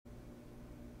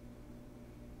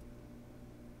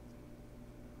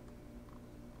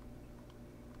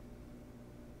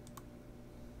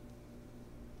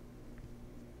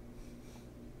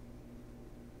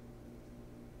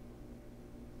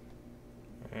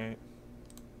Alright.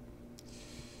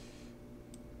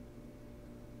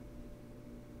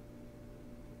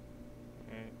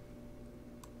 Alright.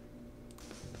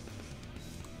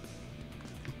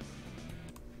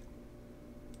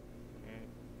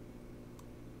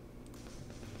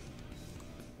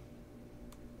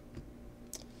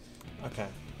 Okay.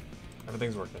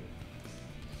 Everything's working.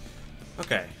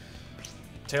 Okay.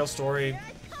 Tail story.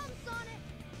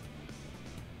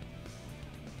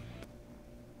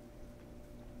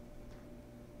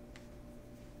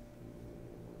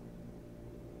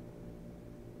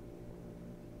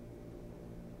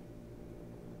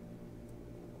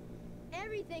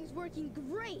 Everything's working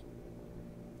great.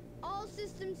 All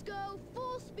systems go,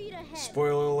 full speed ahead.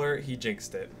 Spoiler alert, he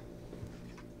jinxed it.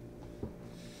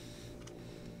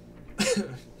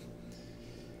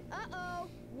 Uh-oh,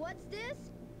 what's this?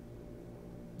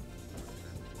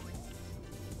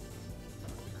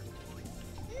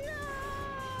 No!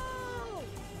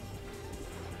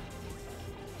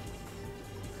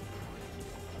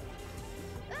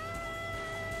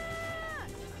 Ah!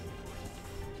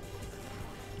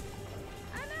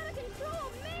 I'm out of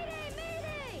control! Mayday!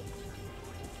 Mayday!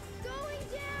 Going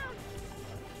down!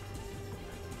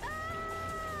 Ah!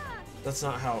 That's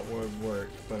not how it would work,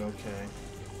 but okay.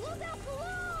 Look out below!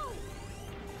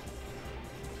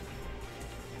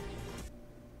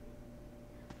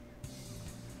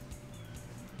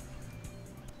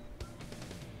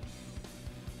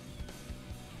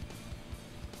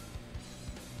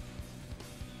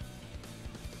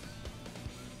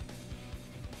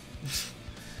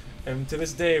 And to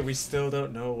this day, we still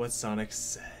don't know what Sonic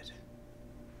said.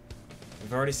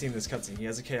 We've already seen this cutscene. He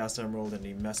has a Chaos Emerald and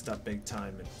he messed up big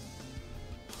time. And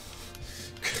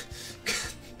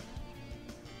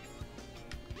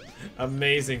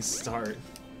amazing start.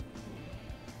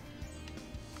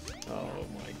 Oh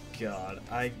my god.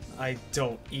 I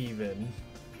don't even.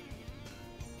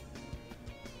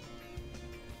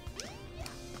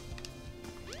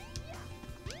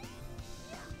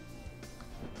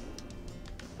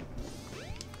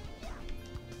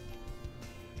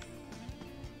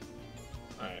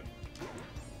 Alright.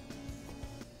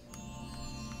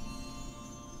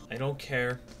 I don't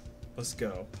care. Let's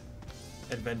go.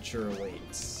 Adventure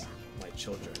awaits, my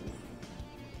children.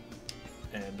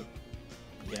 And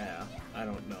yeah, I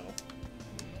don't know.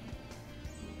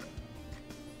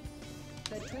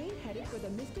 The train headed for the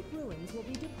Mystic Ruins will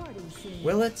be departing soon.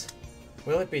 Will it?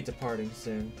 Will it be departing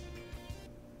soon?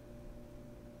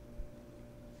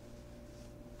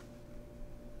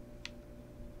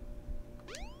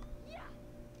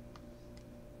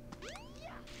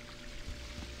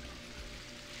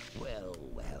 Well,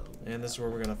 well. And this is where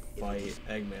we're gonna fight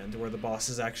Eggman, to where the boss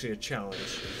is actually a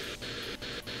challenge.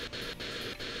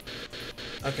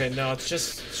 Okay, no, it's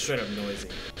just straight up noisy.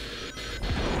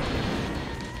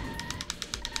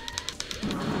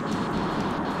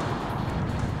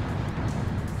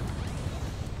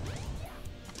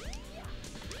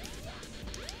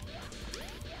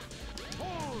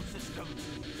 All systems,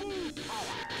 full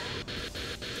power.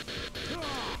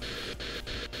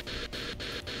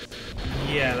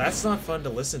 Yeah, that's not fun to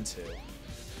listen to.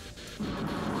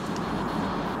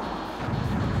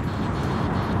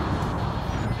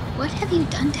 What have you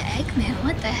done to Eggman?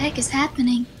 What the heck is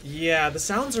happening? Yeah, the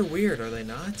sounds are weird, are they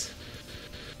not?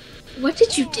 What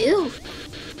did you do?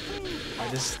 I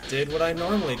just did what I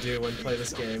normally do when play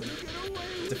this game.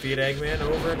 Defeat Eggman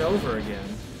over and over again.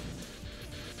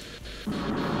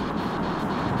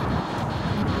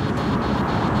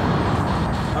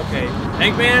 Okay,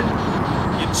 Eggman,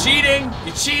 you're cheating!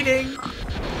 You're cheating!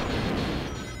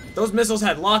 Those missiles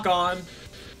had lock on.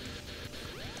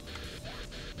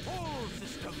 All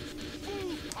systems,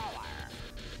 full power.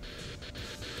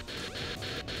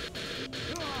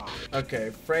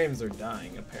 Okay, frames are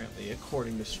dying, apparently,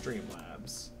 according to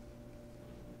Streamlabs.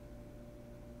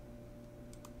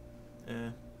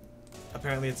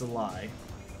 Apparently it's a lie.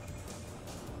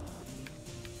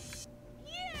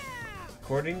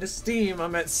 According to Steam,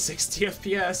 I'm at 60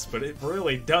 FPS, but it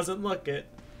really doesn't look it.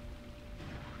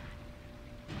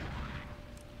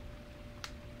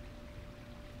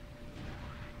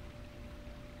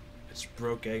 I just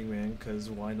broke Eggman, because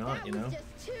why not, you know? That was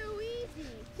just too easy.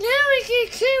 Now we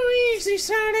get too easy,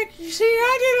 Sonic. You see,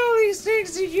 I did all these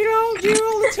things that you don't do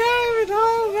all the time, and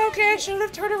oh, okay, I should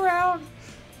have turned around.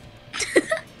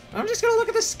 I'm just gonna look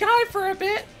at the sky for a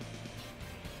bit.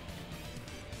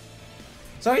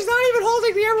 So he's not even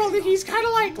holding the emerald, he's kind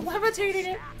of like levitating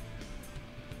it.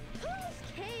 Who's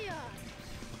Chaos?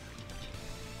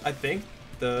 I think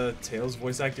the Tails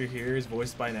voice actor here is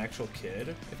voiced by an actual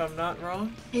kid, if I'm not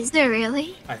wrong. Is there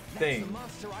really? I think. The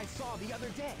monster I saw the other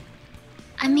day.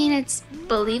 I mean, it's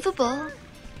believable.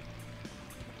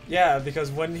 Yeah,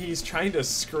 because when he's trying to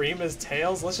scream as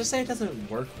Tails, let's just say it doesn't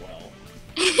work well.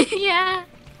 Yeah.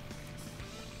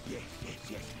 Yes,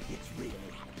 it's really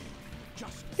happening.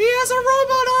 Just He has a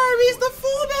robot arm! He's the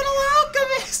Full Metal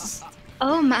Alchemist!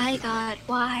 Oh my god,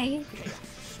 why?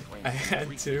 I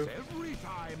had to. every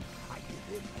time I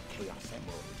give him a Chaos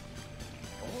Emerald.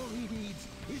 All he needs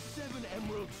is 7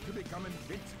 emeralds to become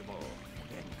invincible.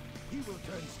 Then he will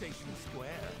turn Station Square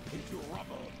into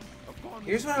rubble. Upon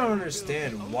Here's what I don't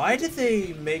understand. Why did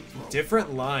they make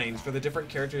different lines for the different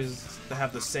characters that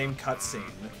have the same cutscene?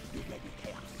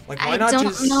 Like, why I not don't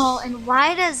just... know. And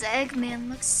why does Eggman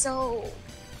look so...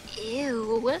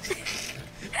 Ew.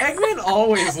 Eggman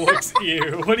always looks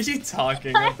ew. What are you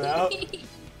talking about?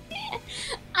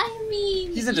 I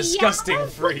mean... He's a disgusting yeah.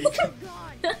 freak.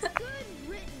 God, good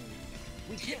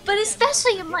riddance. But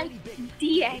especially in, like,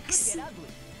 DX.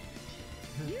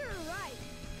 You're right.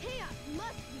 Chaos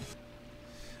must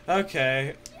be.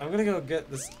 Okay, I'm gonna go get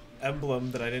this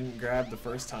emblem that I didn't grab the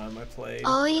first time I played.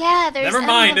 Oh yeah, there's Never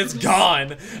mind, emblems. it's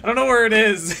gone. I don't know where it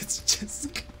is. It's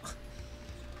just gone.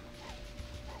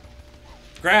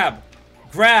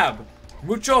 Grab,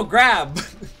 mucho grab.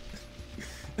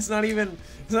 It's not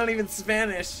even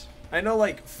Spanish. I know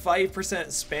like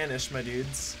 5% Spanish, my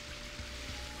dudes.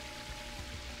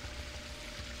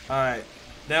 All right,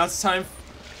 now it's time.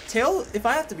 If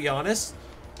I have to be honest,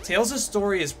 Tails'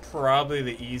 story is probably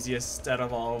the easiest out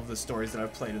of all of the stories that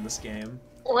I've played in this game.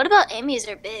 What about Amy's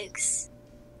or Biggs?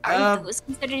 Are Um, those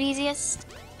considered easiest?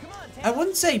 I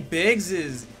wouldn't say Biggs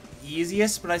is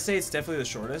easiest, but I say it's definitely the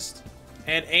shortest.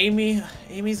 And Amy's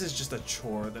is just a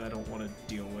chore that I don't want to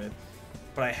deal with,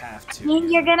 but I have I to. mean,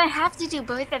 you're gonna have to do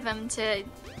both of them to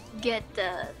get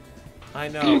the I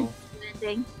know.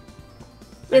 ending.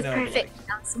 I With know, perfect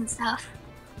counts and stuff.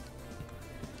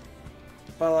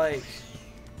 But like,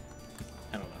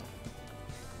 I don't know.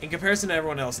 In comparison to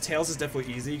everyone else, Tails is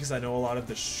definitely easy because I know a lot of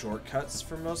the shortcuts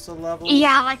for most of the levels.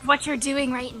 Yeah, like what you're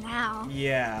doing right now.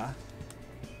 Yeah.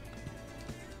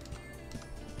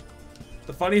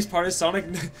 The funniest part is Sonic.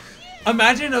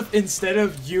 Imagine if instead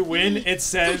of you win, it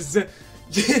says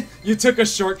you took a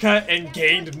shortcut and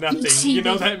gained nothing. You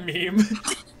know that meme?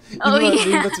 Oh, you know that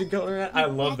yeah. meme that's been going around? I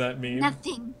love that meme.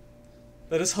 Nothing.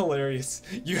 That is hilarious.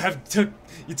 You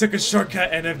took a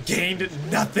shortcut and have gained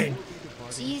nothing.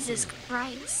 Jesus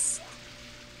Christ.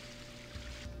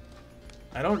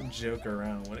 I don't joke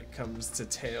around when it comes to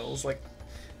Tails. Like,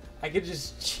 I could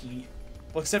just cheat.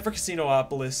 Well, except for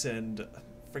Casinopolis and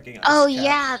freaking Ice Oh Cap.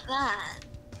 yeah, that.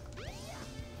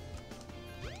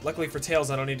 Luckily for Tails,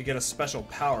 I don't need to get a special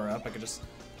power up. I could just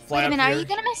fly Wait a up minute, here. are you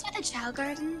gonna mess with the Chow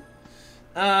Garden?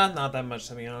 Not that much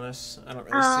to be honest. I don't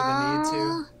really see the need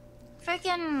to.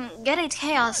 Freaking get a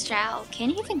Chaos Chow.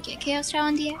 Can you even get Chaos Chow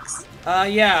on DX?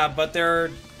 Yeah, but they're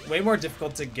way more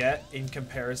difficult to get in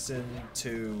comparison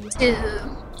to.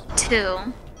 Two.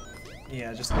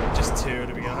 Yeah, just two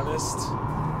to be honest.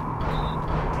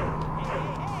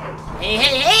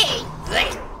 Hey!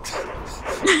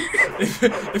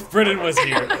 if Brennan was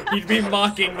here, he'd be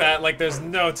mocking that like there's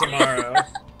no tomorrow.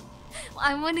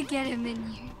 I want to get him in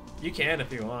here. You can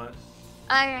if you want.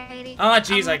 Alrighty. Oh,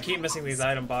 jeez, I keep missing these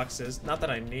item boxes. Not that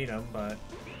I need them, but,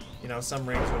 you know, some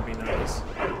rings would be nice.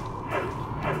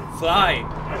 Fly!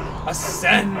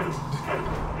 Ascend!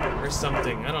 Or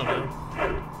something, I don't know.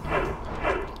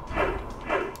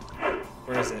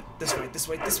 Where is it? This way, this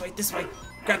way, this way, this way!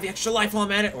 Grab the extra life while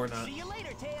I'm at it, or not. see you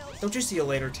later, Tails. Don't you see you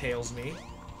later, Tails me.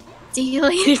 See you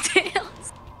later,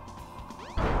 Tails.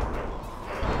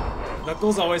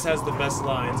 Knuckles always has the best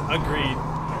lines. Agreed.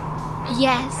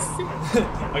 Yes.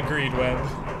 Agreed, Web.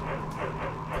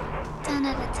 10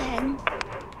 out of 10.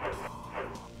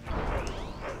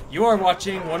 You are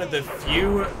watching one of the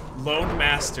few lone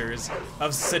masters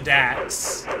of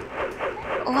Sadax.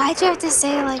 Why'd you have to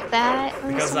say it like that?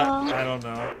 Because Ursula? I don't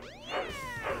know.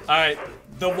 Alright,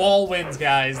 the wall wins,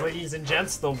 guys. Ladies and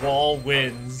gents, the wall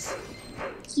wins.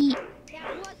 He-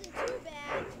 That wasn't too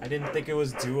bad. I didn't think it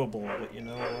was doable, but you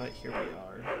know what? Here we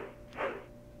are.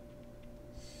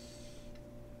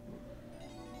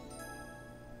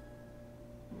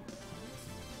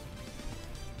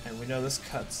 And we know this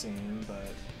cutscene,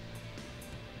 but...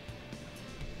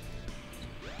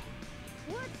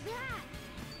 What's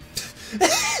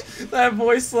that? that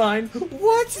voice line.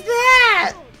 What's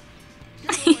that?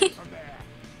 From there.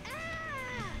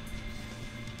 Ah!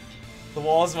 The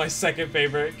wall is my second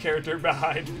favorite character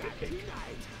behind me.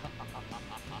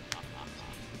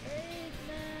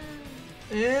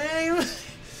 Eggman.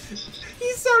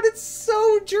 He sounded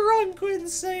so drunk when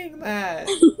saying that.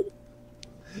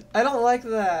 I don't like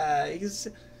that.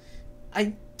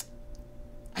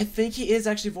 I think he is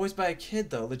actually voiced by a kid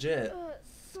though, legit.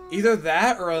 Sonic, Either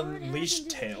that or what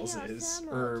Unleashed happened to the Tails Chaos is,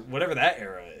 Emerald? or whatever that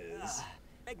era is.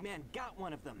 Eggman got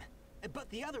one of them, but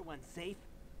the other one's safe.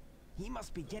 He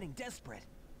must be getting desperate.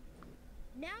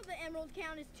 Now the emerald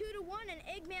count is 2-1 and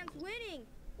Eggman's winning.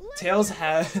 Let's Tails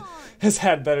get on. has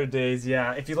had better days,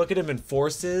 yeah. If you look at him in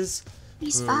Forces,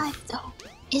 He's Oof. 5 though.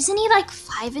 Isn't he like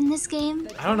 5 in this game?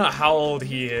 I don't know how old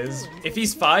he is. If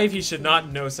he's 5, he should not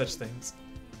know such things.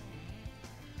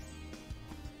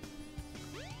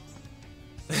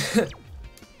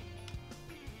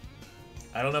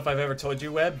 I don't know if I've ever told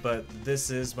you, Webb, but this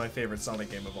is my favorite Sonic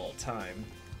game of all time.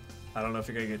 I don't know if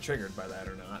you're gonna get triggered by that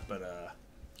or not, but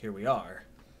here we are.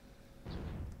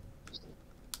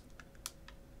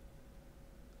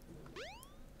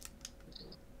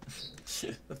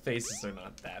 The faces are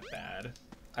not that bad.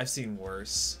 I've seen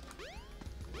worse.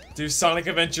 Do Sonic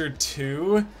Adventure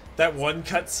 2? That one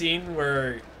cutscene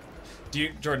where...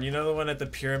 Jordan, you know the one at the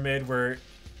pyramid where,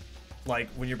 like,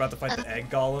 when you're about to fight the egg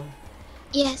golem?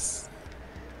 Yes.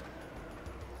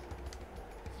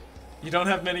 You don't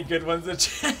have many good ones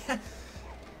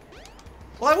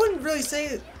Well, I wouldn't really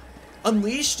say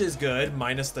Unleashed is good,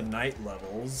 minus the night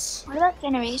levels. What about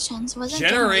Generations? Wasn't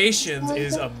Generations really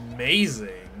is good? amazing.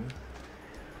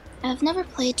 I've never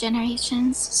played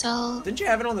Generations, so... Didn't you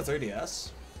have it on the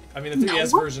 3DS? I mean, the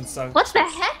 3DS No. version sucks. What the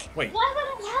heck? Wait. Why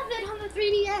would I have it on the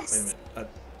 3DS? Wait a minute.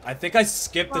 I think I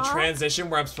skipped the What? transition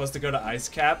where I'm supposed to go to Ice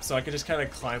Cap, so I could just kind of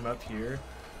climb up here.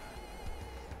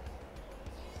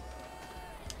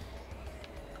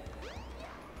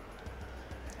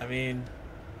 I mean,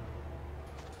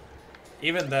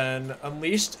 even then,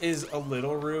 Unleashed is a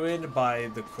little ruined by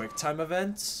the QuickTime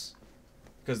events,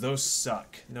 because those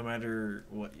suck, no matter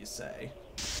what you say.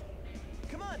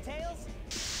 Come on, Tails.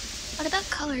 What about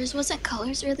Colors? Wasn't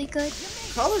Colors really good?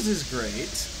 Colors is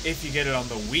great, if you get it on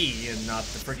the Wii and not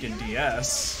the freaking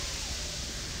DS.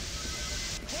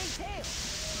 Hey,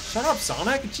 Tails. Shut up,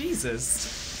 Sonic!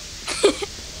 Jesus!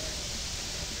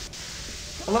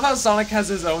 I love how Sonic has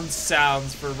his own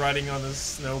sounds for riding on a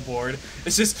snowboard.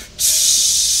 It's just...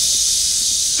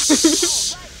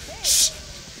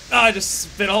 Oh, I just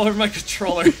spit all over my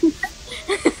controller.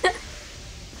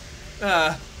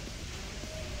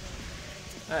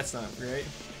 That's not great.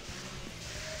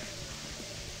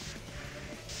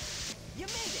 You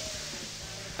made it.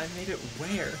 I made it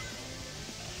where?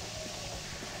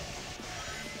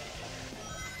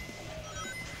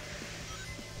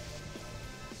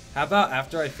 How about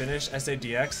after I finish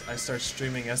SADX, I start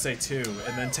streaming SA2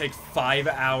 and then take 5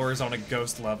 hours on a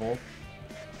ghost level?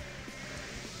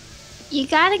 You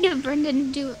gotta get Brendan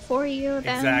to do it for you,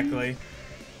 then. Exactly.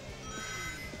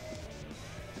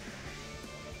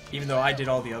 Even though I did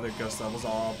all the other ghost levels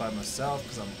all by myself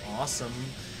because I'm awesome.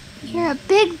 You're a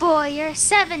big boy, you're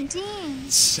 17.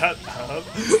 Shut up.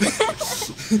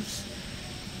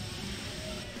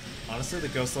 Honestly, the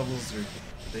ghost levels are,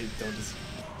 they don't just...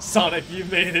 Sonic, you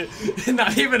made it.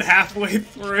 Not even halfway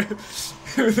through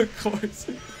the course.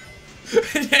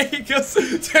 Yeah, he goes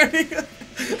turning.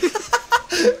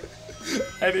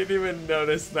 I didn't even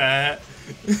notice that.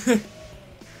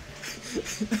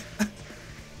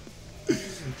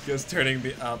 He goes turning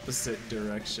the opposite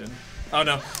direction. Oh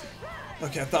no.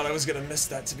 Okay, I thought I was gonna miss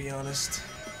that, to be honest.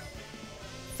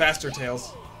 Faster,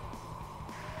 Tails.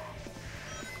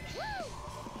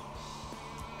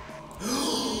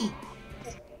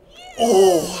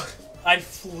 Oh! I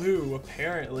flew,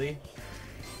 apparently.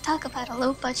 Talk about a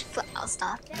low budget flip. I'll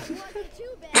stop. That wasn't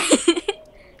too bad.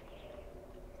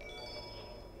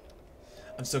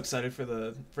 I'm so excited for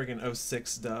the friggin'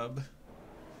 06 dub.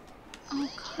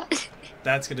 Oh god.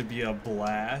 That's gonna be a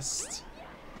blast.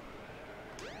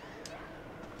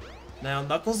 Now,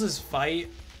 Knuckles' fight,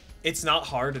 it's not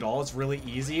hard at all. It's really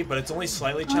easy, but it's only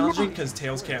slightly challenging because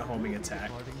Tails can't homing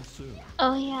attack.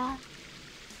 Oh yeah.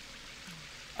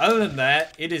 Other than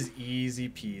that, it is easy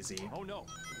peasy. Oh no.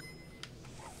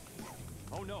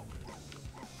 Oh no.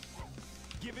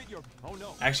 Give it your... Oh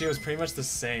no. Actually, it was pretty much the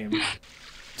same.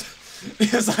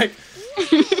 It was like... Oh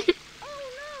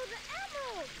no, the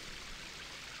emerald!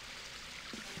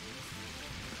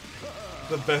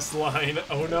 the best line.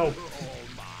 Oh no.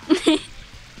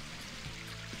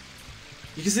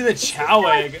 You can see the Chow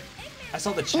egg. I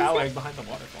saw the Chow egg behind the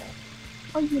waterfall.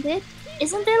 Oh, you did?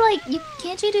 Isn't there like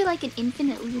can't you do like an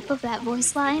infinite loop of that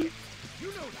voice line?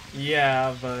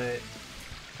 Yeah, but...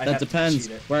 I'd That have to depends.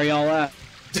 cheat it. Where y'all at?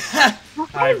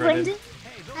 Hi, Brendan. Brendan.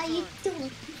 How you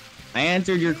doing? I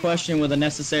answered your question with a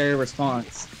necessary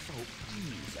response.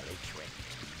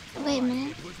 Wait a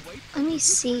minute. Let me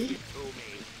see.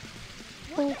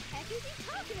 What the heck is he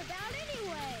talking about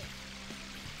anyway?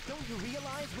 Don't you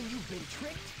realize when you've been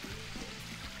tricked,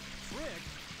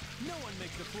 No one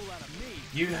makes a fool out of me.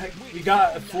 You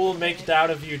got a fool made out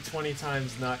of you 20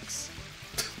 times, Nux.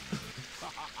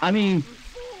 I mean,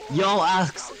 y'all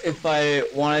asked if I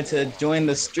wanted to join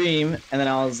the stream, and then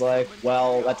I was like,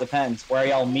 well, that depends. Where are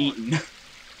y'all meeting?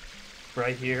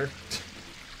 Right here.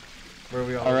 Where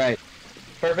we all. All right.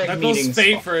 Perfect Knuckles' meeting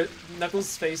face spot.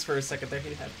 Knuckles' face for a second there.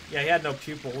 He had no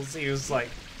pupils. He was like,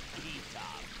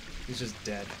 he's just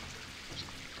dead.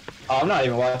 Oh, I'm not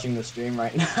even watching the stream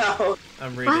right now.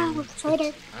 I'm reading. Wow,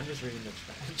 traitor. I'm just reading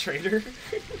the traitor.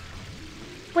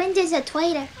 When does a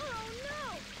traitor?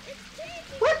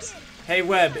 What? Hey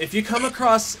Webb, if you come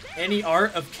across any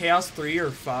art of Chaos 3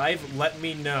 or 5, let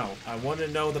me know. I want to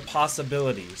know the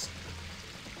possibilities.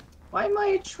 Why am I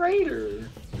a traitor?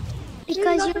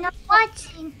 Because you're not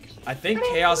watching. I think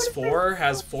Chaos 4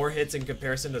 has 4 hits in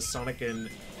comparison to Sonic and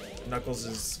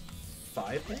Knuckles'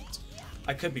 5 hits?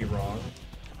 I could be wrong.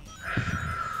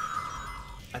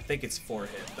 I think it's 4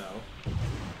 hit though.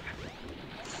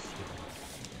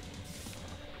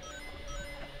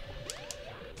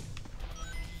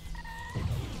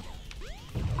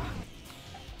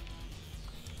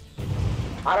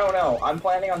 I don't know. I'm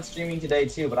planning on streaming today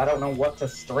too, but I don't know what to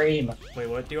stream. Wait,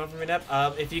 what do you want from me, Nep?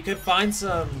 If you could find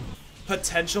some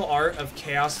potential art of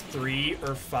Chaos 3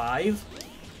 or 5,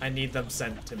 I need them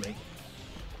sent to me.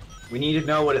 We need to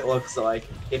know what it looks like,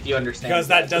 if you understand. Because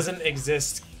that doesn't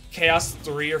exist. Chaos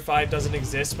 3 or 5 doesn't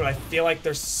exist, but I feel like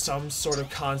there's some sort of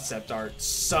concept art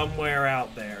somewhere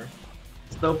out there.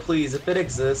 So please, if it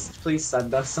exists, please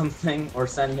send us something, or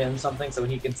send him something so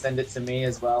he can send it to me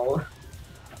as well.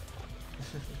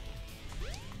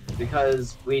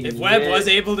 Because we If need Webb it. was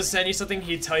able to send you something,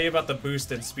 he'd tell you about the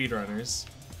boost in speedrunners.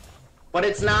 But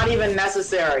it's not even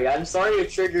necessary. I'm sorry to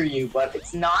trigger you, but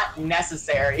it's not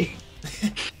necessary.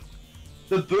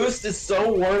 The boost is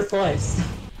so worthless.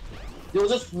 You'll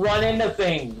just run into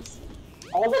things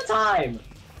all the time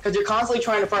because you're constantly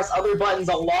trying to press other buttons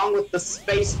along with the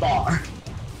space bar.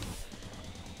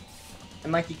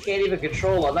 And like you can't even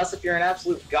control unless if you're an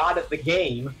absolute god at the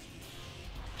game.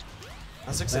 I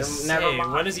was gonna say, Never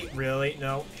mind. when is he really?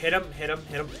 No, hit him, hit him,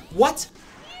 hit him. What?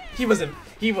 He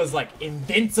was like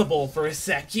invincible for a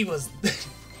sec. He was.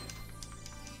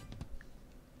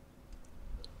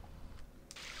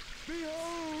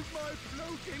 Behold my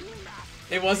floating map.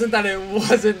 It wasn't that it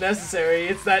wasn't necessary.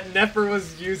 It's that Nefer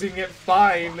was using it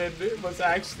fine, and it was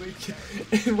actually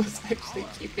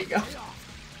keeping up.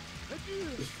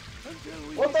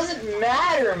 Well, it doesn't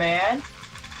matter, man.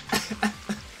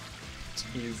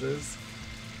 Jesus.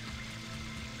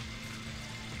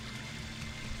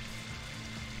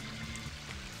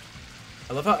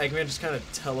 I love how Eggman just kind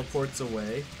of teleports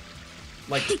away.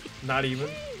 Like, not even.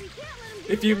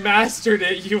 If you mastered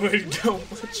it, you would go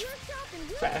much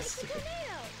faster.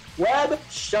 Webb,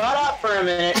 shut up for a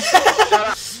minute. Shut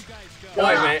up.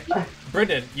 Boy, man.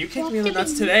 Brendan, you kicked me in the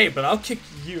nuts today, but I'll kick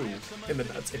you in the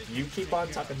nuts if you keep on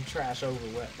talking trash over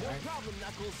Webb, right?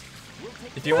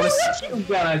 If you want to, What are you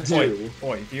gonna do?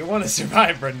 boy, if you want to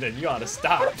survive, Brendan, you ought to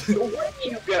stop. What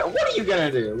are you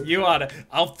gonna do? You ought to.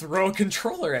 I'll throw a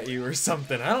controller at you or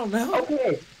something. I don't know.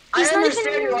 Okay, I He's not understand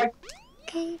even- you're like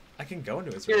Okay. I can go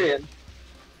into his room.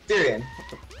 Tyrion.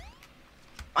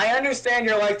 I understand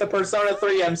you're like the Persona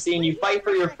 3 MC and you fight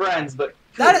for your friends, but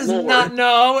That good is Lord.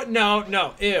 not.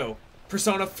 No. Ew.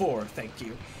 Persona 4. Thank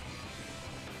you.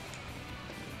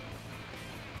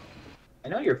 I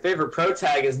know your favorite pro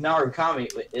tag is Narukami.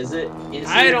 Is it? Is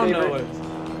I your don't know favorite?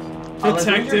 what. Oh, that's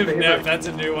your Detective favorite. Nep. That's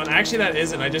a new one. Actually, that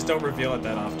isn't. I just don't reveal it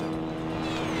that often.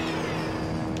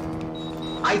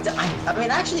 I mean,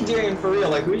 actually, Tyrion, for real,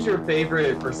 like, who's your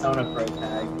favorite Persona pro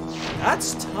tag?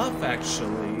 That's tough,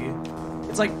 actually.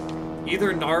 It's like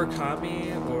either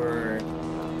Narukami or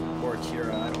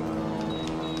Akira. I don't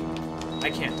know. I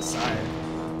can't decide.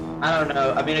 I don't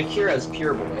know. I mean, Akira's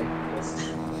pure boy.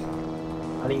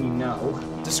 How do you know?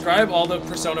 Describe all the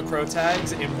Persona Pro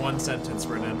tags in one sentence,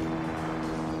 Brennan.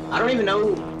 I don't even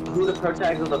know who the pro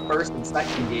tags of the first and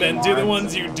second game Then are. do the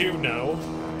ones you do know.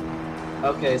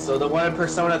 Okay, so the one in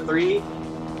Persona 3,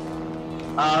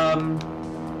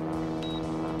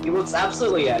 he looks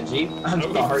absolutely edgy. I'm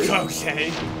sorry.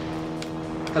 Okay.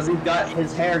 Because he's got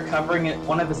his hair covering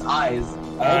one of his eyes.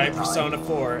 Alright, Persona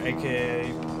 4, aka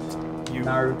you.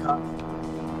 Naruto.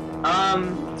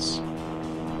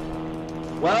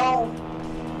 Well,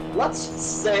 let's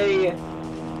say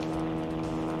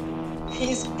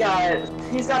he's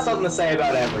got something to say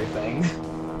about everything.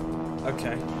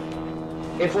 Okay.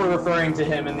 If we're referring to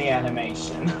him in the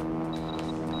animation.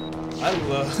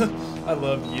 I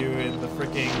love you in the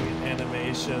freaking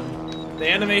animation. The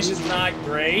animation's not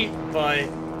great, but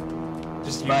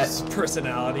Just But- use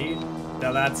personality.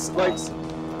 Now that's Like- awesome.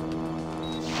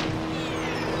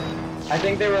 I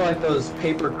think they were like those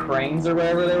paper cranes or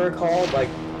whatever they were called. Like,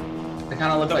 they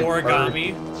kind of look The like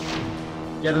origami.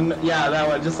 birds. Yeah, that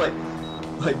one. Just like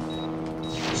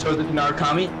show the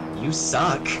Narukami. You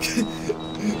suck.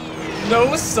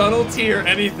 No subtlety or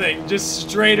anything. Just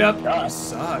straight up, you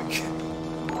suck.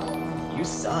 You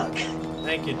suck.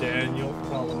 Thank you, Daniel, for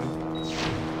following.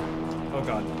 Oh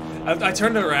god. I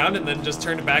turned it around and then just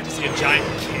turned it back to see a giant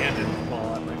cannon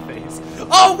fall at my face.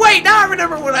 Oh wait, now I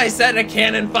remember what I said. A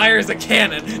cannon fires a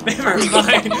cannon. Never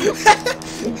mind.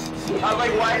 I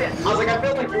was like, I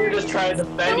feel like you were just trying to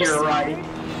defend your right.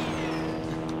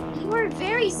 You are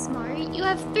very smart. You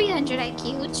have 300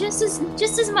 IQ, just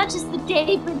as much as the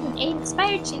Dave with an 8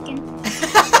 expired chicken.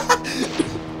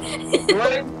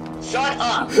 Shut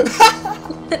up.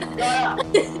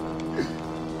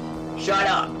 Shut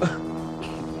up.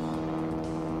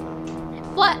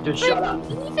 What? Just shut up.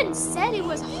 You even said it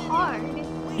was hard.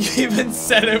 You even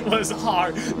said it was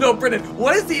hard. No, Brennan,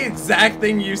 what is the exact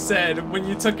thing you said when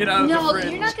you took it out of the No, fridge?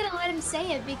 you're not gonna let him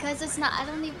say it because it's not. I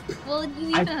don't even. Well,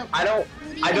 you I even.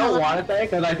 don't want it there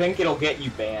because I think it'll get you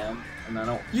banned, and I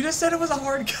don't. You just said it was a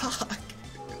hard cock.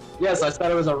 Yes, I said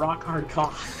it was a rock hard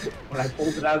cock when I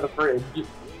pulled it out of the fridge. I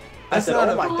That's said, not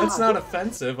 "Oh my that's God." not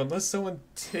offensive unless someone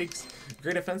takes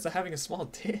great offense to having a small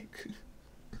dick.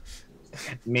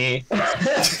 Me.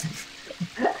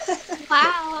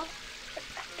 Wow.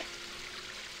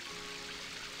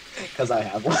 Because I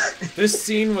have one. This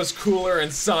scene was cooler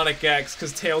in Sonic X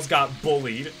because Tails got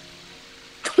bullied.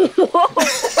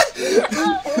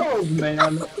 Oh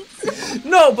man.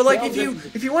 No, but like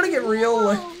if you want to get real,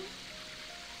 like,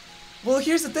 well,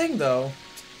 here's the thing though.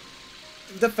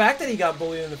 The fact that he got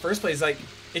bullied in the first place, like,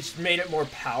 it made it more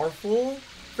powerful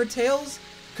for Tails,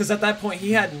 because at that point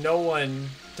he had no one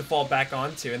to fall back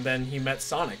onto, and then he met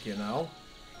Sonic, you know.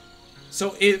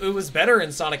 So it was better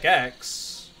in Sonic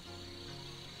X.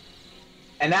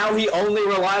 And now he only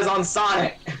relies on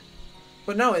Sonic.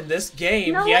 But no, in this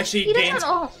game, No, he actually he gains. doesn't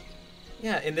own-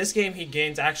 Yeah, in this game, he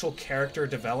gains actual character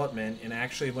development and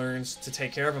actually learns to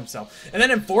take care of himself. And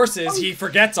then in Forces, he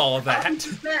forgets all of that.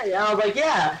 Yeah, I was like,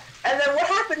 yeah. And then what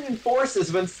happened in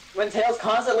Forces when Tails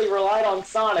constantly relied on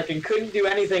Sonic and couldn't do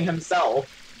anything himself?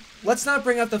 Let's not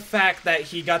bring up the fact that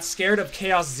he got scared of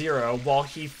Chaos Zero while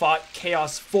he fought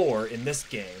Chaos 4 in this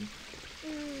game.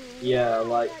 Yeah,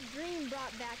 like, That dream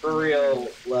brought back for real,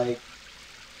 like,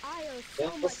 I owe so Yeah,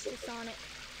 much what's- to Sonic.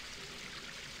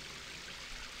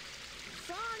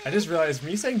 I just realized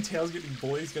me saying Tails getting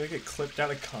bullied is gonna get clipped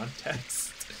out of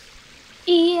context.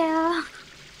 Yeah.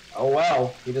 oh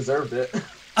well, he deserved it.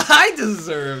 I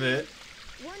deserve it!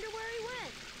 Wonder where he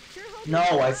went. Sure hope No,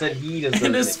 he's I said he deserved it.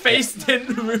 And his face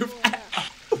didn't move out.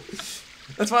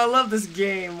 That's why I love this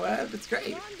game, Web. It's great.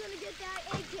 If I'm gonna get that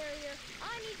egg carrier,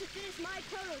 I need to finish my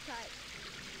prototype.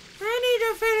 I need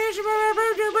to finish.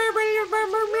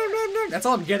 That's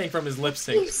all I'm getting from his lip What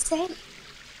you sync. say?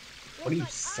 What are you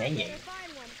Looks like saying? I'm gonna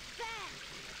find one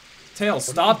fast. Tails,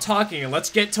 stop talking and let's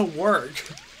get to work.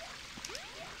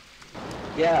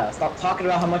 Yeah, stop talking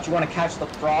about how much you want to catch the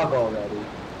frog already.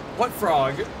 What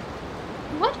frog?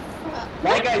 What?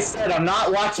 Like I said, I'm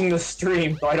not watching the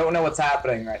stream, so I don't know what's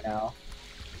happening right now.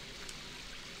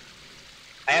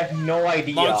 I have no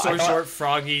idea. Long story I thought- short,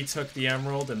 Froggy took the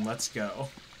emerald and let's go.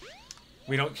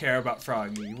 We don't care about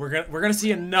Froggy. We're gonna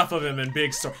see enough of him in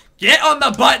Big Story. Get on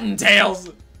the button, Tails!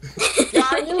 Yeah,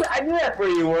 I knew that's where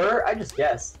you were. I just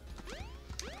guessed.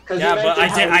 'Cause you Yeah, but mentioned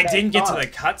how he I met didn't get to the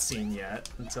Sonic. cutscene yet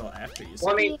until after you Well,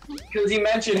 said I mean, because you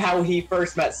mentioned how he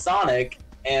first met Sonic,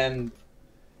 and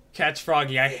catch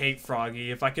Froggy. I hate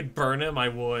Froggy. If I could burn him, I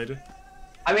would.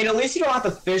 I mean, at least you don't have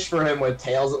to fish for him with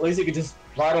Tails. At least you could just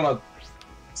ride on a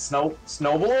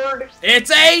snowboard.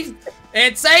 It's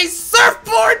a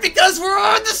surfboard because we're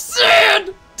on the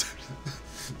sand.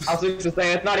 I was just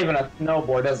saying, it's not even a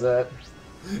snowboard, is it?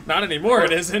 Not anymore.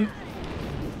 It isn't.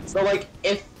 So like,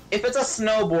 if it's a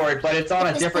snowboard, but it's on a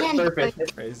It's different sandboard.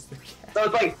 surface, Praise the cat. so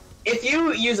it's like, if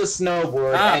you use a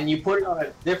snowboard Ah. and you put it on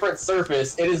a different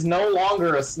surface, it is no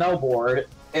longer a snowboard.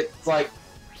 It's like,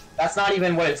 that's not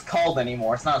even what it's called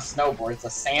anymore. It's not a snowboard, it's a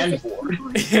sandboard.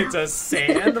 It's a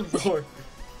sandboard.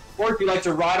 Or if you like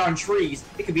to ride on trees,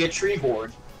 it could be a tree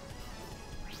board.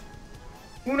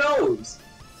 Who knows?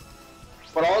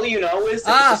 But all you know is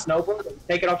that it's a snowboard,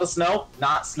 take it off the snow,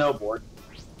 not snowboard.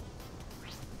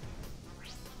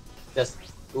 Just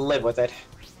live with it.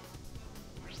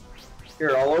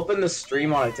 Here, I'll open the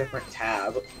stream on a different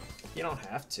tab. You don't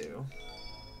have to.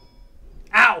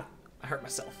 Ow! I hurt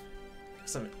myself.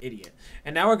 Because I'm an idiot.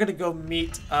 And now we're gonna go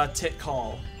meet Tit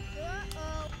Call.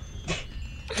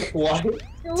 What?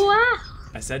 Wow.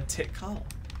 I said Tikal.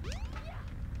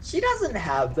 She doesn't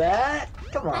have that.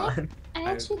 Come on. I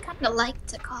actually kind of like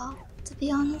Tikal, to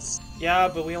be honest. Yeah,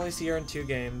 but we only see her in 2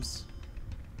 games.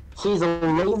 She's a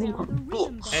lazy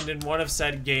bitch. And in one of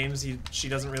said games, she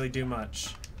doesn't really do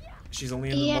much. She's only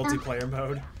in the Yeah. multiplayer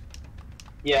mode.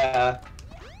 Yeah.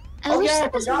 I wish yeah, there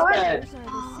I was forgot more. that.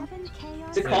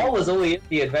 Tikal was only in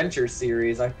the Adventure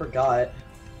series. I forgot.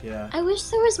 Yeah. I wish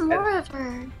there was more of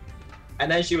her.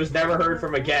 And then she was never heard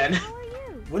from again.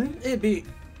 Wouldn't it be...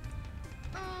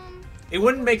 It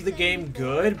wouldn't make the game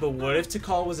good, but what if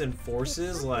Tikal was in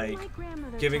Forces, like,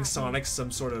 giving Sonic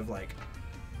some sort of, like...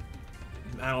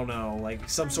 I don't know, like,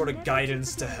 some sort of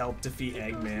guidance to help defeat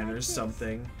Eggman or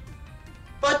something.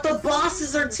 But the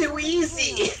bosses are too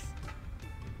easy!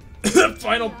 The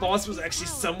final boss was actually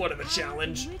somewhat of a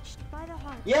challenge.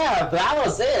 Yeah, but that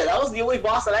was it. That was the only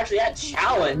boss that actually had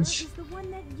challenge.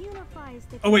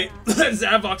 Oh wait, that's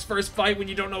Zavok's first fight when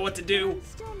you don't know what to do. I'm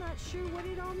still not sure what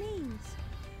it all means.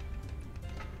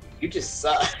 You just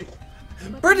suck.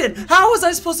 Brendan, how was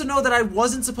I supposed to know that I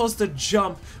wasn't supposed to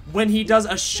jump when he does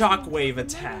a shockwave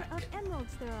attack?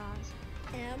 Emeralds there are.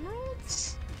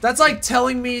 Emeralds? That's like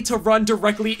telling me to run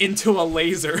directly into a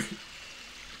laser.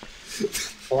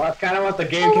 Well, that's kind of what the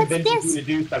game Oh, what's convinces this? you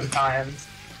to do sometimes.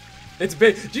 It's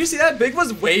Big. Did you see that? Big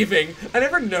was waving. I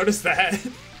never noticed that.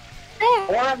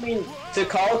 Or, I mean,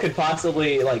 Tikal could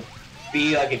possibly, like,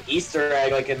 be, like, an Easter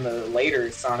egg, like, in the later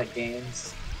Sonic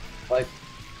games. Like,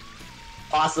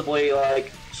 possibly,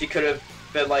 like, she could have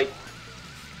been, like,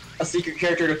 a secret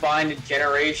character to find in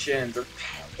Generations, or...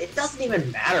 It doesn't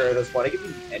even matter at this point. It could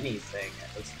be anything.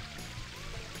 It's...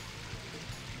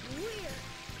 Weird.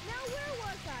 Now where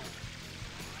was I?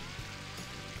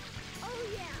 Oh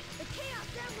yeah, the Chaos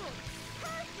Emerald.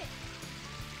 Perfect.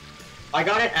 I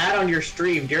got an ad on your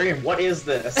stream. Darian, what is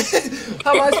this?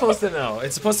 How am I supposed to know?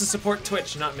 It's supposed to support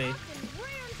Twitch, not me. And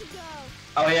round to go.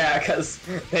 Oh yeah, because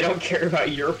they don't care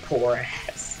about your poor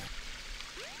ass.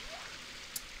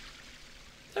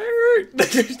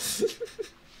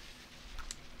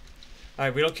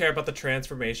 Alright, we don't care about the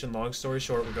transformation. Long story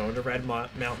short, we're going to Red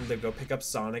Mountain to go pick up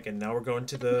Sonic, and now we're going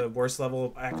to the worst level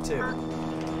of Act 2.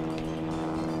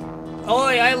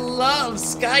 Oi, I love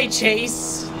Sky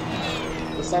Chase!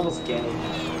 This almost gay.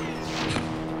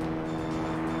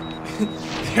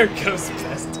 There goes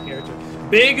best character.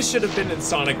 Big should have been in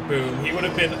Sonic Boom. He would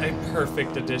have been a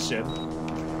perfect addition.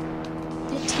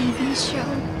 The TV show.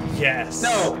 Yes.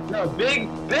 No, Big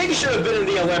should have been in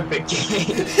the Olympic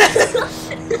Games.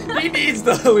 He needs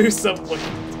the Halusa point.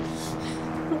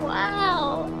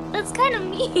 Wow, that's kind of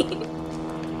mean.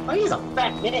 Oh, he's a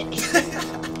fat bitch.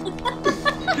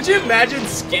 Could you imagine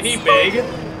Skinny Big?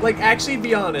 Like, actually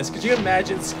be honest, could you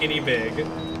imagine Skinny Big?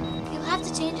 You'll have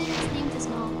to change his name to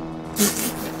Small.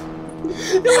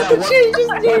 You'll have to change his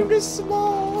name to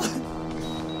Small.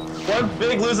 Once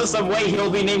Big loses some weight,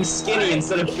 he'll be named Skinny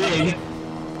instead of Big.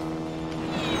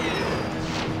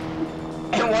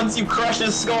 And once you crush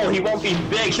his skull, he won't be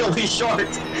big, he'll be short.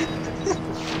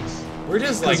 We're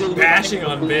just like bashing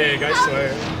on Big, I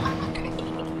swear.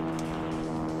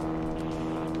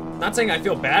 Not saying I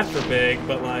feel bad for Big,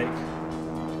 but like...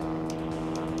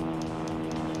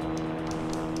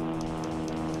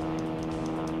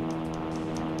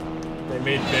 They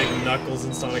made Big Knuckles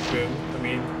in Sonic Boom. I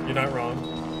mean, you're not wrong.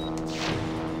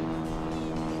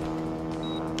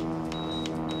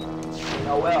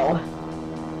 Oh well.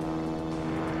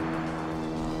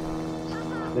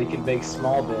 They can make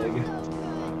Small Big. You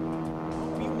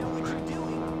know what you're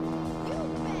doing. You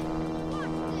bet. Watch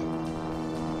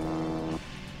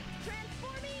this.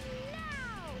 Transforming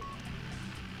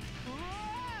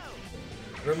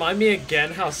now. Remind me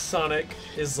again how Sonic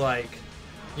is like,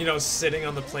 you know, sitting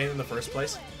on the plane in the first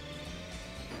place?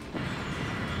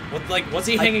 What's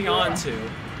he hanging on to?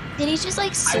 Did he just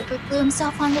like super glue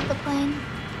himself onto the plane?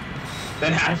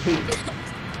 Then how do you...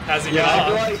 Has he Yeah,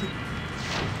 got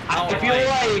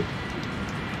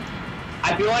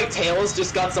I feel like Tails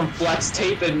just got some flex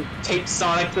tape and taped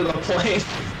Sonic to the plane.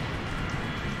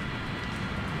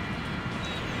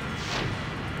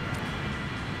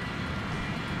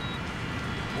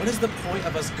 What is the point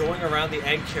of us going around the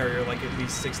egg carrier like at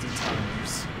least 60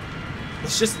 times?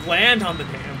 Let's just land on the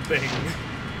damn thing.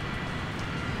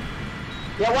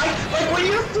 Yeah, like when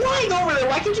you're flying over there,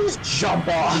 why can't you just jump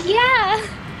off? Yeah.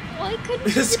 Why couldn't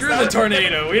you just... Screw the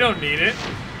tornado, we don't need it.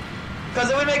 Because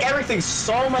it would make everything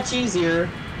so much easier.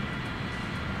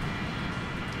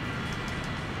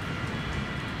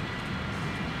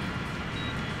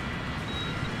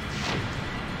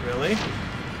 Really?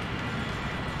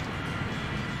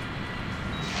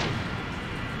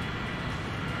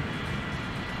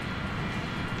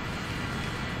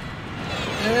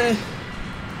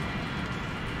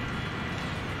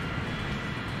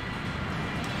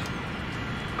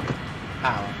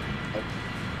 Ow.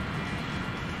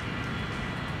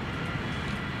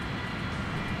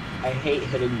 I hate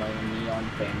hitting my neon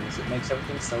things. It makes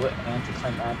everything so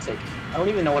anticlimactic. I don't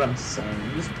even know what I'm saying.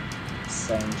 I'm just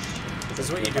saying shit. This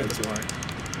is what you do this part.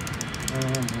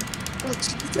 Oh,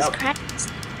 Jesus Yep. Christ.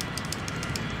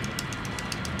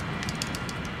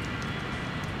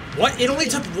 What? It only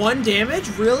took 1 damage?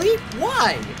 Really?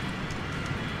 Why?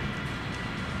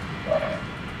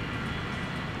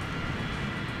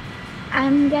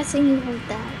 I'm guessing you heard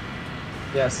that.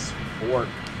 Yes, work.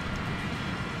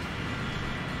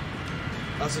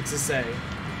 I was about to say.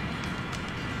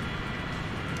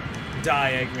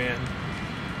 Die, Eggman.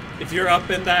 If you're up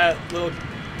in that little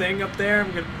thing up there,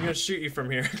 I'm gonna shoot you from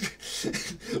here.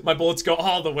 My bullets go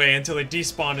all the way until they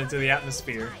despawn into the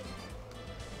atmosphere.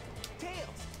 Tails!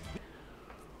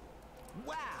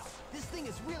 Wow, this thing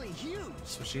is really huge.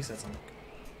 That's what she said, Sonic.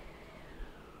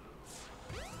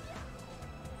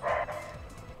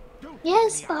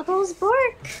 Yes, Bubbles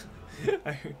Bork.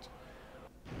 I heard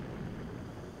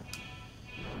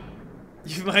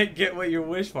you might get what you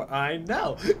wish for. I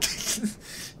know.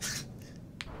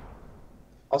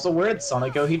 Also, where did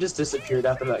Sonic go? He just disappeared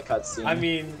after that cutscene. I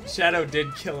mean, Shadow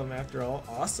did kill him after all.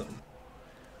 Awesome.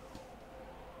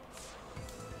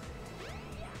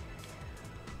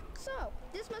 So,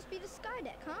 this must be the sky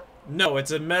deck, huh? No,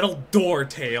 it's a metal door,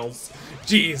 Tails.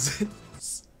 Jeez.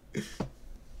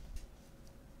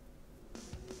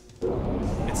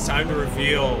 It's time to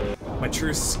reveal my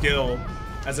true skill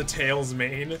as a Tails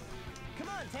main. Come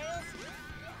on, Tails!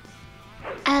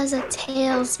 As a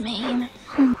Tails main.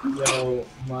 Yo,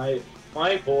 my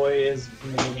boy is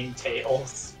maining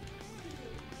Tails.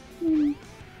 Come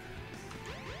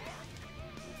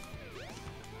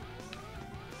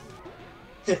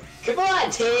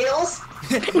on, Tails!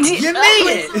 You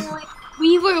made it!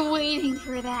 We were waiting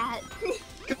for that.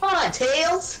 Come on,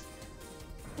 Tails!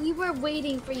 We were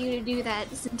waiting for you to do that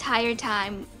this entire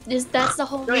time. That's the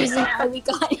whole reason why we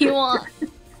got you on.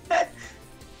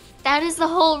 That is the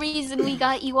whole reason we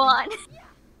got you on.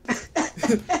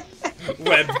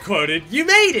 Web quoted, "You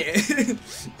made it!"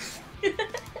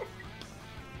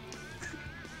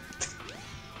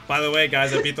 By the way,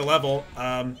 guys, I beat the level.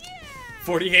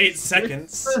 48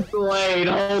 seconds. Wait,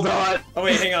 hold on. Oh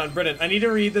wait, hang on, Brennan. I need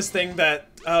to read this thing that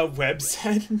Web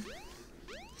said.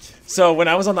 So when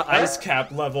I was on the ice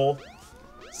cap level,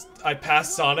 I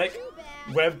passed Sonic.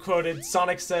 Web quoted,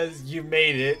 "Sonic says you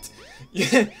made it.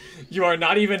 You are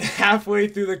not even halfway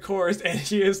through the course, and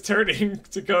he is turning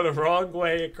to go the wrong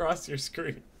way across your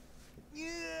screen."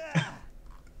 Yeah.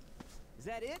 Is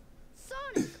that it?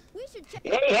 Sonic, we should check.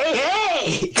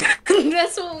 Hey!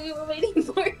 That's what we were waiting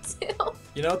for too.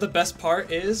 You know what the best part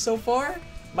is so far?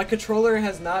 My controller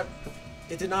has not.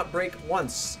 It did not break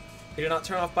once. It did not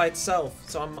turn off by itself,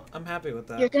 so I'm happy with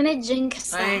that. You're gonna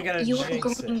jinx that. I ain't gonna you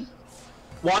jinx are going... it.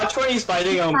 Watch when he's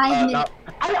fighting I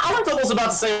was about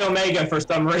to say Omega for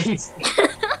some reason.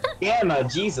 Gamma,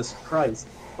 Jesus Christ.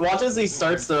 Watch as he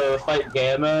starts to fight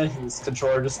Gamma, his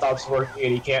controller just stops working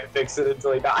and he can't fix it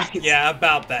until he dies. Yeah,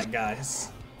 about that,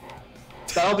 guys.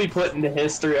 That'll be put into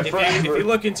history If forever. you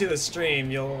look into the stream,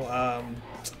 you'll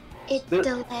It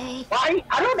delayed. Why?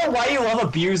 I don't know why you love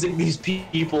abusing these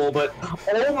people, but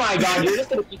oh my god, you're just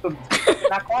gonna keep them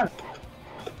back on.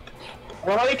 I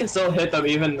don't know you can still hit them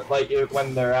even like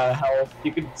when they're out of health.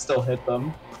 You can still hit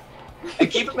them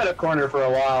and keep them in a corner for a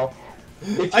while.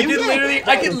 I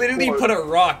could literally put a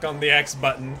rock on the X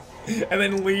button and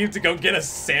then leave to go get a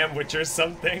sandwich or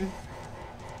something.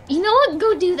 You know what?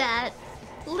 Go do that.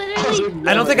 Literally.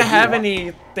 I don't think I have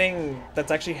anything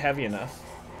that's actually heavy enough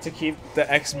to keep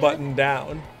the X button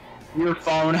down. Your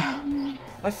phone.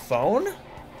 My phone?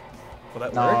 Will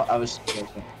that No, work? I was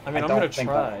joking. I mean, I'm gonna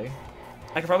try.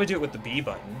 I could probably do it with the B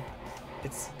button.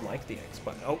 It's like the X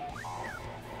button. Oh.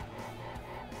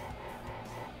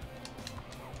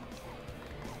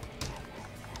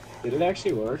 Did it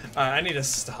actually work? I need to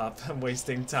stop. I'm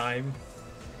wasting time.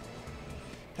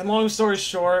 And long story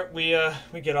short, we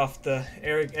get off the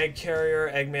egg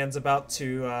carrier. Eggman's about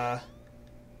to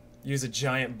use a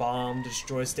giant bomb to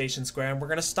destroy Station Square, and we're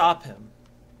gonna stop him.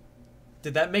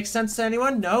 Did that make sense to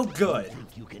anyone? No? Good.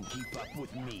 Think you can keep up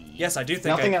with me? Yes, I do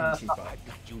think Nothing I can keep up.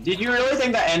 Did you really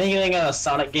think that anything in a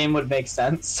Sonic game would make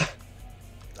sense?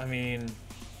 I mean,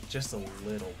 just a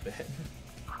little bit.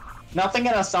 Nothing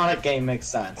in a Sonic game makes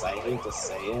sense. I hate to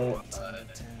say it,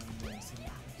 but...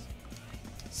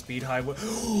 Speed high.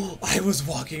 I was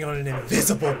walking on an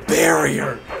invisible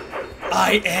barrier.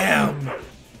 I am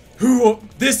who.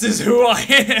 This is who I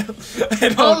am.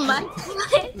 Oh my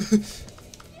god.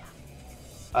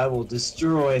 I will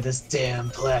destroy this damn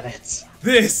planet.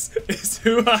 This is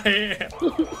who I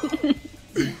am.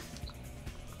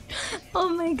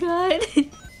 my god.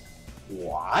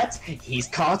 What? He's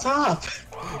caught up.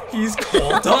 He's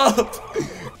caught up.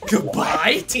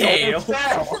 Goodbye, He almost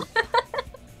Tail. fell.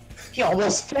 He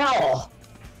almost fell.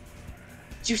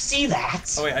 Did you see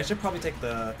that? Oh wait, I should probably take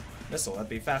the missile. That'd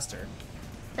be faster.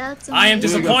 That's I am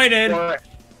amazing. disappointed.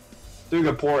 Doing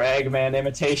a poor Eggman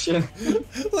imitation.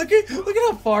 Look at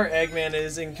how far Eggman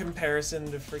is in comparison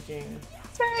to freaking.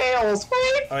 Tails,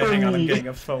 wait Oh wait, for hang on, I'm me. getting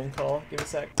a phone call. Give me a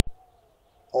sec.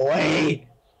 Wait.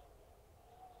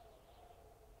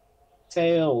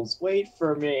 Tails, wait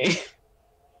for me.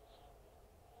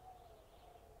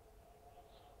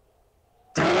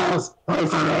 Tails, wait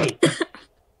for me.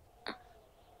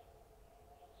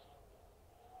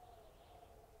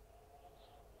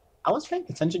 I was paying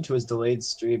attention to his delayed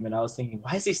stream and I was thinking,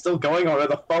 why is he still going over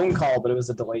the phone call? But it was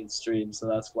a delayed stream, so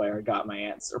that's where I got my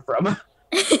answer from.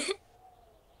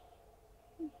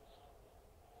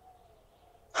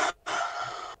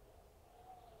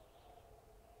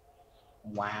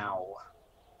 Wow.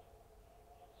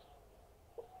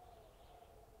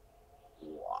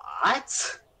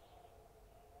 What?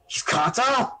 He's caught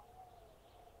up!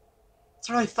 It's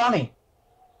really funny.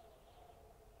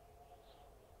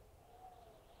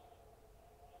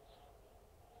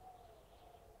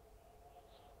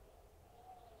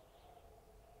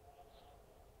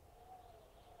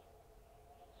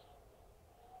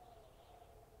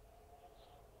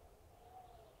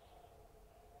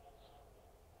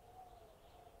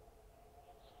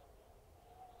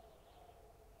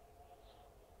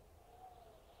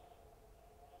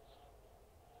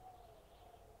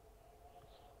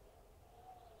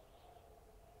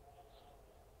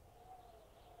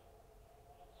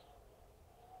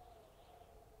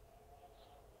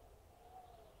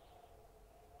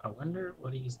 I wonder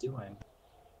what he's doing.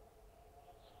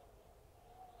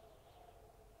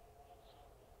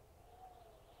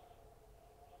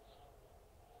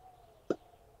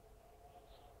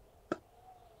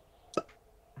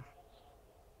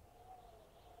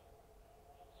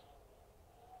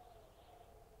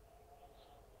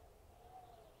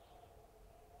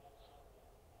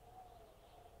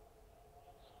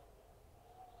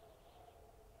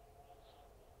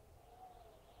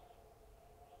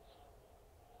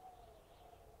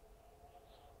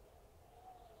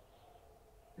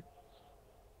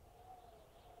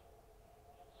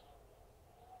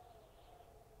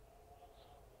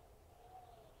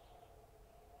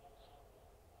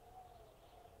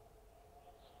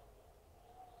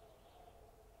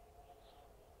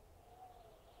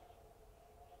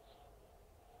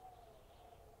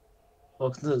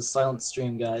 Welcome to the silent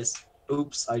stream, guys.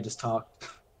 Oops, I just talked.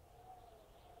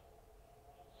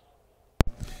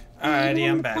 Alrighty,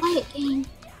 I'm back. Quiet game.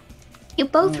 You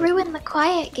both ruined the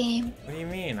quiet game. What do you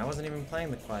mean? I wasn't even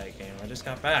playing the quiet game. I just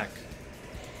got back.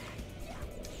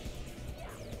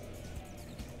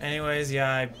 Anyways,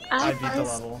 yeah, I beat the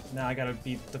level. Now I gotta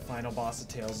beat the final boss of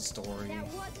Tails' story.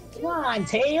 Come on,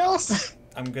 Tails!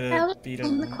 I'm I gonna was beat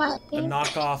in the a quiet game.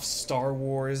 knockoff Star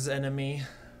Wars enemy.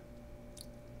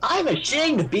 I'm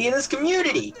ashamed to be in this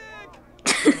community!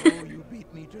 Oh, you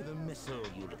beat me to the missile,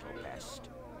 you little pest.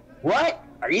 What?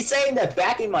 Are you saying that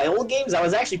back in my old games I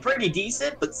was actually pretty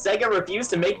decent, but Sega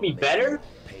refused to make me better?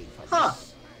 Pay for Huh.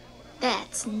 this.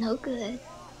 That's no good.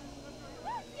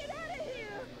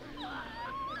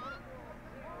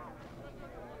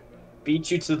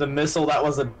 Beat you to the missile that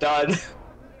was a dud.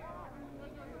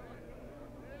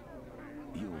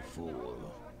 You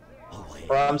fool. Away.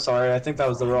 Or I'm sorry, I think that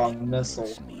was the wrong missile.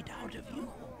 Meat out of you.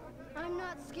 I'm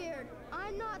not scared.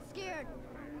 I'm not scared.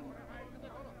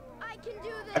 I can do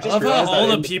I this. I love how realized all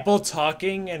that the in- people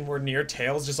talking and were near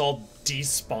Tails just all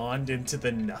despawned into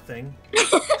the nothing.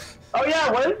 Oh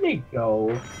yeah, where did he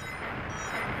go?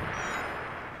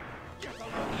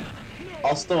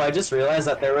 Also, I just realized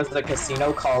that there was a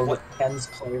casino called Ken's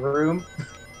Playroom.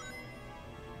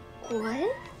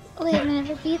 What? Wait a minute,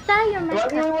 repeat that? Your mic Am I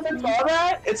the only one cut that saw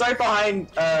that? It's right behind,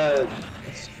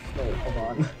 wait, hold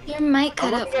on. Your mic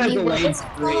I'm cut out looking for at me. a What delayed was it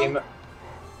stream. called?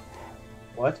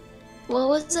 What? What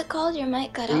was it called? Your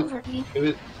mic cut out for me.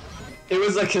 It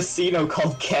was a casino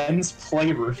called Ken's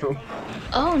Playroom.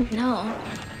 Oh no.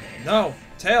 No,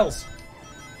 Tails.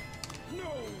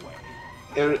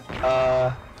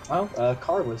 Well, a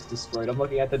car was destroyed. I'm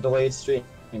looking at the delayed stream.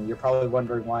 You're probably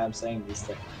wondering why I'm saying these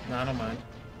things. No, I don't mind.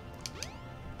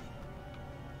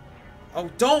 Oh,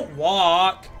 don't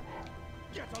walk!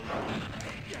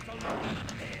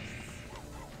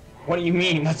 What do you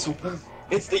mean?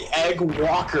 It's the Egg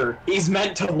Walker. He's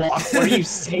meant to walk. What are you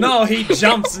saying? No, he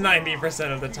jumps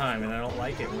 90% of the time, and I don't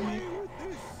like it when he...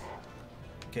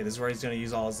 Okay, this is where he's gonna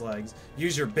use all his legs.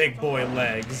 Use your big boy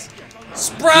legs.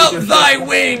 Sprout thy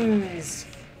wings!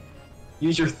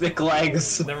 Use your thick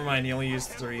legs. Never mind, he only used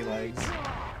 3 legs.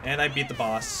 And I beat the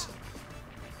boss.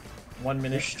 1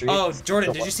 minute. Oh,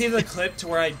 Jordan, did you see the clip to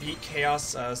where I beat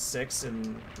Chaos 6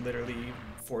 in literally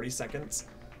 40 seconds?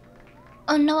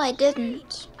 Oh no, I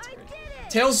didn't.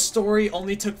 Tails' story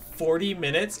only took 40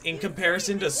 minutes in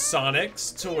comparison to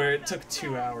Sonic's, to where it took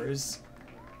 2 hours.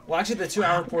 Well, actually, the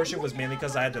 2-hour portion was mainly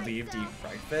because I had to leave to eat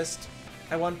breakfast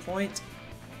at one point.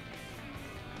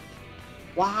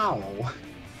 Wow.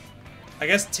 I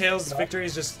guess Tails' victory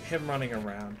is just him running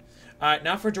around. Alright,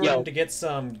 now for Jordan to get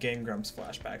some Game Grumps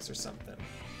flashbacks or something.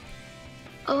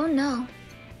 Oh no.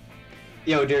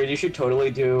 Yo, dude, you should totally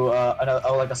do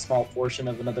like a small portion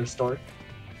of another story.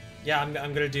 Yeah, I'm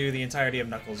gonna do the entirety of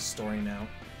Knuckles' story now.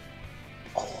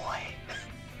 Oh.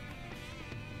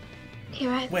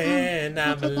 Here I come. When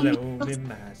I'm alone in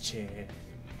my chair,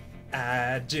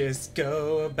 I just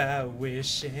go about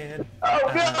wishing.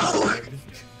 Oh no!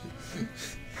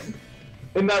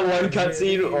 In that one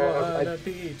cutscene,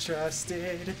 be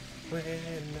trusted when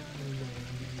I'm alone.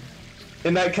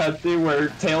 In that cutscene where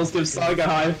Tails gives Sonic a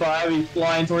high five, he's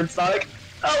flying towards Sonic.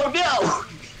 Oh no!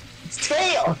 It's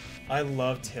Tails! I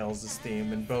love Tails'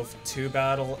 theme in both 2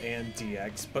 Battle and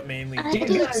DX, but mainly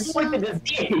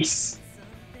DX.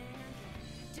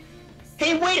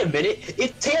 Hey, wait a minute!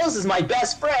 If Tails is my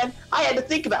best friend, I had to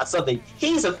think about something.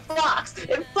 He's a fox,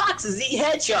 and foxes eat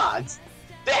hedgehogs.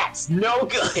 That's no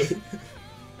good.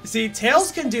 See,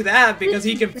 Tails can do that because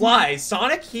he can fly.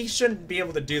 Sonic, he shouldn't be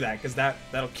able to do that because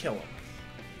that'll kill him.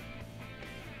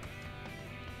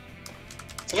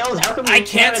 Tails, how come I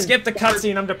can't skip the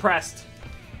cutscene. I'm depressed.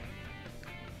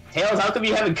 Tails, how come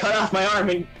you haven't cut off my arm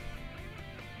and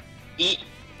eat?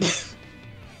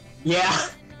 Yeah.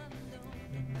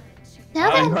 Now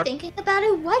that I'm thinking about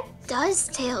it, what does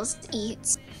Tails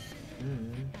eat?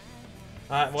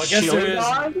 Well,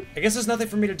 I guess there's nothing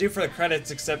for me to do for the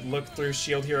credits except look through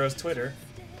Shield Hero's Twitter.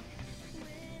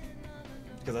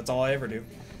 Because that's all I ever do.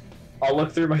 I'll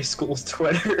look through my school's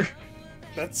Twitter.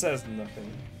 That says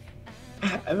nothing.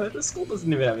 I mean, the school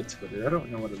doesn't even have a Twitter. I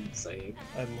don't know what I'm saying.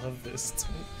 I love this.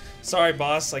 Sorry,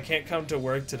 boss. I can't come to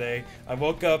work today. I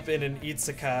woke up in an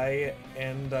Isekai,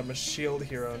 and I'm a Shield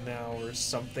Hero now, or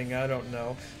something. I don't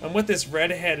know. I'm with this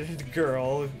red-headed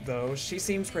girl, though. She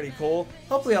seems pretty cool.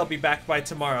 Hopefully I'll be back by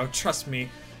tomorrow. Trust me.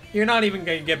 You're not even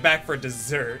gonna get back for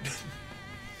dessert.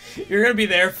 You're gonna be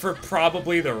there for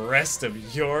probably the rest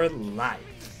of your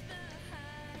life.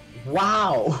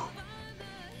 Wow.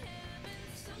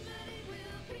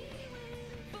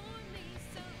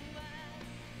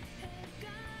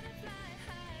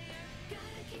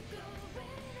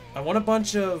 I want a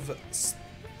bunch of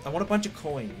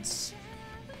coins.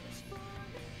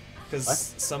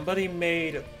 Because somebody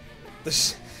made the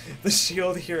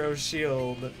Shield Hero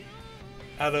shield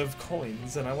out of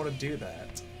coins, and I want to do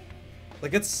that.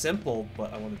 Like, it's simple,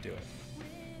 but I want to do it.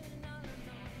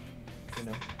 You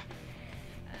know?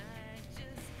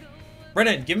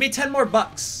 Brennan, give me 10 more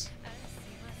bucks!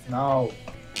 No.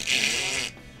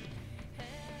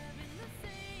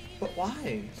 But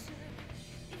why?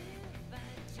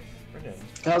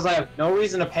 Because I have no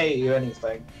reason to pay you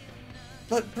anything.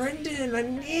 But Brendan, I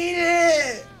need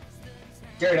it!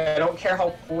 Jared, I don't care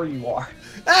how poor you are.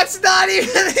 That's not even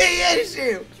the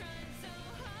issue!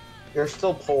 You're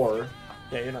still poor.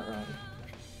 Yeah, you're not wrong.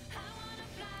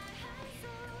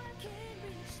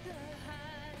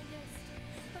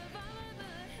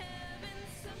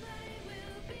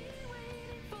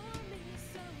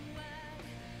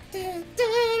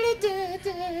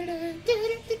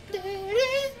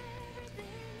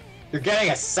 You're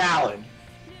getting a salad.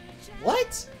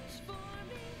 What?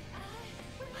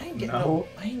 I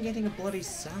ain't getting a bloody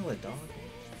salad, dog.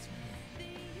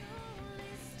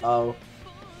 Oh.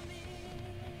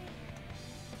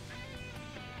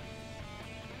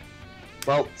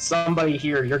 Well, somebody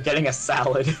here, you're getting a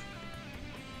salad.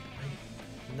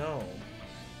 No.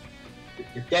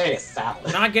 You're getting a salad.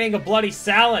 I'm not getting a bloody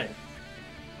salad!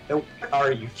 Then what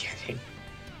are you getting?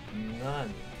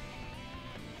 None.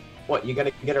 What, you gonna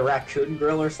get a raccoon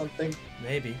grill or something?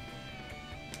 Maybe.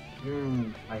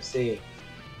 I see.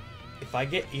 If I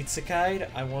get Isekai'd,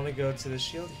 I want to go to the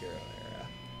Shield Hero era.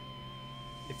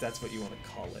 If that's what you want to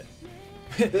call it.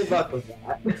 Good luck with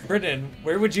that. Brendan,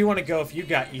 where would you want to go if you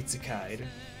got Isekai'd?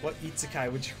 What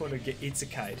Isekai would you want to get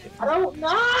Isekai'd in? I don't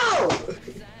know!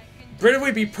 Brendan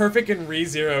would be perfect in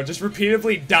ReZero, just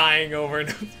repeatedly dying over and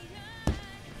over.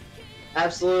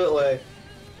 Absolutely.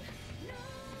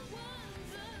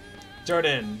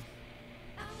 Jordan.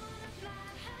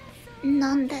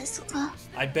 None desu ka?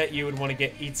 I bet you would want to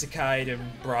get Isekai'd and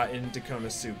brought into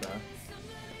Konosuba.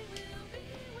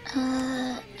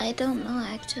 I don't know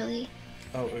actually.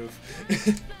 Oh,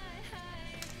 oof.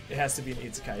 It has to be an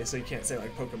Isekai, so you can't say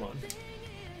like Pokemon.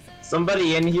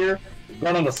 Somebody in here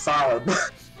running a solid.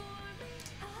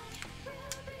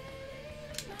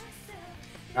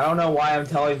 I don't know why I'm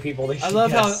telling people they should I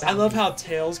love get how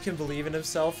Tails can believe in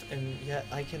himself, and yet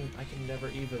I can never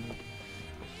even.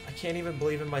 I can't even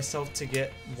believe in myself to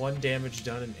get 1 damage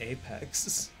done in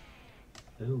Apex.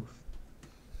 Oof.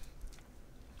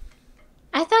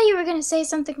 I thought you were gonna say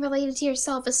something related to your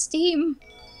self-esteem.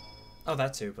 Oh,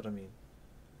 that too, but I mean.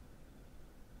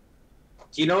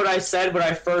 Do you know what I said when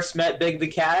I first met Big the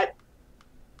Cat?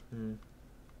 Hmm.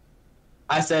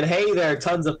 I said, "Hey there,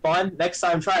 tons of fun. Next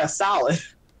time, try a salad."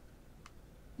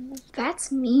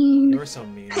 That's mean. You were so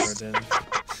mean, Jordan.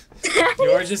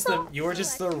 You were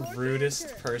just the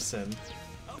rudest person.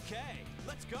 Okay,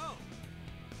 let's go.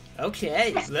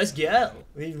 Okay, so let's go.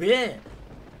 We win.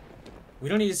 We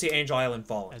don't need to see Angel Island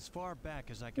falling. As far back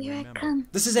as I can Here I remember. come.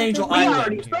 This is Angel We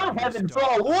already Island. saw heaven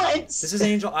fall once. This is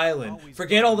Angel Island.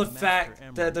 Forget all the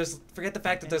fact that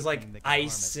there's like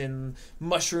ice and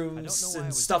mushrooms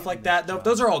and stuff like that.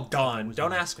 Those are all gone.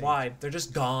 Don't ask why. They're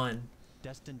just gone.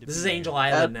 This is Angel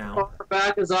Island As now. far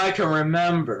back as I can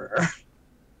remember.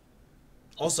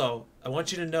 Also, I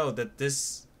want you to know that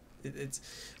it's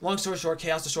long story short,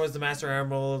 Chaos destroys the Master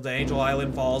Emerald, the Angel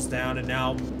Island falls down, and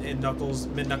now Mid Knuckles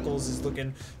is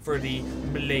looking for the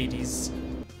ladies.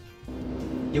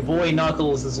 Your boy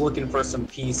Knuckles is looking for some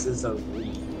pieces of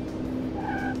weed.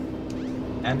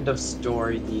 End of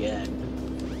story. The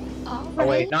end. All Oh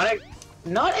wait, right.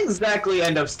 not exactly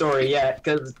end of story yet,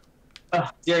 because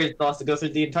Darius still has to go through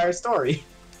the entire story.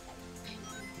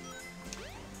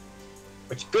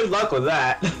 Which, good luck with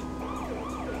that. You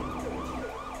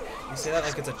say that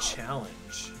like it's a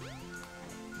challenge.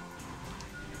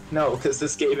 No, because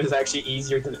this game is actually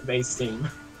easier than it may seem.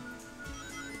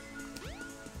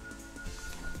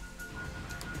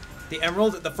 The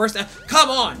Emerald, the first. Come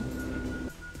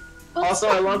on! Also,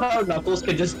 I love how Knuckles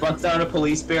could just bust down a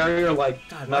police barrier like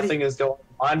God, why do nothing is going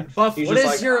on. Buff, He's what just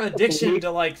is like, your "Ah, addiction police."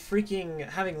 to like freaking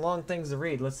having long things to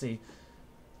read? Let's see.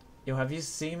 Yo, have you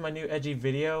seen my new edgy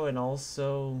video? And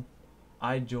also,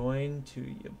 I joined to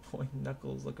your boy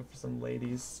Knuckles looking for some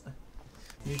ladies.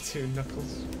 Me too,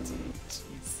 Knuckles.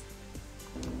 Jeez.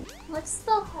 What's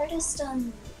the hardest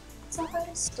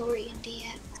story in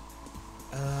DX?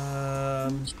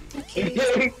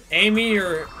 Amy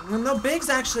or no, Big's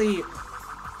actually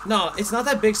no. It's not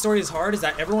that Big Story is hard. Is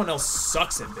that everyone else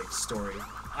sucks at Big Story.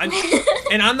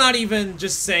 And I'm not even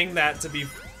just saying that to be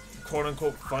quote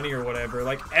unquote funny or whatever.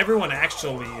 Like everyone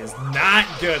actually is not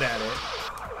good at it.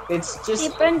 It's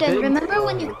just. Hey Brendan, Big remember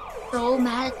when Story. you were so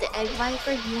mad at the Egg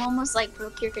Viper, you almost like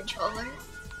broke your controller?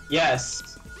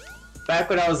 Yes. Back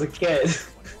when I was a kid.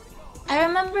 I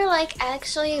remember like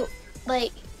actually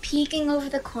like peeking over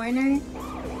the corner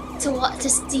to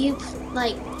see you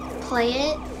like play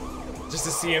it. Just to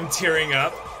see him tearing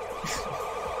up.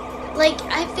 Like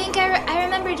I think I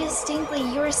remember distinctly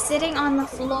you were sitting on the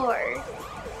floor.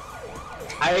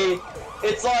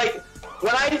 It's like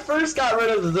when I first got rid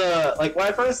of when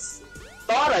I first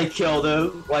thought I killed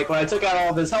him, like when I took out all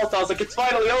of his health, I was like, it's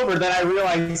finally over. Then I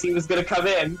realized he was gonna come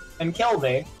in and kill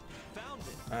me.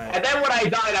 Alright. And then when I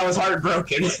died, I was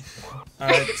heartbroken.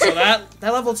 Alright, so that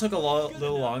level took a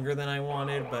little longer than I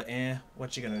wanted, but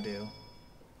what you gonna do?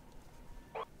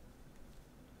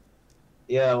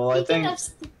 Yeah, well, I think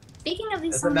Speaking of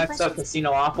these is the next up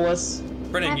Casinopolis.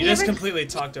 Brennan, Have you you just ever- completely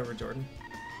talked over Jordan.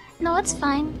 No, it's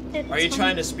fine. Are you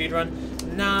trying to speedrun?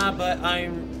 Nah, but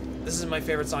this is my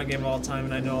favorite song game of all time,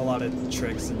 and I know a lot of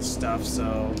tricks and stuff,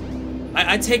 so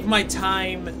I take my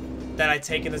time that I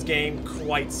take in this game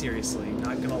quite seriously,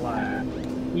 not gonna lie.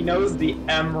 He knows the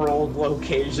emerald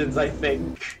locations, I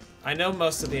think. I know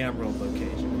most of the emerald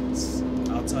locations.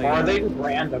 I'll tell you. Or are that. they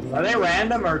random? Are they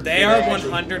random or They do are actually-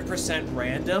 100%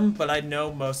 random, but I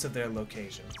know most of their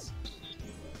locations.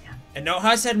 And no,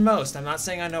 I said most. I'm not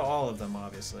saying I know all of them,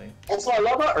 obviously. Also, I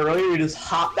love how earlier you just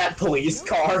hopped that police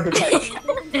car. Like,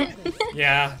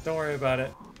 Yeah, don't worry about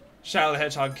it. Shadow the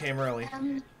Hedgehog came early.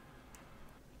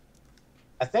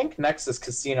 I think next is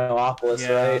Casinopolis,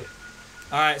 Yeah. right?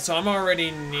 Alright, so I'm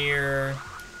already near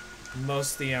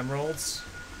most of the emeralds.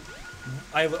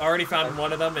 I already found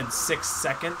one of them in 6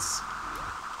 seconds.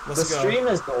 Let's The go. stream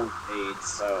is delayed,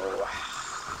 so...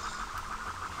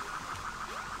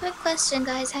 Quick question,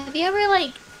 guys. Have you ever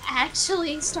like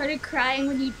actually started crying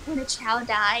when a Chow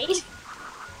died?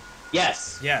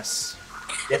 Yes. Yes.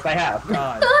 Yes, I have.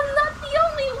 God. I'm not the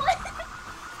only one.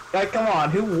 Like, come on,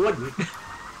 who wouldn't?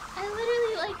 I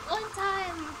literally like one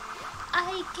time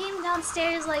I came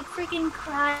downstairs like freaking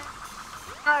crying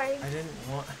I didn't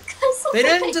want... because They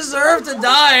didn't deserve to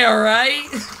die, alright?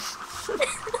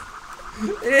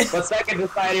 But Sega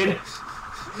decided...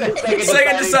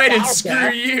 Sega decided, screw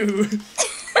you.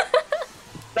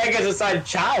 Sega decided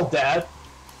child death?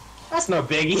 That's no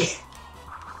biggie.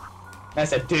 I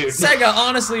said, dude. Sega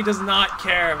honestly does not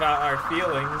care about our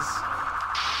feelings.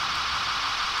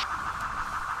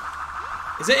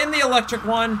 Is it in the electric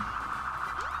one?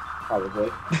 Probably.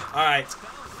 Alright.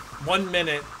 1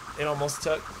 minute it almost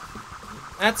took.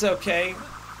 That's okay.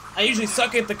 I usually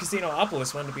suck at the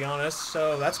Casinopolis one, to be honest,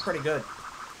 so that's pretty good.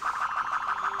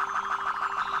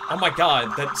 Oh my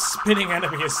god, that spinning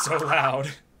enemy is so loud.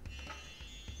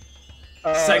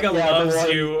 Sega loves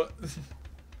you.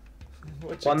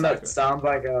 One that sounds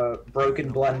like a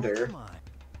broken blender.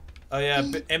 Oh yeah,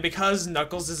 and because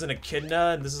Knuckles is an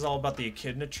Echidna, and this is all about the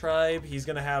Echidna tribe, he's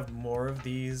gonna have more of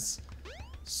these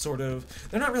sort of...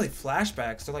 They're not really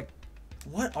flashbacks, they're like...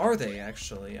 What are they,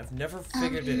 actually? I've never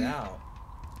figured it out.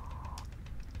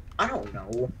 I don't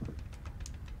know.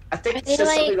 I think Are it's they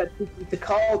just like- something that the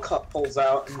call pulls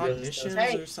out and Cognitions just says,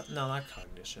 hey. or something? No, not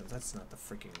cognitions. That's not the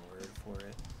freaking word for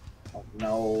it. Oh,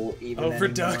 no, even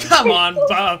Overdose. anymore. Come on,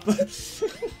 Buff.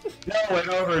 No, an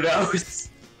overdose.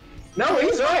 No,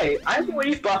 he's right. I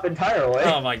believe Buff entirely.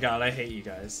 Oh my god, I hate you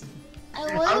guys. I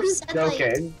would I'm have just said like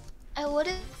joking. I would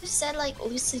have said like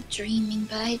lucid dreaming,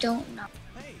 but I don't know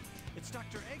Hey, it's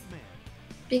Dr. Eggman.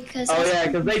 because. Oh yeah,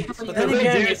 because they. But then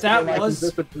again, if that was-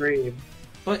 just a dream.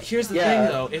 But here's the Yeah.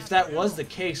 thing, though. If that was the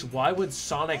case, why would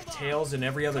Sonic, Tails, and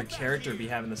every other character be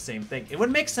having the same thing? It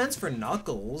would make sense for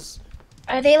Knuckles.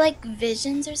 Are they like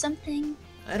visions or something?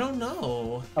 I don't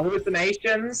know.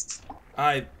 Hallucinations.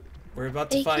 Alright, we're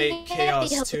about to They fight can't be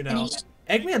Chaos 2 now. hallucinations.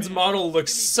 Eggman's model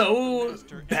looks so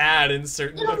bad in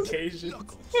certain occasions.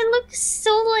 It looks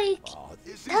so like. Oh,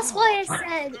 this That's is why I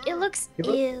said it looks It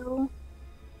look- ew.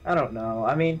 I don't know.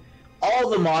 I mean, all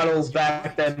the models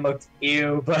back then looked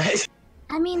ew, but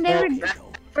I mean, they Well, were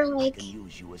for like I can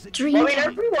use you as a dream. I mean,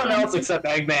 everyone else except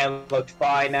Eggman looked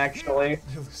fine, actually.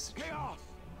 chaos.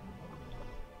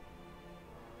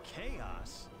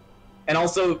 Chaos. And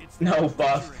also, no,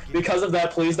 Buff. Because of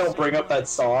that, please don't bring up that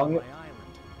song. My island.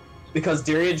 Because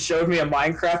Darian showed me a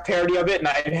Minecraft parody of it, and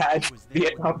I had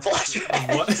Vietnam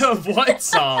flashbacks. What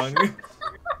song?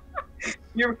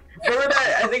 You remember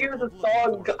that? I think it was a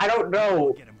song. I don't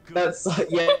know. Get him good. That's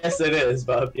yes, it is,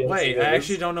 Buff. Yes, Wait, it I is.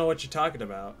 actually don't know what you're talking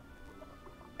about.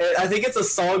 I think it's a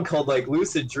song called like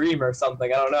Lucid Dream or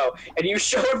something. I don't know. And you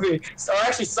showed me. So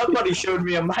actually, somebody showed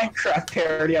me a Minecraft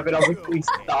parody of it. I was like, please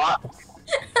stop.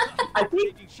 I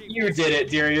think you did it,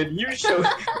 Darian. You showed.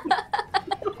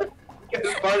 It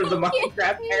was part of the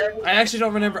Minecraft parody. I actually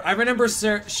don't remember. I remember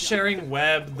sharing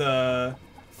Web the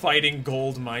Fighting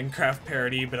Gold Minecraft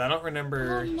parody, but I don't Oh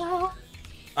remember. no!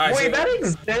 Alright, Wait, so- that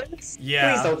exists?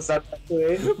 Yeah. Please don't send that to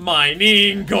me.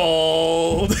 Mining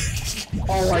gold.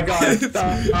 Oh my god,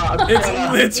 stop.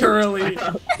 It's literally.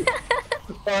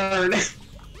 Burn.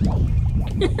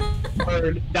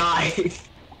 Burn. Die.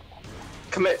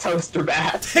 Commit toaster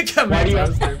bath. Why do you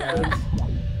have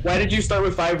Why did you start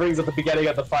with 5 rings at the beginning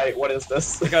of the fight? What is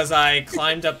this? Because I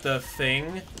climbed up the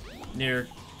thing near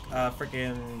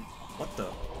freaking what the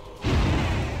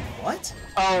what?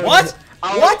 Oh, What?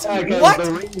 oh, What? yeah, 'cause What?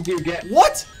 The rings you get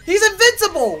What? He's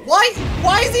invincible.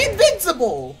 Why is he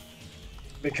invincible?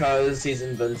 because he's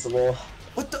invincible.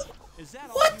 What the? Is that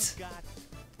What? all you got?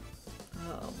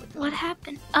 Oh my god. What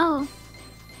happened? Oh,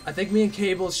 I think me and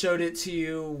Cable showed it to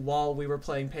you while we were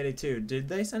playing Payday 2. Did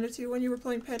they send it to you when you were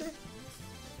playing Payday?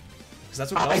 Because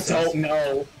that's what I Bell says. don't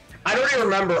know. I don't even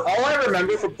remember. All I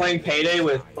remember from playing Payday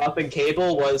with Buff and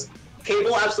Cable was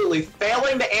Cable absolutely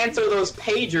failing to answer those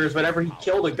pagers whenever he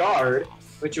killed a guard,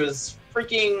 which was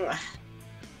freaking...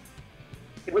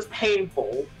 It was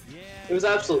painful. Yeah, It was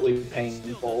absolutely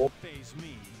painful. phase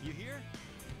me. You hear?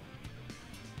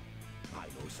 I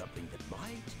know something that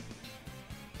might.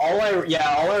 All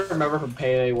I remember from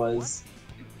Payday was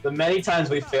the many times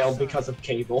we failed because of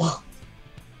Cable.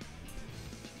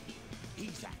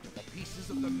 He's after the pieces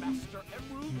of the Master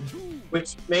Emerald too.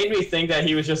 Which made me think that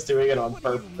he was just doing it on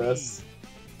purpose.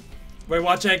 Wait,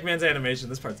 watch Eggman's animation.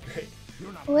 This part's great.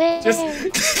 where? Just.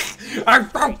 I'm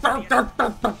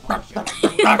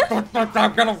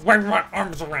gonna wave my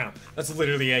arms around. That's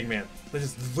literally Eggman. That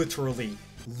is literally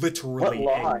What Eggman.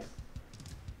 lie?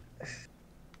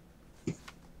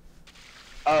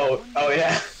 Oh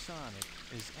yeah. Sonic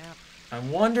is after. I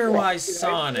wonder why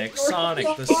Sonic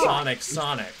the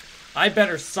Sonic. I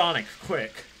better Sonic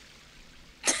quick.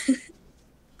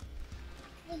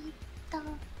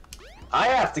 I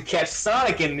have to catch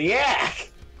Sonic in the act.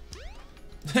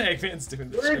 Eggman's doing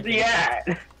this. Where's he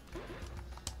at?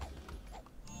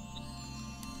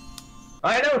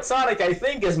 I know Sonic, I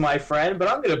think, is my friend, but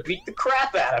I'm gonna beat the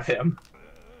crap out of him.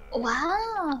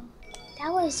 Wow.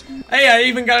 That was... Hey, I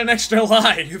even got an extra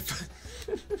life.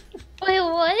 Wait,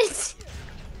 what?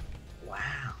 Wow.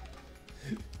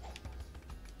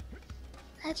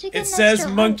 How'd you get It an says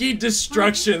extra monkey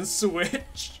destruction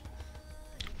switch.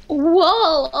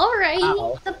 Whoa, alright.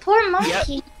 Ow. The poor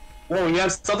monkey. Whoa, you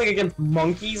have something against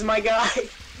monkeys, my guy?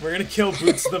 We're gonna kill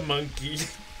Boots the monkey.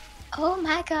 Oh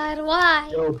my god,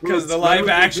 why? Because the live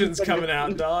action's coming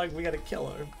out, dog. We gotta kill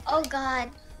her. Oh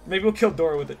god. Maybe we'll kill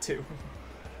Dora with it too.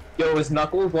 Yo, is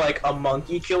Knuckles like a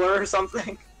monkey killer or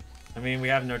something? I mean, we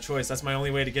have no choice. That's my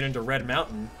only way to get into Red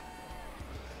Mountain.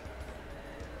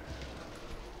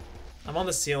 I'm on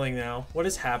the ceiling now. What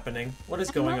is happening? What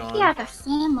is going on? You have a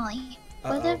family.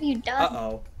 What have you done?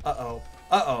 Uh-oh. Uh-oh.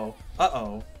 Uh-oh.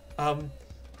 Uh-oh.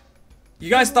 You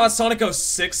guys thought Sonic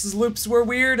 06's loops were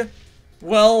weird?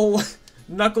 Well,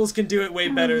 Knuckles can do it way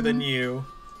better than you.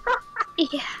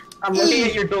 Yeah. I'm looking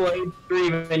at your delayed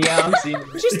stream, and yeah, I'm seeing it.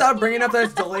 Could you stop bringing up that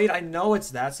it's delayed? I know it's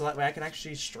that, so that way I can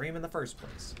actually stream in the first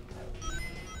place.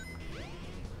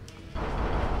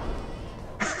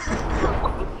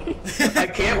 I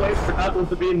can't wait for Knuckles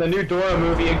to be in the new Dora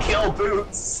movie and kill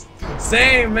Boots.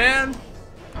 Same, man.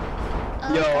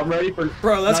 Yo, I'm ready for...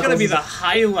 Bro, that's gonna be the Knuckles'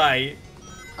 highlight.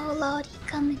 Oh lord, he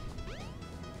coming.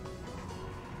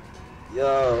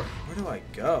 Yo. Where do I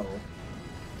go?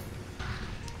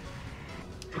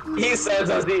 He says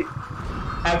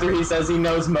after he says he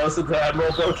knows most of the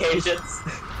Emerald locations.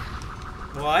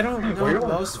 Well, I don't know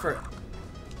most for...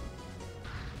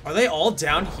 Are they all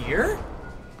down here?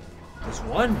 There's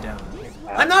one down here.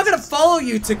 I'm not gonna follow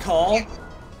you, Tikal!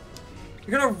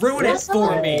 You're gonna ruin it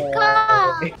for me!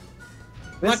 God.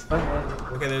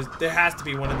 Okay, there has to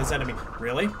be one in this enemy.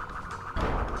 Really?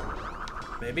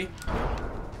 Maybe?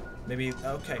 Maybe,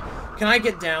 okay. Can I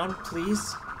get down,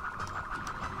 please?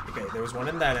 Okay, there was one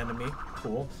in that enemy.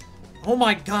 Cool. Oh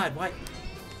my god, why?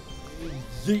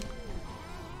 Yeet.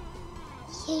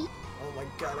 Yeet. Oh my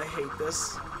god, I hate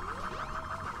this.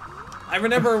 I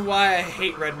remember why I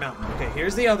hate Red Mountain. Okay,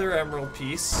 here's the other emerald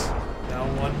piece. Now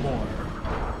one more.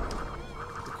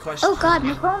 The question... Oh god,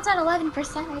 my phone's at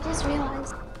 11%, I just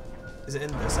realized. Is it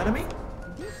in this enemy?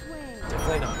 This way.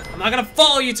 Definitely not. I'm not gonna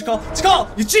follow you, Tikal!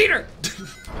 Tikal! You cheater!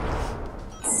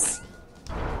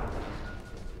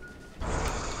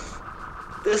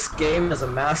 This game is a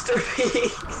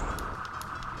masterpiece.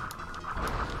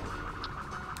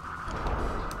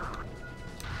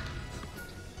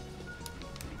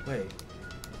 Wait.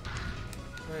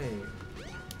 Wait.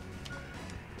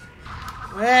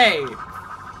 Wait!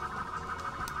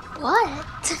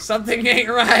 What? Something ain't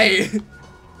right!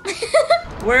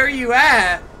 Where are you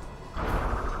at?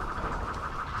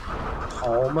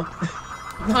 Home.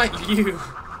 Not you.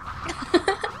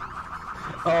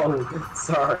 Oh,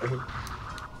 sorry.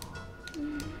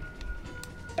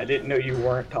 I didn't know you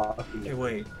weren't talking. Okay,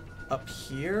 wait. Up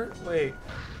here? Wait.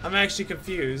 I'm actually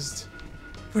confused.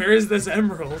 Where is this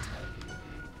emerald?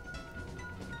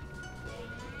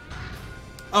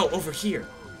 Oh, over here.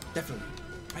 Definitely.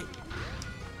 Right.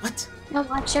 What? No,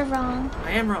 watch, you're wrong.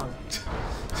 I am wrong.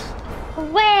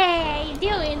 What are you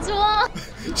doing, Swan?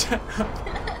 Shut up.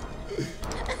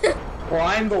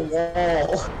 Climb the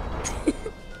wall.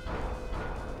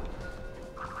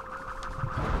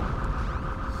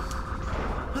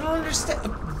 I don't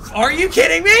understand. Are you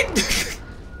kidding me?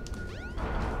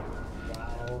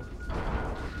 Wow.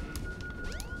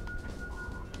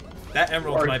 That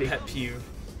emerald's my Artie. pet peeve.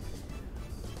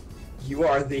 You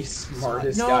are the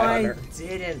smartest No, guy on I earth.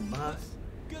 didn't, Muff.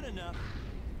 Good enough.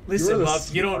 Listen, You're the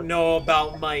Muff, you don't know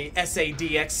about my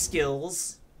SADX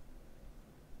skills.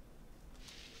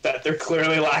 That they're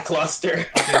clearly lackluster.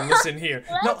 Okay, listen here.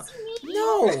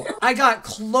 No, I got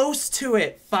close to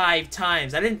it 5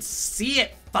 times. I didn't see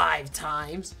it 5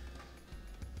 times.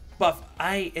 Buff,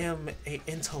 I am a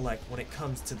intellect when it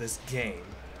comes to this game.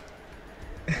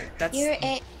 Like, that's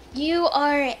You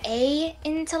are a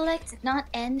intellect, not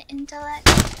an intellect.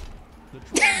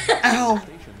 Ow!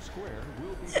 Station Square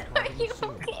will be Are departing you soon.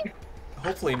 okay?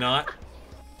 Hopefully not.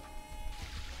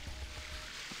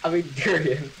 I mean,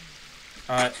 Durian.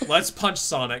 Alright, let's punch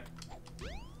Sonic.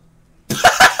 I'm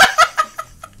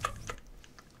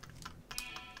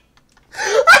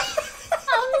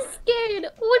scared.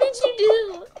 What did you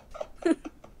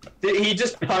do? He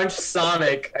just punched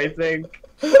Sonic, I think.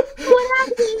 What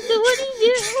happened? What did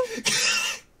you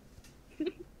do?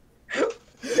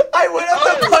 I went up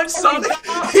to punch Sonic.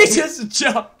 He just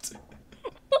jumped.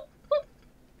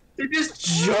 He just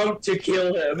jumped to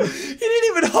kill him. He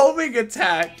didn't even homing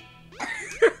attack.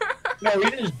 No, he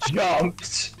just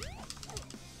jumped.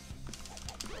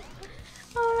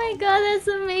 Oh my god, that's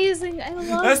amazing. I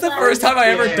love That's the that. first time I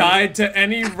ever Yeah. died to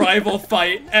any rival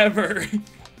fight ever.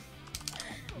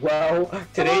 Well,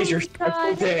 today's your my special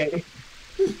God. day.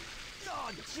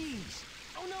 Oh, jeez.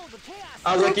 Oh no, the chaos.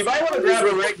 I was like, you might want to grab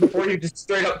a ring before you just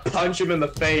straight up punch him in the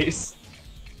face.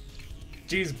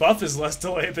 Jeez, Buff is less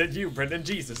delayed than you, Brendan.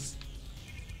 Jesus.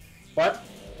 What?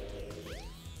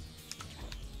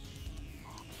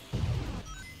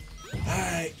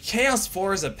 Chaos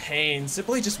 4 is a pain.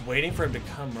 Simply just waiting for him to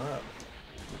come up.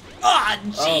 Ah,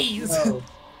 jeez. Oh, no.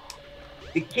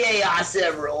 The Chaos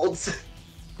Emeralds.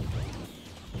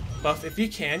 Buff, if you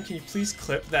can you please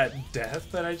clip that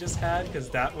death that I just had? Because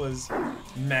that was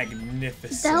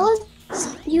magnificent. That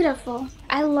was beautiful.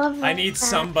 I love that. I need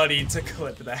somebody to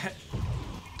clip that.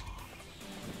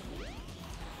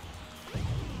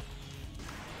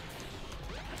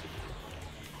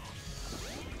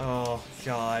 Oh,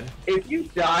 God. If you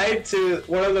died to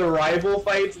one of the rival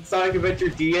fights in Sonic Adventure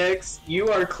DX, you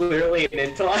are clearly an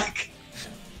intellect.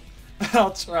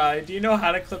 I'll try. Do you know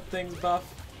how to clip things, Buff?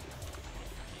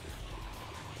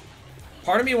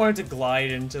 Part of me wanted to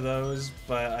glide into those,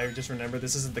 but I just remembered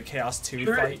this isn't the Chaos 2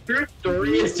 fight. Your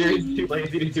story is Jerry's too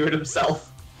lazy to do it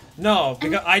himself. No,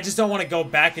 because I just don't want to go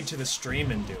back into the stream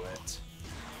and do it.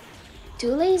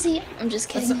 Too lazy. I'm just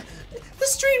kidding. The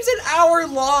stream's an hour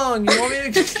long. You want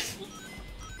me to?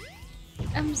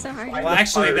 I'm sorry. Well,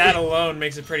 actually, that alone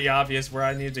makes it pretty obvious where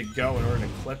I need to go in order to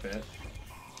clip it.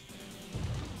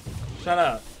 Shut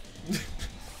up. I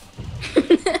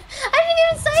didn't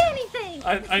even say anything.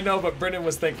 I know, but Brendan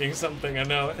was thinking something. I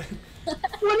know it.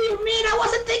 What do you mean? I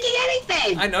wasn't thinking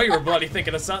anything. I know you were bloody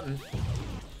thinking of something.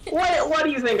 What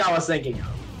do you think I was thinking of?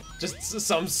 Just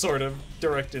some sort of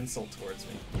direct insult towards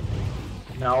me.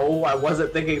 No, I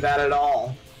wasn't thinking that at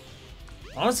all.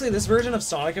 Honestly, this version of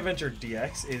Sonic Adventure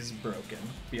DX is broken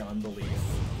beyond belief.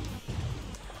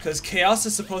 Because Chaos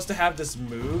is supposed to have this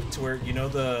move to where, you know,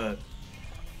 the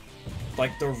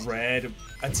red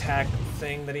attack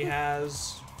thing that he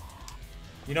has?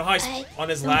 You know how on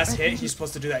his last hit, he's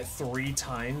supposed to do that 3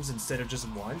 times instead of just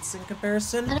once in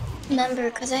comparison? I don't remember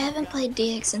because I haven't played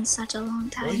DX in such a long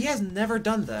time. Well, he has never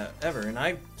done that, ever. And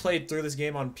I played through this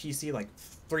game on PC like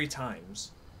 3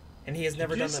 times. And he has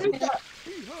never done that.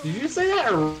 Did you say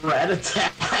that red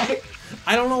attack?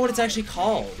 I don't know what it's actually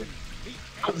called.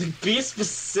 Be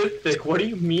specific, what do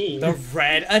you mean? The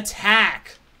red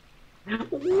attack!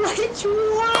 Which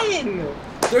one?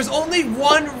 There's only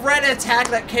one red attack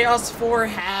that Chaos 4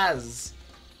 has.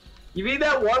 You mean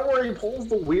that one where he pulls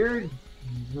the weird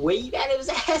weight out of his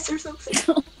ass or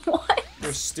something? What?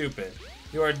 You're stupid.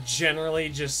 You are generally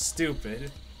just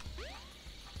stupid.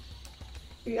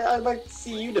 Yeah, I'd like to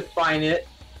see you define it.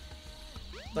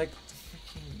 Like,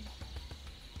 freaking...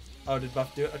 Oh, did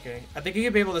Buff do it? Okay. I think you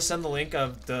could be able to send the link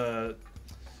of the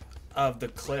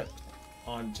clip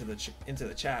onto into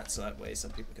the chat, so that way some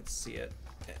people can see it.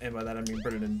 And by that I mean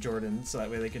Brendan and Jordan, so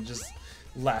that way they can just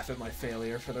laugh at my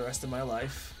failure for the rest of my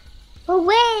life.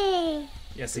 Away!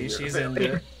 Yeah, see, she's in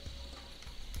there.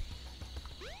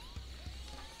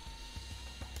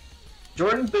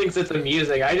 Jordan thinks it's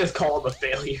amusing, I just call him a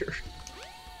failure.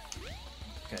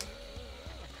 Okay.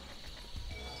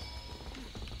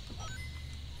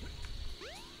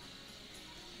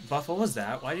 Buff, what was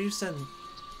that? Why did you send...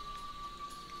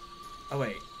 Oh,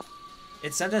 wait.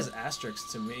 It sent as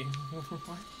asterisks to me.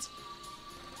 What?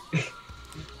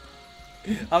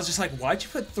 I was just like, why'd you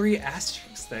put 3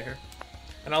 asterisks there?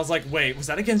 And I was like, wait, was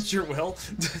that against your will?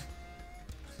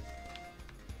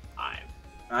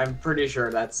 I'm pretty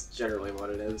sure that's generally what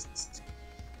it is.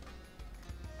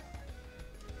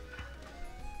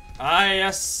 Ah,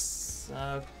 yes.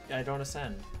 I don't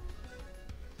ascend.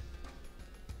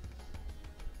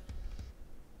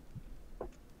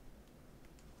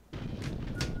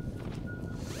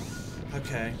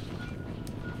 Okay.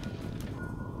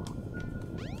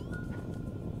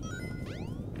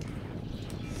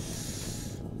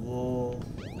 Well,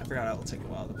 I forgot it will take a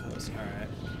while to post. Alright.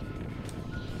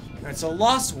 Alright, so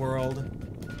Lost World.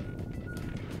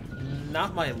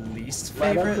 Not my least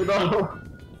favorite.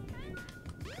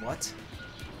 What?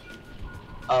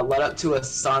 Led up to a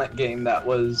Sonic game that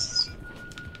was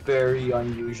very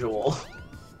unusual.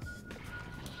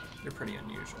 You're pretty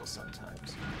unusual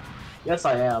sometimes. Yes,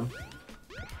 I am.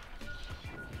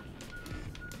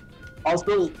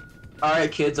 Also,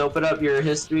 alright kids, open up your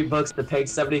history books to page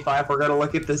 75. We're gonna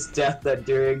look at this death that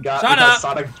Durian got Shut because up!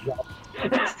 Sonic jumped.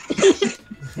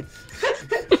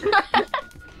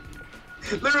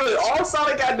 Literally, all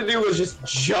Sonic had to do was just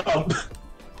jump.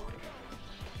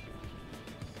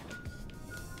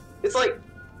 It's like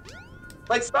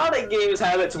Sonic games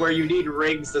have it to where you need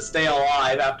rings to stay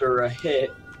alive after a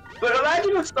hit. But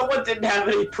imagine if someone didn't have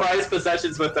any prized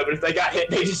possessions with them, and if they got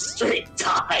hit, they just straight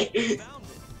die.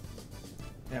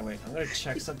 Yeah, wait, I'm gonna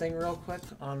check something real quick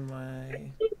on my...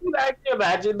 Can you actually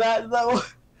imagine that, though?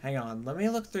 Hang on, let me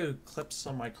look through clips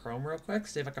on my Chrome real quick,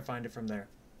 see if I can find it from there.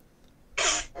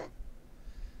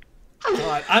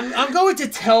 God, I'm going to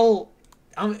tell...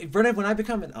 Brennan, when I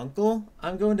become an uncle,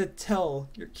 I'm going to tell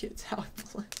your kids how I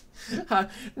play.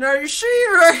 Now you see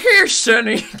right here,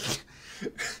 Sonny.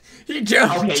 He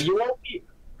jumped. Okay,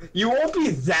 you won't be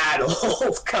that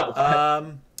old. Come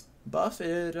on. Buff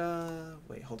it.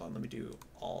 Wait, hold on. Let me do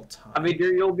all time. I mean,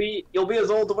 you'll be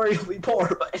as old to where you'll be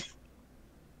poor, but it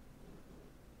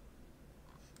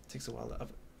takes a while to.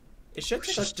 It should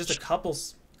take like just a couple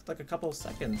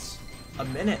seconds, a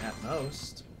minute at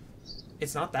most.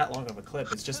 It's not that long of a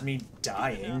clip. It's just me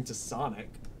dying to Sonic.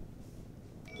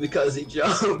 Because he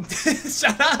jumped.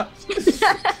 Shut up!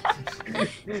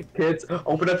 Kids,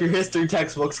 open up your history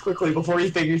textbooks quickly before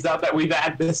he figures out that we've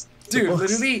had this. Dude,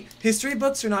 literally, history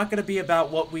books are not going to be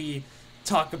about what we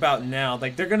talk about now.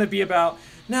 Like, they're going to be about,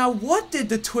 now, what did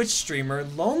the Twitch streamer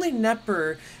Lonely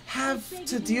Nepper have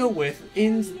to deal with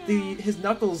in his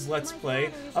Knuckles Let's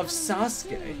Play of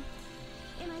Sasuke?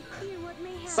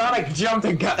 Sonic jumped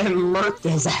and murked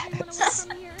his ass.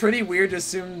 Pretty weird to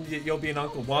assume you'll be an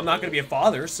uncle. Well, I'm not gonna be a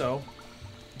father, so.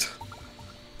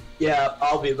 Yeah,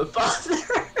 I'll be the father.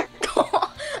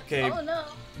 Okay. Oh no.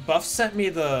 Buff sent me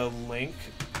the link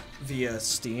via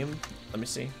Steam. Let me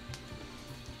see.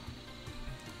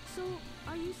 So,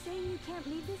 are you saying you can't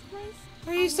leave this place?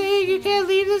 Are you saying you can't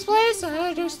leave this place? I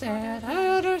understand. I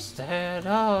understand.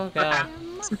 Oh god. There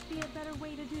must be a better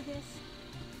way to do this.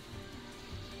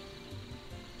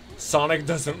 Sonic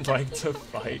doesn't like to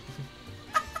fight.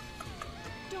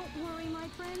 Don't worry, my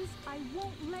friends. I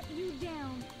won't let you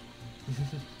down.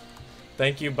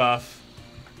 Thank you, Buff.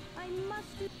 I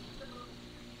must do...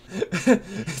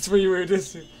 It's where you were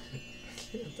just...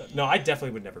 No, I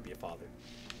definitely would never be a father.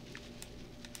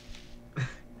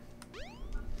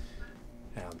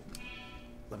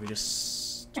 Let me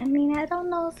just... I mean, I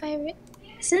don't know if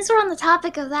since we're on the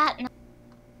topic of that...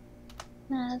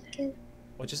 No, that's good.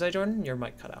 What'd you say, Jordan? Your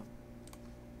mic cut out.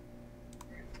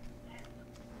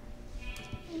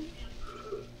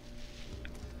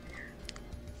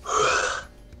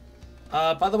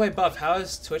 By the way, Buff, how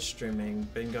has Twitch streaming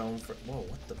been going for... Whoa,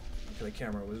 what the... Okay, the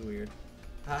camera was weird.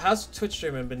 How's Twitch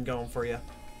streaming been going for you?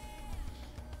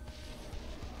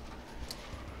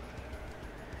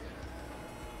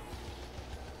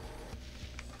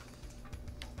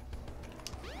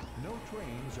 No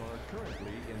trains are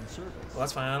currently in service. Well,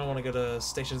 that's fine. I don't want to go to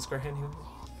Station Square anymore.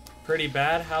 Pretty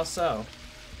bad? How so?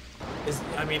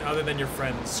 I mean, other than your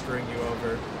friends screwing you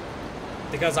over.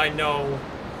 Because I know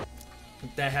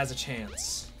that has a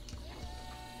chance.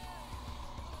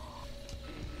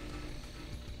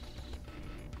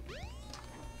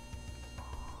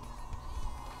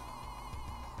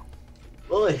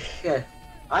 Well, yeah,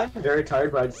 I'm very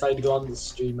tired, but I decided to go on the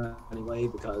stream anyway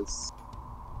because,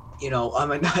 you know,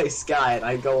 I'm a nice guy and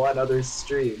I go on other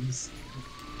streams.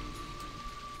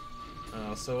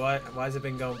 Oh, so why has it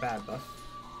been going bad, Buff?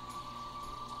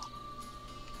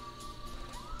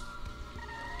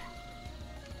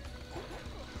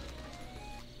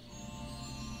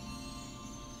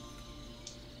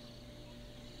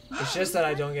 It's just that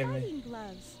I don't get any.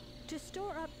 Gloves. To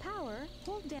store up power,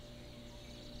 hold down.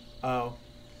 Oh,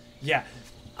 yeah.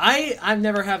 I'm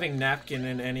never having Napkin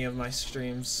in any of my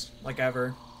streams, like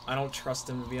ever. I don't trust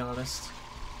him, to be honest.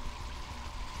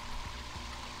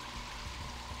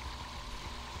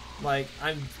 Like,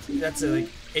 that's like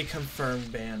a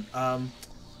confirmed ban.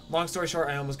 Long story short,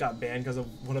 I almost got banned because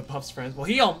of one of Buff's friends.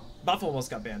 Well, Buff almost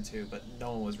got banned too, but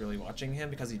no one was really watching him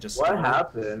because he just What started.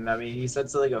 happened? I mean, he said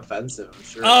something offensive, I'm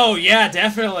sure. Oh, yeah,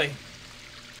 definitely.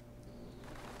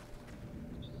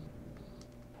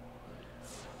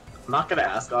 I'm not gonna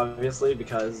ask, obviously,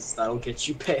 because that'll get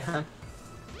you banned.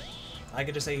 I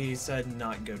could just say he said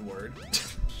not good word.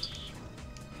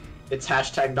 It's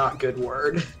hashtag not good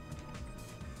word.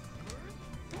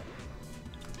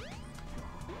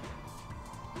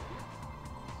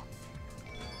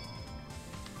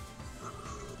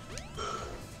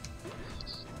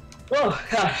 Well,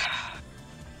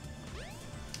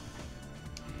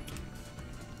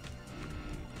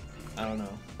 I don't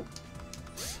know.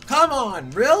 Come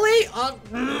on, really?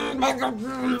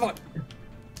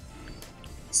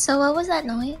 So what was that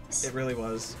noise? It really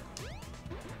was.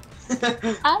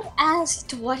 I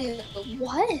asked what it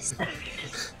was.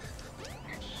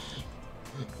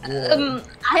 I'm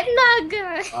not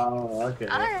good. oh, okay.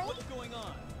 Alright.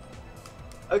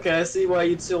 Okay, I see why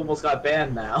you two almost got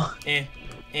banned now.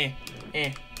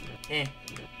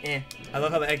 I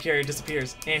love how the egg carrier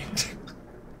disappears. This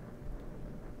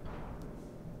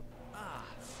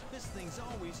thing's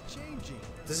always changing.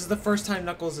 This is the first time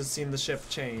Knuckles has seen the ship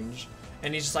change.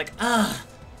 And he's just like,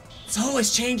 it's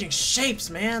always changing shapes,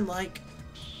 man. Like,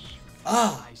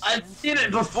 I've seen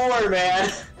it before, man.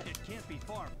 It can't be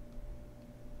far.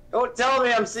 Don't tell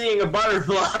me I'm seeing a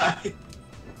butterfly.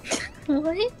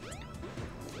 What?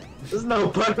 There's no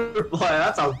butterfly.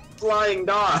 That's a flying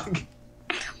dog.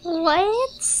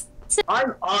 What?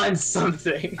 I'm on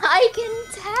something. I can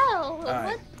tell.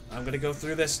 alright. I'm gonna go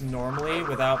through this normally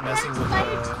without messing with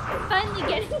That's the... finally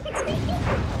getting to me.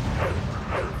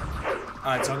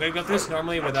 Alright, so I'm gonna go through this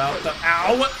normally without the...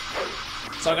 Ow!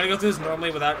 So I'm gonna go through this normally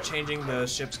without changing the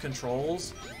ship's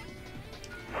controls.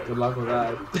 Good luck with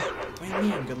that. What do you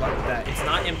mean, good luck with that? It's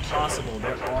not impossible.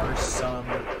 There are some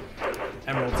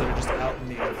emeralds that are just out in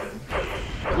the open.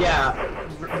 Yeah,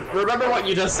 remember what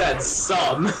you just said,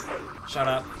 some. Shut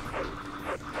up.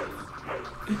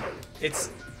 It's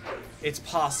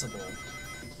possible.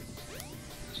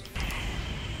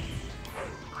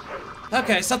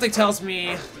 Okay, something tells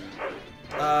me,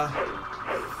 alright,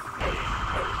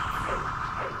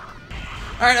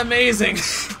 amazing.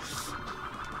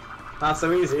 Not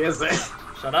so easy, is it?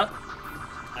 Shut up.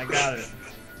 I got it.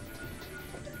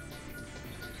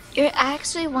 You're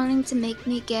actually wanting to make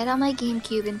me get on my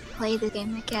GameCube and play the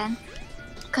game again.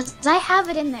 Because I have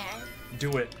it in there.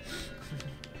 Do it.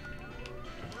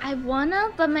 I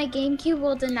wanna, but my GameCube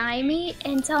will deny me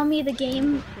and tell me the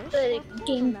game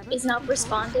is not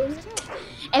responding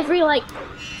every like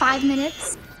 5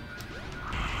 minutes.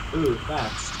 Ooh,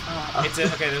 fast.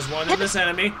 Okay, there's one in this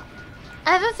enemy.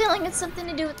 I have a feeling it's something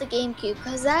to do with the GameCube,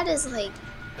 because that is like,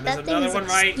 And there's that thing another is one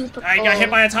like right. super I got hit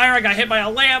cold. by a tire, I got hit by a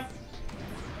lamp.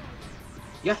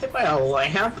 You got hit by a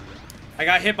lamp? I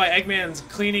got hit by Eggman's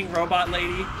cleaning robot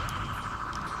lady.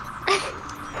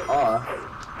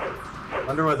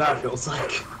 Wonder what that feels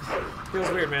like. Feels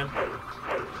weird, man.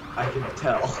 I can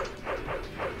tell.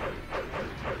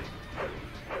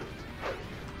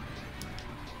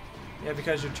 Yeah,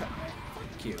 because you're trying.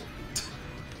 Fuck you.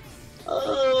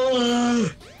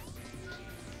 Alright.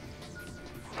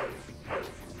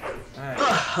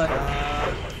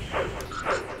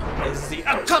 Is the.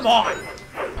 Oh, come on!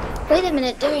 Wait a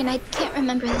minute, Darian, I can't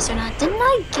remember this or not. Didn't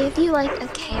I give you like a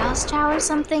Chaos Chow or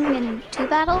something in 2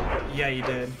 Battle? Yeah, you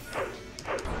did.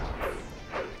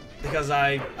 Because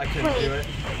I couldn't do it.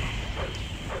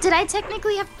 Did I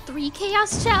technically have 3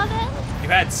 Chaos Chow then? You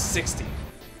had 60.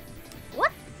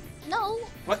 What? No.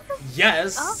 What?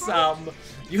 Yes.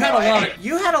 You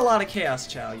had a lot of Chaos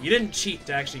Chow. You didn't cheat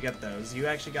to actually get those. You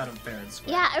actually got them fair and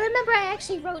square. Yeah, I remember I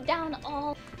actually wrote down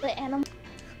all the animals.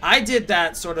 I did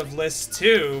that sort of list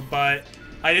too, but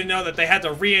I didn't know that they had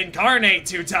to reincarnate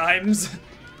 2 times.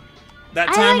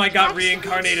 That time I got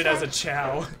reincarnated as a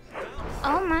Chow.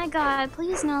 Oh my god,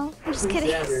 please no. I'm just kidding.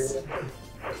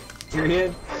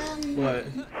 Period. What?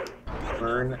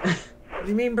 Burn. What do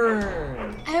you mean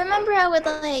burn? I remember I would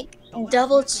like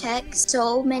double check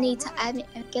so many times.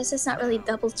 I guess it's not really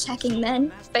double checking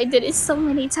then. But I did it so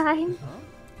many times.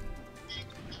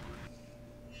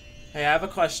 Hey, I have a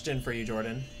question for you,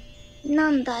 Jordan.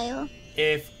 Nandayo.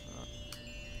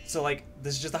 So like,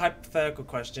 this is just a hypothetical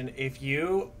question. If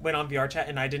you went on VR chat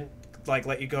and I didn't like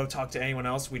let you go talk to anyone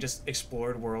else, we just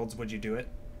explored worlds, would you do it?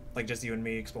 Like just you and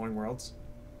me exploring worlds?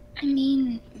 I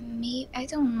mean, maybe, I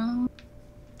don't know.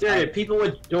 Dude, people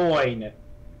would join.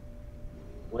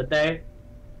 Would they?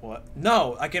 What?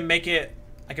 No, I can make it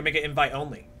invite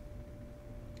only.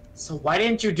 So why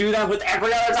didn't you do that with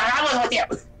every other time I was with you?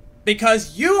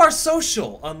 Because you are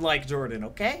social, unlike Jordan,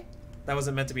 okay? That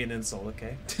wasn't meant to be an insult,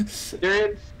 okay?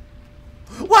 Dude.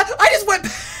 What? I just went.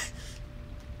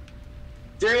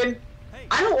 Dude,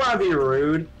 I don't want to be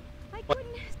rude, but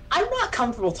I'm not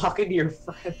comfortable talking to your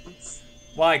friends.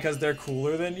 Why? Because they're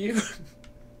cooler than you?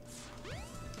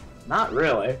 Not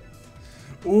really.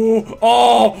 Ooh!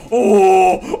 Oh!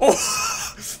 Oh! Oh!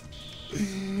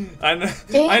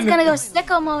 Darian's gonna go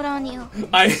sicko mode on you.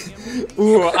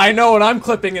 I know what I'm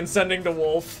clipping and sending to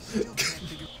Wolf.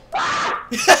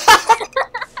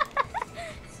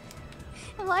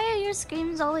 Why are your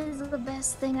screams always the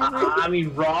best thing ever? I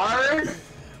mean, roar?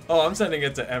 Oh, I'm sending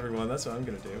it to everyone. That's what I'm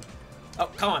gonna do. Oh,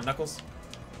 come on, Knuckles.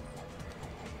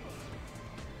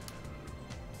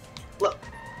 Look.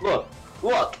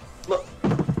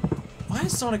 Why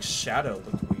does Sonic's shadow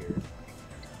look weird?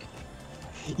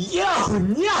 Yo,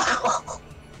 no!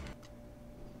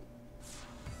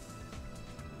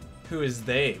 Who is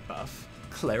they, Buff?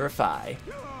 Clarify.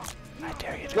 I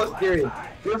dare you to Look, dude,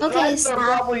 your Okay, friends are stop.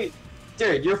 probably...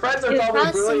 Dude, your friends are You're probably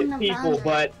crossing brilliant the people, boundary.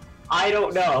 but I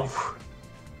don't know.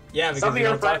 Yeah, because Some of you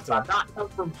your don't talk friends to him. I'm not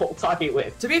comfortable talking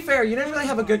with. To be fair, you didn't really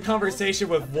have a good conversation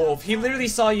with Wolf. He literally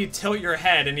saw you tilt your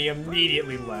head and he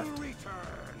immediately left.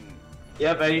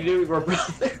 Yep, and you knew we were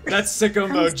brothers. That sicko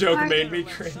I'm mode joke sorry. made me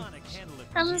cringe.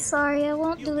 I'm sorry, I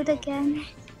won't do it again.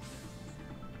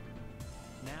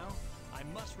 Now, I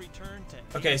must return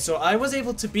to Okay, so I was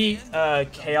able to beat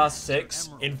Chaos 6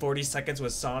 in 40 seconds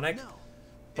with Sonic,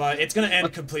 but it's gonna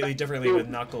end completely differently with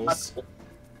Knuckles.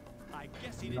 I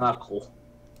guess he didn't Knuckle.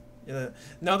 Yeah,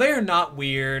 no, they are not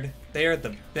weird. They are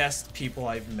the best people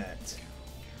I've met.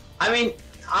 I mean,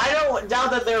 I don't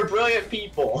doubt that they're brilliant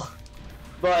people,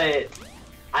 but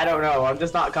I don't know. I'm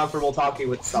just not comfortable talking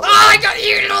with someone. I got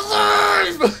eaten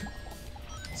alive!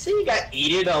 See, you got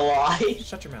eaten alive.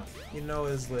 Shut your mouth. You know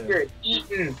is live. You're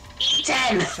eaten.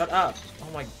 Eaten. Shut up. Oh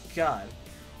my god.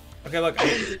 Okay, look,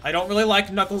 I don't really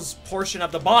like Knuckles' portion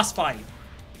of the boss fight.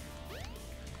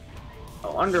 I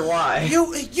wonder why.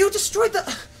 You destroyed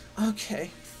the... Okay.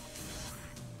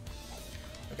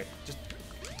 Okay, just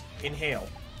inhale.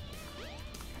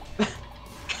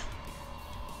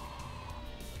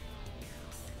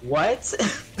 What?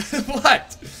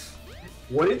 What?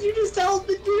 What did you just tell him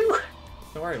to do?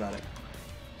 Don't worry about it.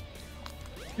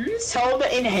 You just tell him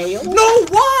to inhale? No,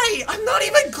 why? I'm not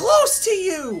even close to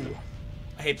you!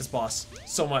 I hate this boss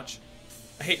so much.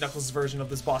 I hate Knuckles' version of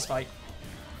this boss fight.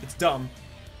 It's dumb.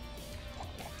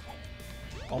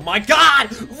 Oh my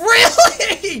god!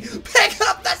 Really? Pick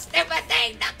up the stupid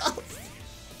thing, Knuckles!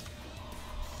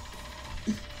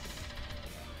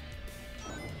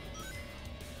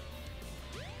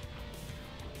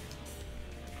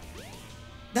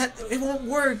 It won't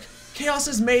work. Chaos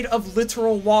is made of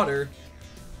literal water.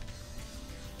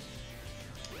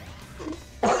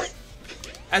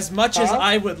 As much as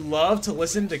I would love to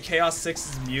listen to Chaos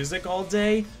 6's music all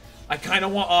day, I kind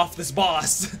of want off this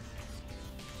boss.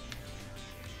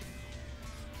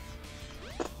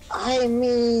 I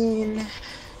mean...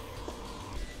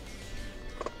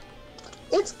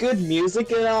 It's good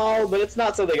music and all, but it's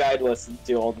not something I'd listen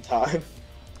to all the time.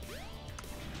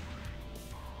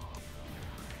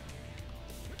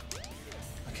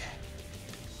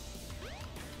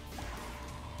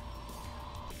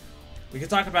 We could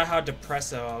talk about how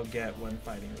depressed I'll get when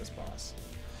fighting this boss.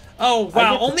 Oh,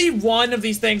 wow, only one of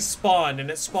these things spawned, and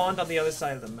it spawned on the other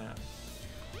side of the map.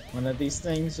 One of these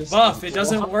things just... Buff, it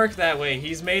doesn't work that way.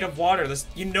 He's made of water.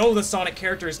 You know the Sonic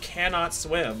characters cannot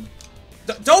swim.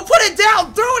 Don't put it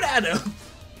down! Throw it at him!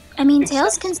 I mean,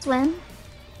 Tails can swim.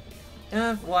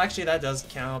 Well, actually, that does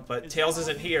count, but Tails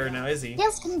isn't here now, is he?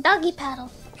 Tails can doggy paddle.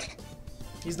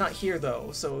 He's not here,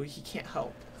 though, so he can't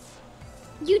help.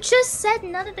 You just said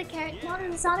none of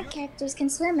the Sonic characters can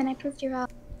swim, and I proved you wrong.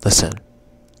 Listen,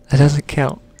 that doesn't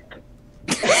count.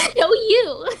 No,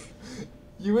 you.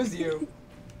 You is you.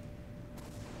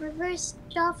 Reverse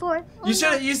jaw forward. You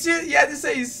should. You had to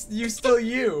say you still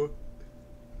you.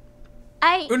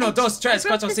 Uno, dos, tres,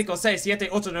 cuatro, cinco, seis, siete,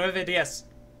 ocho, nueve, diez.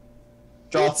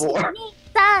 Jaw 4.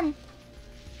 San.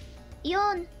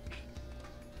 Yon.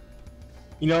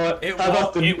 You know what? It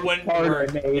wouldn't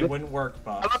work. It wouldn't work,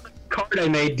 Bob. How about the card I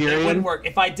made, Darian? It wouldn't work.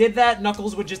 If I did that,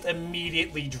 Knuckles would just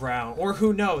immediately drown. Or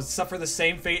who knows, suffer the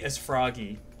same fate as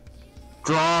Froggy.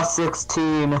 Draw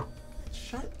 16.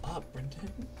 Shut up,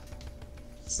 Brendan.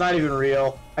 It's not even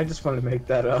real. I just wanted to make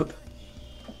that up.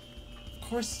 Of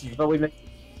course you. But we make.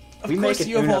 Of we course make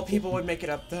you of all people would make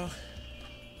it up, though.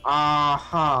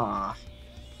 Uh-huh.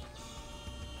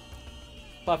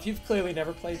 Buff, you've clearly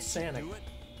never played Sonic.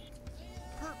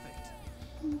 Perfect.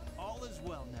 All is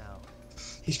well now.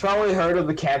 He's probably heard of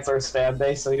the Cancer's fan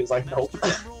base, so he was like, nope.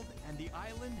 And the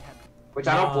island have... Which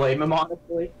I don't blame him,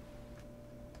 honestly.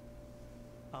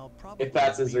 I'll probably If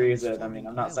that's his be on this reason, I mean,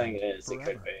 I'm not saying floating it is. It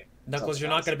could be. Knuckles, you're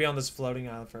not going to be on this floating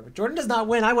island forever. Jordan does not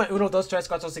win. I went uno, dos, tres,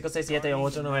 cuatro, cinco, seis, siete,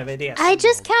 ocho, nueve, diez. I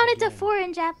just counted to 4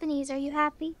 in Japanese. Are you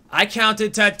happy? I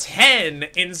counted to 10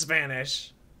 in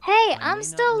Spanish. Hey, I'm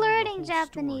still learning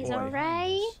Japanese,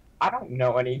 alright? I don't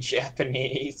know any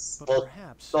Japanese. Well,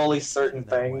 only certain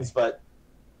things, but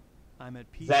I'm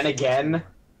at peace. then again,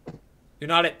 You're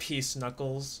not at peace,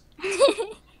 Knuckles.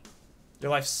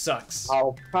 Your life sucks.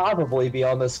 I'll probably be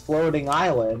on this floating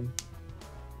island.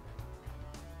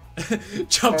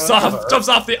 Jumps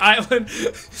off the island.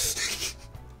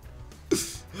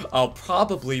 I'll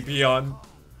probably be on.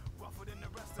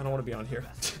 I don't want to be on here.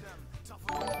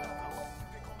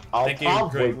 I'll Thank you,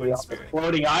 probably Great be Wind on the Spirit.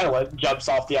 floating island, jumps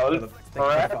off the island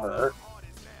forever.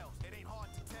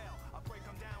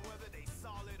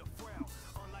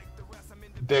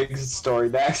 Big story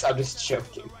next. I'm just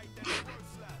joking.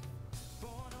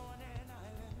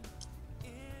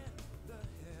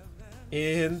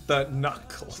 In the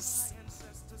Knuckles.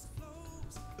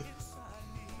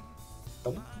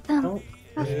 them.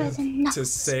 To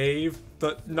save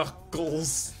the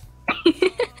Knuckles.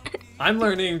 I'm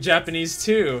learning Japanese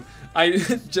too.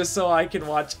 Just so I can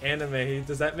watch anime.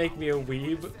 Does that make me a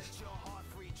weeb?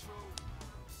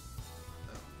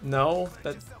 No,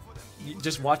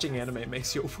 just watching anime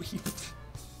makes you a weeb.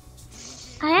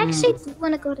 I actually do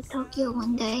want to go to Tokyo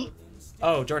one day.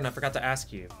 Oh, Jordan, I forgot to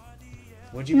ask you.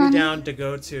 Would you be down to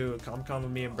go to Comic-Con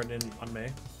with me and Brendan on May?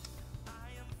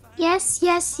 Yes,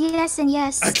 yes, yes, and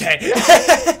yes. Okay.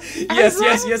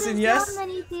 yes, and yes. So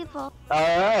many people.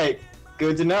 Alright,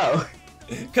 good to know.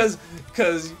 Cause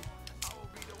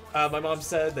my mom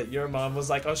said that your mom was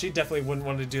like, oh, she definitely wouldn't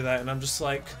want to do that, and I'm just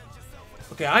like,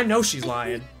 okay, I know she's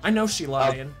lying. I know she's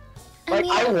lying. Like,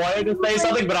 I wanted to say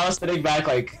something, but I was sitting back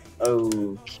like,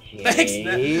 okay.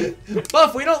 Thanks,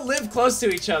 Buff, we don't live close to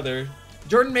each other.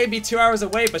 Jordan may be 2 hours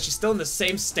away, but she's still in the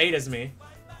same state as me.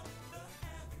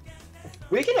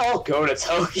 We can all go to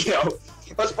Tokyo.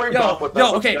 Let's bring Buff with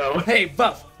us. Okay. Hey,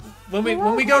 Buff. When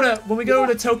we go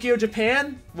to Tokyo,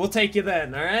 Japan, we'll take you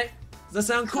then. All right? Does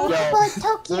that sound cool?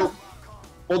 Tokyo.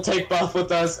 We'll take Buff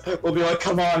with us. We'll be like,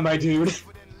 come on, my dude.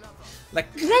 Like,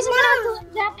 you guys are gonna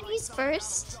learn Japanese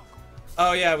first.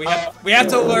 Oh yeah, we have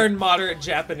to learn moderate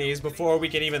Japanese before we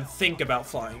can even think about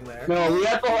flying there. No, we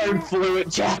have to learn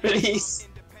fluent Japanese.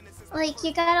 Like,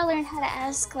 you gotta learn how to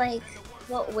ask, like,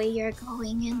 what way you're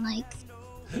going and, like...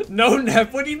 No,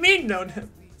 Nep, what do you mean, no, Nep?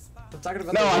 I'm talking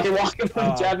about I can walk up to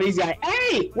the Japanese guy.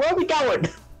 Hey, where are we going?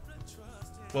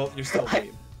 Well, you're still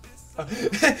lame.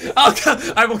 I'll come.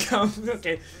 I will come.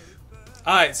 Okay.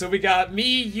 Alright, so we got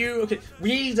me, you. Okay, we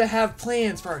need to have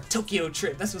plans for our Tokyo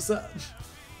trip. That's what's up.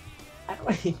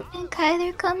 Can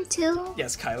Kyler come too?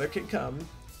 Yes, Kyler can come.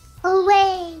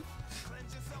 Away!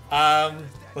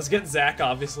 Let's get Zach,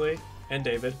 obviously, and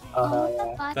David.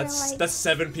 Yeah. That's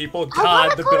 7 people. I God,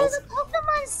 wanna the go bills. to the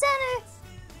Pokemon Center!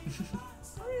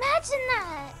 Imagine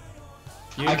that!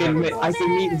 I can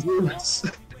meet Zeus.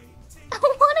 I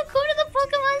wanna go to the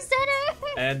Pokemon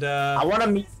Center! And I wanna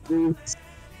meet Zeus.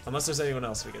 Unless there's anyone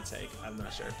else we could take, I'm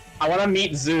not sure. I wanna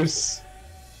meet Zeus.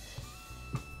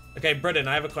 Okay, Britton,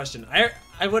 I have a question.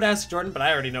 I would ask Jordan, but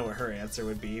I already know what her answer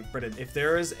would be. Britton, if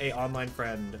there is a online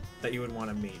friend that you would want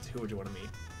to meet, who would you want to meet?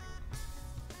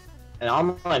 An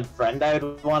online friend I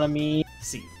would want to meet?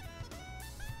 See.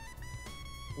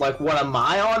 Like one of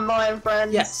my online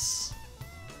friends? Yes.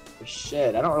 Oh,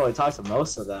 shit, I don't really talk to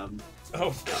most of them.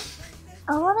 Oh.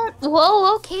 I wanna.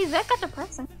 Whoa, okay, that got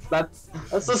depressing. That's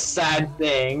a sad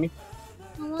thing.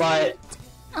 But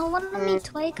I wanna meet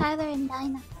Toy, Kyler, and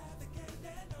Dinah.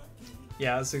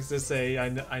 Yeah, I was just to say,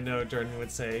 I know Jordan would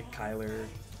say Kyler.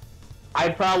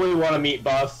 I'd probably want to meet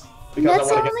Buff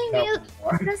because I want to get to know him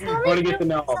more. I want to get to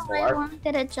know him more. I want to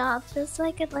get a job just so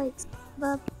I could like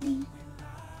love me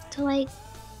to like.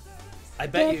 I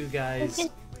bet you guys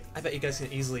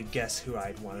can easily guess who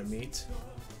I'd want to meet.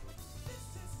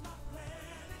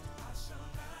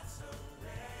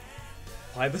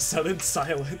 Why the sudden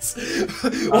silence?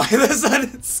 Why the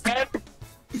sudden silence?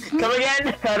 Come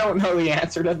again? I don't know the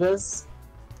answer to this.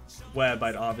 Webb,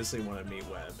 I'd obviously want to meet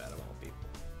Webb out of all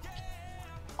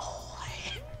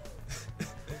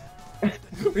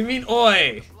people. We mean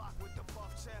Oi!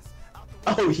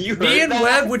 Oh, you heard Me and that?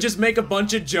 Webb would just make a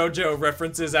bunch of JoJo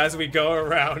references as we go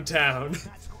around town.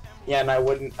 Yeah, and I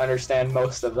wouldn't understand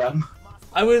most of them.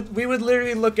 We would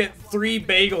literally look at 3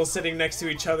 bagels sitting next to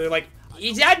each other like,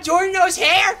 is that Jordan's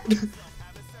hair?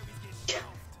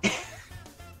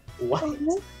 What?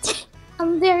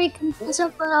 I'm very confused,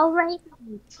 but alright.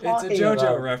 It's a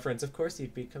JoJo reference. Of course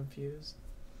you'd be confused.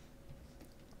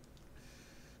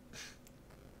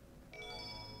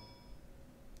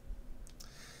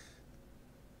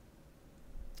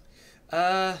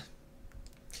 I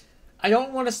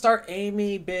don't want to start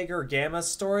Amy, Big, or Gamma's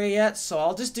story yet, so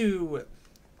I'll just do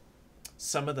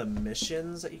some of the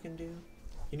missions that you can do.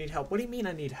 You need help? What do you mean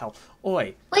I need help?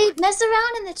 Oi. Wait, mess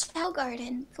around in the Chow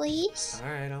Garden, please.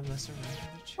 Alright, I'll mess around.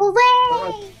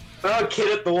 Away! Throw a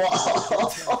kid at the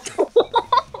wall.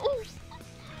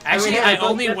 Actually, I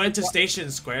only went to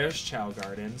Station Square's Chow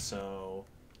Garden, so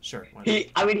sure. He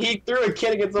threw a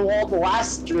kid against the wall the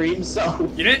last stream,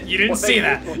 so you didn't see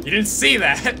that. You didn't see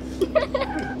that.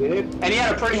 And he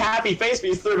had a pretty happy face,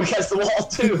 but he threw him against the wall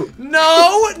too.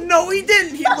 No, he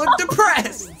didn't. He looked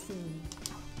depressed.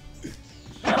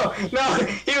 No,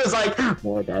 he was like,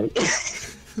 more daddy.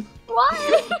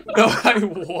 What? No, I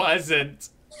wasn't.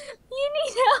 You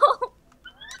need help.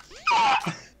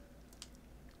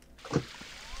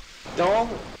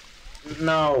 Don't.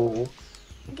 No.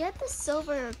 Get the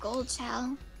silver or gold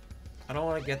Chow. I don't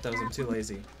want to get those. I'm too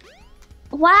lazy.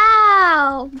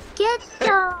 Wow! Get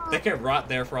them! They can rot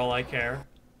there for all I care.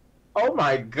 Oh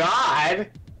my god.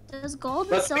 Does gold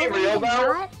and Let's be silver real, even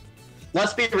though. not?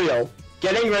 Let's be real.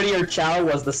 Getting ready your Chow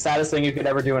was the saddest thing you could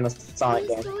ever do in a Sonic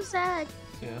It's game. so sad.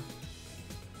 Yeah.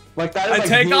 Like that is I like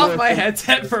take the off worst my thing-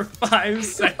 headset for 5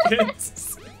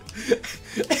 seconds.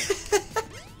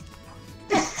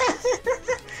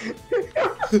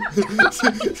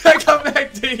 I come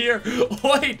back to here.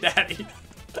 Wait, Daddy.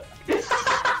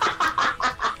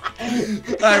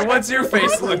 Alright, what's your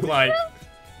face look like?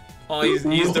 Oh,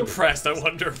 he's depressed. I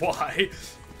wonder why.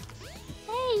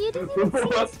 Hey, you didn't even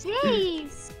see his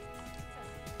face.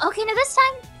 Okay, now this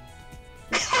time.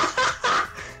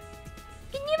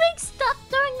 Can you stop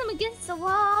throwing them against the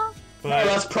wall? But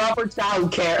that's proper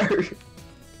child care.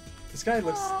 this guy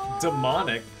looks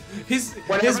demonic. His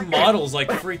Whenever- model's like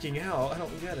freaking out. I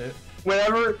don't get it.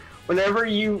 Whenever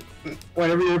your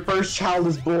first child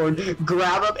is born,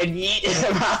 grab him and yeet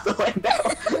him out the window.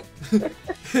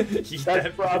 Yeet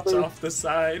that bitch off the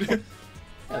side.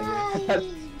 That's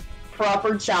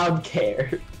proper child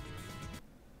care.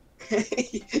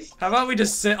 How about we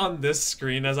just sit on this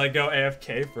screen as I go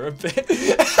AFK for a bit?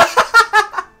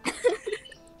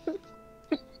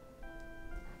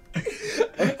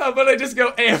 How about I just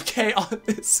go AFK on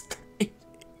this screen?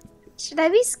 Should I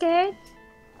be scared?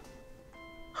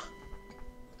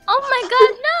 Oh my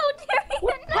god, no!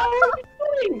 Tyrion, no! What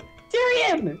are you doing?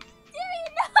 Tyrion!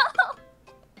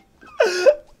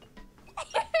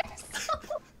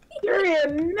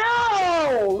 Tyrion, no! Tyrion,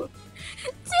 no!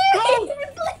 Tyrion,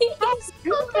 please!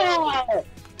 Do that!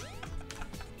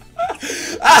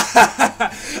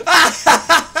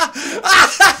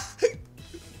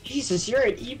 Jesus, you're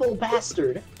an evil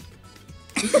bastard.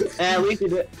 At least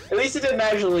it didn't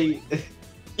actually.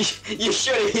 You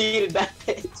should have eaten that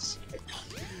bitch.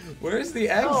 Where's the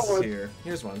eggs Oh. here?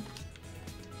 Here's one.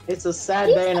 It's a sad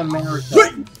day in America.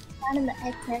 Not in the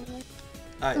egg carrier.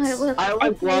 Alright. I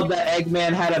like love that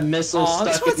Eggman had a missile Aw,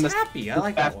 this stuck in one's the. happy. I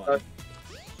like that one.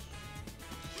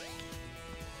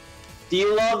 Do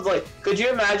you love, like, could you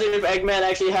imagine if Eggman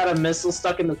actually had a missile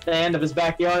stuck in the sand of his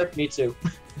backyard? Me too.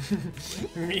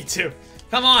 Me too.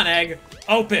 Come on, egg.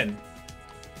 Open.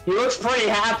 He looks pretty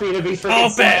happy to be freaking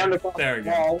slammed Open. across There we the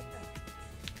go. wall.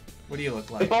 What do you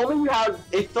look like? If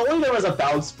only there was a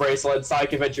bounce bracelet in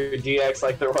Sonic Adventure GX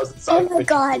like there was in Oh Sonic my Adventure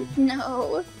god,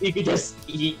 no. 2. You could just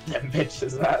eat them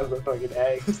bitches out of the fucking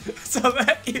eggs. So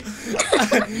that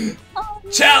Oh,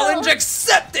 no. challenge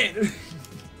accepted.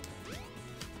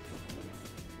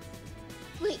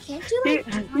 Wait, can't you He,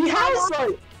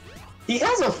 like... he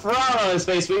has a frown on his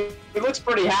face, but he looks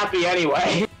pretty happy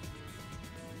anyway.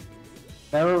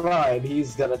 Never mind,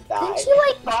 he's gonna die. Can't you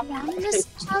like drown this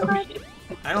child?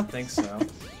 I don't think so.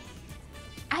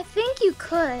 I think you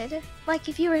could. Like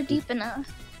if you were deep enough.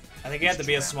 I think you have to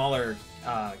be a smaller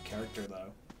character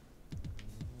though.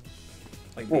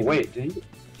 Like Oh wait, did he?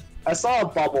 I saw a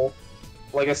bubble,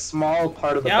 like a small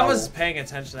part of the yeah, bubble. I was paying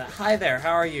attention to that. Hi there,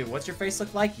 how are you? What's your face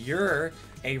look like? You're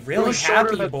a really Who's shorter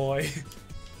happy than- boy.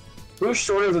 Who's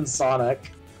shorter than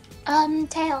Sonic?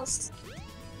 Tails.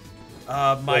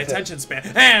 My Okay. attention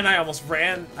span. And I almost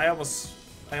ran. I almost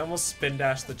spin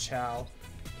dashed the Chow.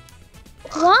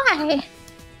 Why?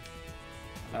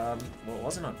 Well, it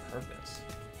wasn't on purpose.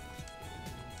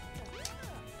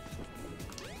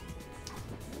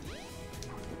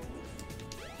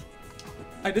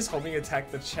 I just homing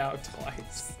attacked the Chow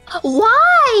twice.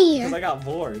 Why? Because I got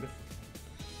bored.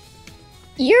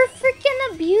 You're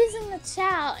freaking abusing the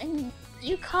child, and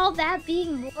you call that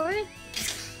being bored?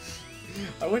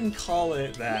 I wouldn't call it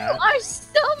You that. are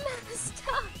so messed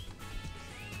up.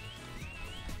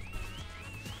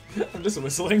 I'm just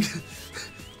whistling.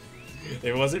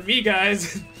 It wasn't me,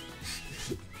 guys.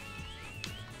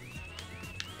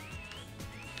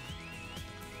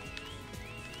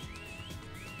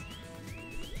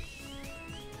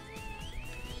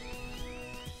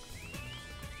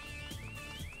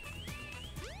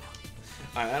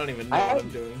 I don't even know what I'm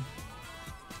doing.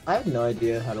 I have no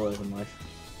idea how to live in life.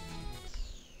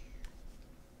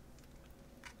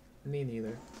 Me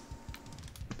neither.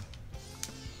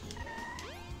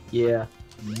 Yeah.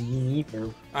 Me neither.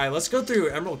 Alright, let's go through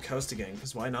Emerald Coast again,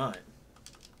 because why not?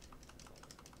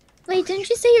 Wait, didn't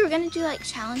you say you were gonna do like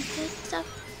challenges and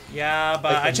stuff? Yeah,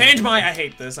 but I changed my. I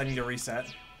hate this. I need to reset.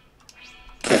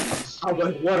 I was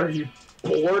like, what are you,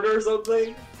 bored or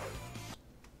something?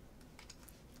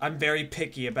 I'm very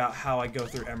picky about how I go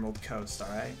through Emerald Coast,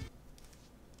 alright?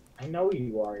 I know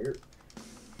you are. You're...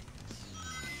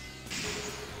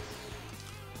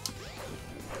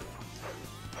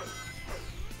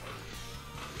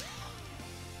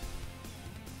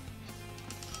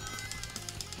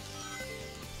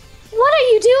 What are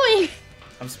you doing?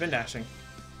 I'm spin dashing.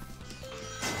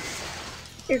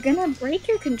 You're gonna break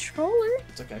your controller.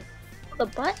 It's okay. The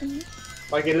button.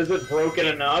 Like, it isn't broken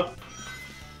enough.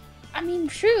 I mean,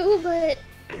 true, but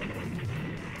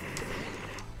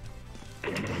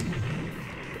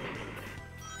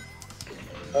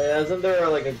Oh, yeah, isn't there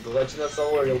like a glitch in this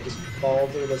level where you'll just fall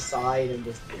to the side and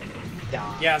just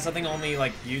die? Yeah, something only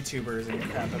like YouTubers and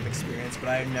crap have experienced, but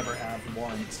I never have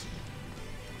once.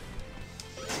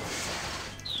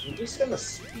 You just gonna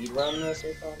speedrun this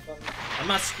or something? I'm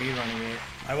not speedrunning it.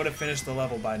 I would have finished the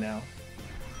level by now.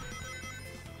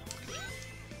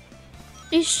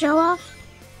 you show off.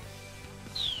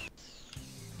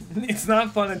 It's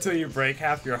not fun until you break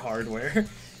half your hardware.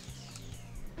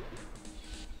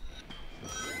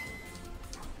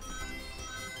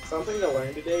 Something to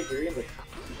learn today, you're in the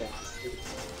bastard.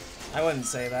 I wouldn't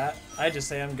say that. I just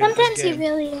say I'm good at Sometimes this he game.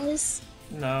 really is.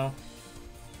 No.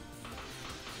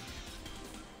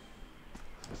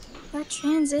 That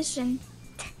transition.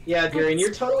 Yeah, Darian,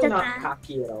 you're totally not That's-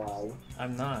 cocky at all.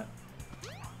 I'm not.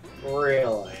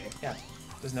 Really? Yeah.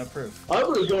 There's no proof. I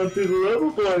was going through the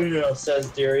level by now, says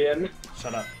Darian.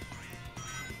 Shut up.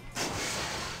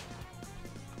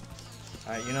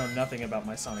 Alright, you know nothing about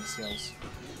my Sonic skills.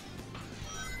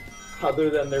 Other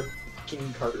than they're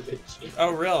fucking garbage.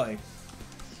 Oh, really?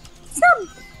 It's not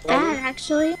bad,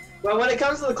 actually. Well, when it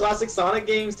comes to the classic Sonic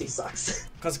games, he sucks.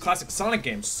 Because classic Sonic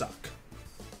games suck.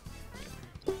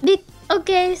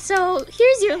 Okay, so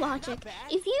here's your logic.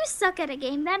 If you suck at a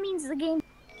game, that means the game.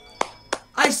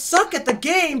 I suck at the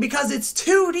game because it's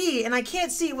 2D and I can't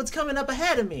see what's coming up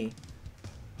ahead of me.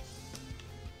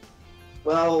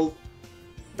 Well,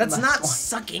 That's not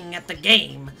sucking at the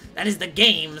game. That is the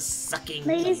game sucking.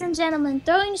 Ladies and gentlemen,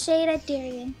 throwing shade at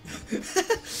Darian.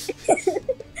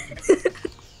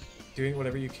 Doing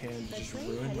whatever you can to just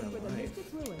ruin my life.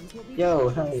 yo,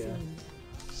 hell yeah.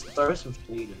 Start some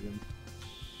shade in him.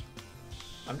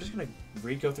 I'm just gonna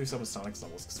re-go through some of Sonic's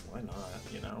levels, because why not,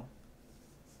 you know?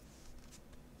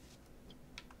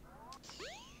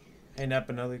 Hey, Nep,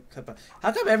 another clip.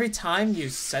 How come every time you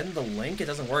send the link, it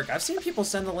doesn't work? I've seen people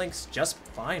send the links just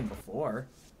fine before.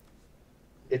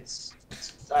 It's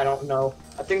I don't know.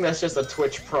 I think that's just a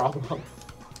Twitch problem.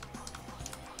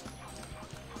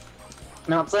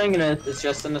 Not saying it, it's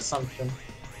just an assumption.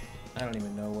 I don't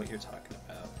even know what you're talking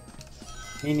about.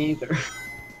 Me neither.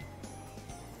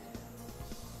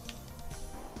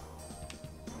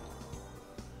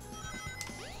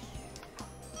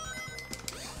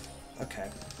 Okay.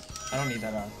 I don't need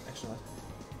that on, actually.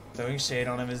 Throwing shade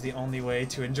on him is the only way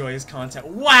to enjoy his content.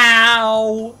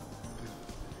 Wow!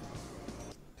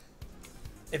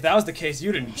 If that was the case,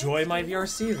 you'd enjoy my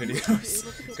VRC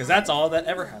videos. Because that's all that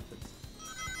ever happens.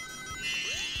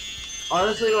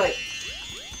 Honestly, like,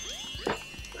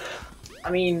 I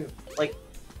mean, like,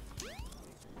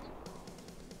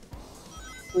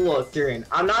 look, Darian,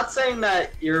 I'm not saying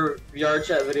that your VR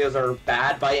chat videos are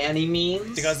bad by any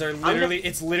means. Because they're literally,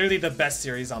 it's literally the best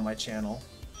series on my channel.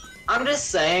 I'm just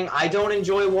saying I don't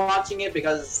enjoy watching it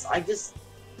because I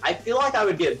feel like I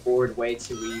would get bored way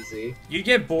too easy. You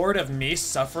get bored of me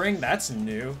suffering? That's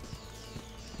new.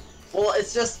 Well,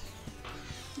 it's just...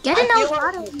 Get an I feel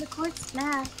Elgato like- in the court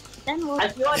smash. Then we'll. I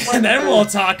feel like And then we'll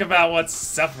talk about what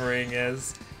suffering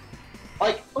is.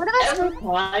 Like, What about every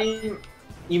time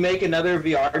you make another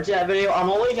VR chat video, I'm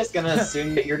only just gonna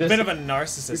assume that you're just... Bit of a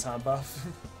narcissist, huh, Buff?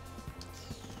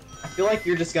 I feel like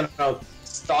you're just gonna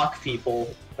stalk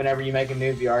people whenever you make a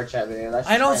new VR chat video. That's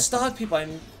I don't just- stalk people.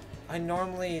 I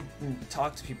normally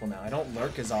talk to people now. I don't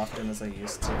lurk as often as I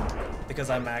used to. Because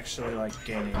I'm actually, like,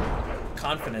 gaining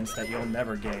confidence that you'll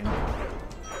never gain.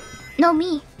 No,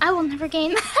 me. I will never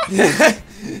gain that.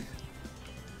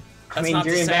 That's mean, not to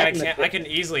Darian, say back I in the can't. day- I can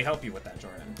easily help you with that,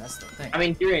 Jordan. That's the thing. I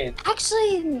mean, Darian,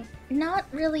 Actually, not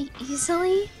really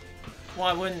easily. Well,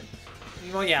 I wouldn't.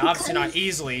 Well, yeah, obviously not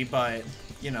easily, but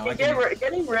you know, I can.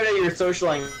 getting rid of your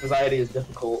social anxiety is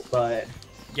difficult, but...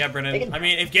 Yeah, Brennan. I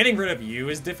mean, if getting rid of you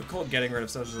is difficult, getting rid of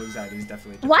social anxiety is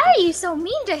definitely difficult. Why are you so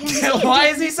mean to him? Why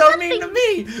is he so mean to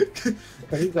me?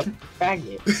 Because he's a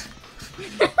faggot.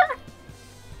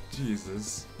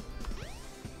 Jesus.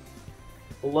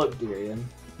 Look, Darian.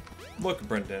 Look,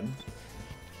 Brendan.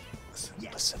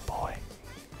 Listen, boy.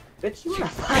 Bitch, you wanna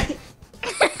fight?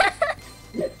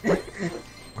 We're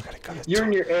gonna go to. You're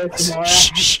in your air tomorrow.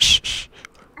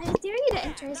 I dare you to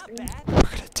enter his room. We're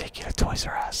gonna take you to Toys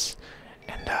R Us,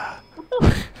 and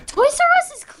Toys R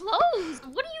Us is closed.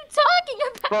 What are you talking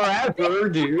about? Forever,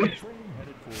 dude.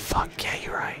 fuck yeah,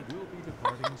 you're right.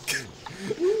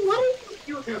 What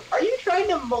are you trying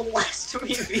to molest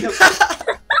me via...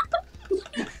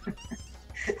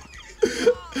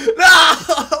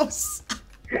 No!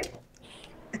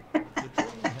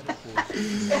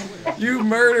 You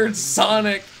murdered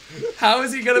Sonic. How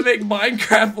is he gonna make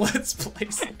Minecraft Let's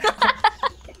Plays now?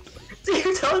 So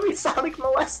you're telling me Sonic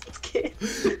molests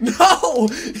kids? No!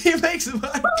 He makes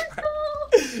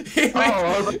Minecraft.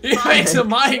 He makes a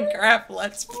Minecraft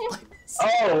Let's Play.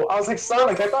 Oh, I was like,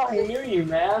 Sonic, I thought I knew you,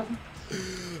 man.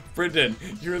 Brendan,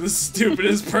 you're the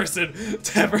stupidest person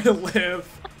to ever live.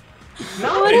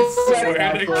 No, I it's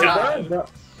swear to God.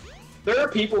 There are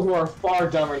people who are far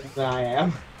dumber than I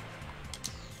am.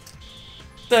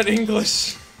 That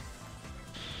English.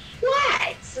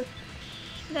 What?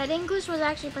 That English was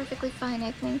actually perfectly fine,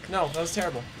 I think. No, that was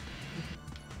terrible.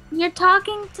 You're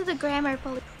talking to the grammar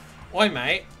police. Oi,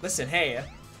 mate. Listen, hey.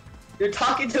 You're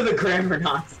talking to the grammar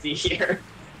Nazi here.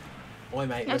 Oi,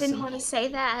 mate, listen. I didn't want to say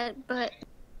that, but...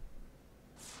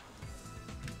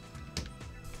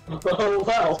 Oh,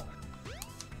 well.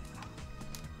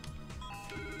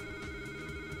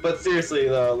 But seriously,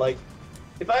 though, like,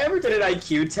 if I ever did an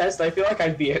IQ test, I feel like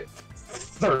I'd be at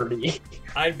 30.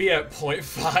 I'd be at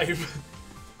 0.5.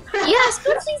 Yeah,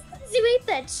 especially since you ate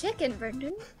that chicken,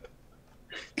 Brendan.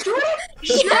 Shut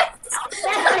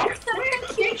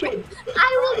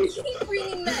I will keep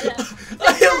bringing that up.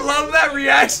 I love that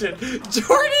reaction.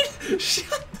 Jordan,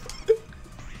 shut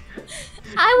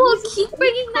I will keep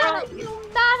bringing that up no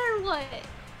matter what.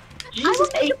 I will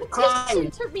make a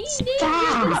petition to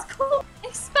rename this cool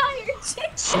expired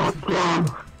chicken.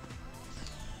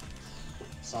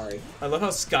 Sorry. I love how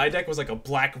Skydeck was like a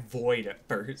black void at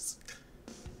first.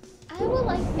 I will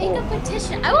make a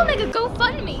petition. I will make a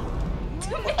GoFundMe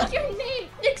to make your name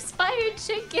expired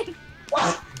chicken.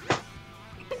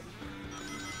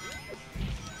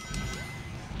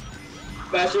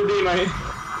 That should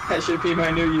be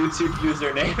my new YouTube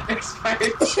username.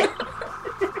 Expired chicken.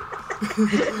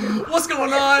 What's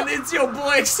going on? It's your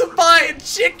boy Expired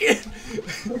Chicken.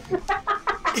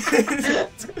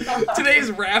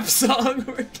 Today's rap song.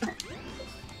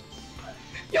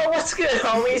 Yo, what's good,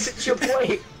 homies? It's your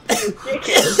boy.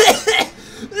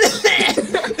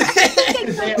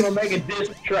 Today I'm gonna make a diss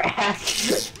track.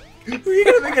 Who are you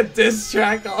gonna make a diss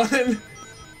track on?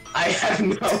 I have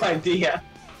no idea.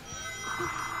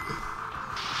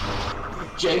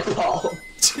 Jake Paul.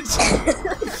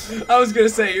 I was gonna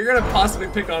say, you're gonna possibly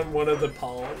pick on one of the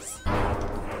Pauls.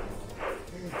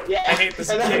 Yeah. I hate this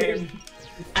game.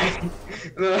 I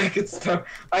could start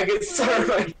my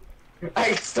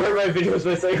videos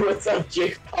by saying, "What's up,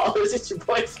 Jake Paul? Is it your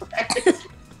boy Smack?"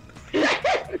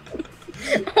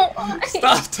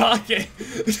 Stop talking.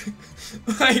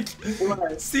 Like,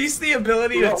 cease the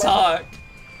ability to talk.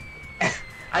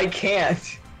 I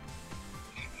can't.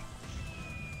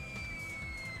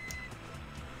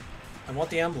 I want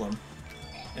the emblem,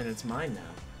 and it's mine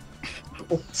now.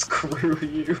 Oh, screw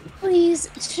you. Please,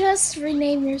 just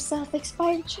rename yourself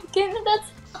Expired Chicken. That's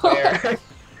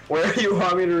Where do you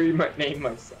want me to rename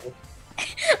myself?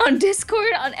 on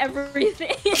Discord, on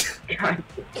everything. God.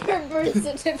 Your birth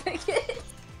certificate.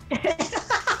 Do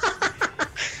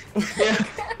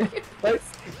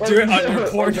it on your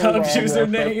Pornhub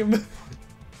username.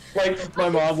 Like, my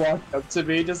mom walked up to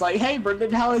me, just like, "Hey,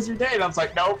 Brendan, how was your day?" And I was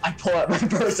like, "Nope." I pull out my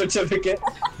birth certificate.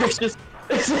 It's just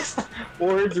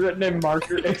words written in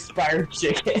marker, expired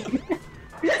chicken.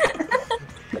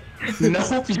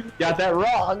 Nope, you got that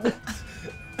wrong.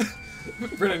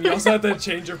 Brendan, you also have to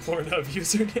change your Pornhub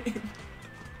username.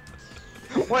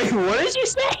 Wait, what did you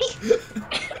say?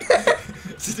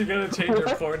 So you gotta change your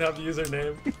Pornhub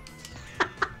username.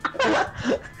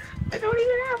 I don't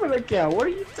even have an account. What are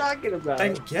you talking about?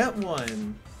 Then get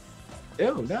one.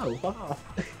 Ew, no. Wow.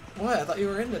 What? I thought you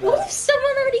were into What that. if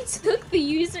someone already took the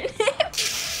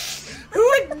username? Who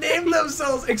would name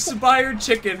themselves Expired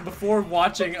Chicken before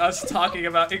watching us talking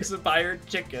about Expired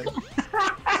Chicken?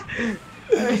 I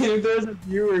mean, if there's a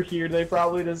viewer here, they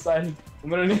probably decided, "I'm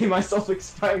gonna name myself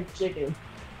Expired Chicken."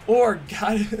 Or,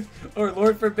 God, or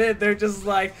Lord forbid, they're just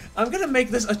like, "I'm gonna make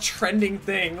this a trending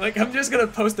thing. Like, I'm just gonna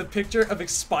post a picture of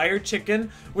expired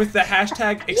chicken with the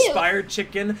hashtag expired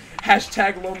chicken,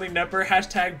 hashtag lonely nepper,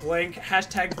 hashtag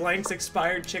blank's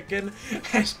expired chicken,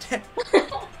 hashtag..."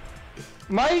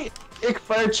 My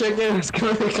expired chicken is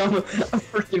gonna become a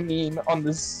freaking meme on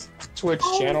this Twitch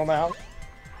channel now.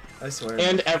 I swear.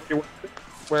 And everywhere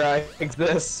where I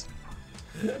exist.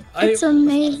 It's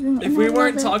amazing. If we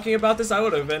weren't talking about this, I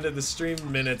would have ended the stream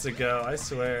minutes ago, I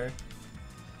swear.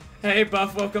 Hey,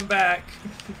 Buff, welcome back.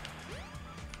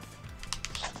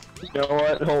 You know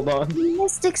what? Hold on. You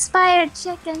missed Expired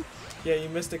Chicken. Yeah, you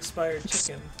missed expired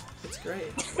chicken. It's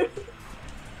great.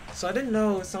 So I didn't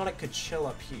know Sonic could chill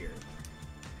up here.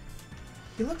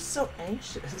 He looks so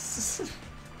anxious.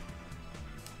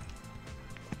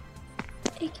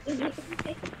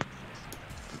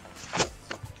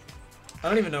 I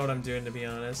don't even know what I'm doing, to be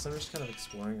honest. I'm just kind of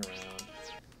exploring around.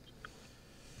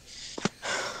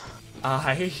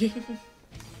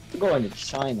 I'm going to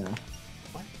China.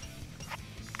 What?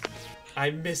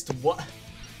 I missed what?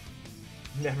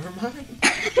 Never mind.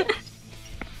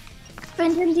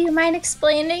 Brendan, do you mind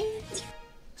explaining?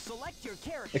 Select your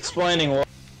character. Explaining what?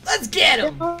 Let's get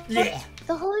him! Yeah.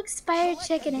 The whole expired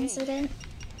chicken incident.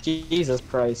 Jesus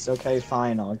Christ. Okay,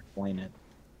 fine. I'll explain it.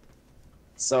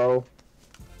 So,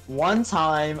 one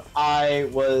time I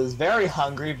was very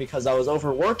hungry because I was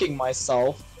overworking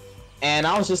myself. And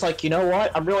I was just like, you know what?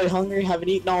 I'm really hungry, haven't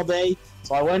eaten all day.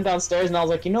 So I went downstairs and I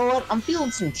was like, you know what? I'm feeling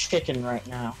some chicken right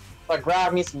now. So I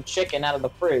grabbed me some chicken out of the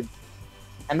fridge.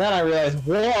 And then I realized,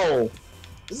 whoa!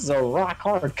 This is a rock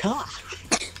hard cock.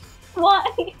 Why?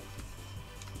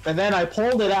 And then I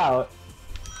pulled it out.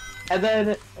 And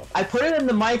then I put it in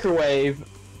the microwave.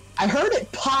 I heard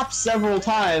it pop several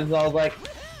times. And I was like,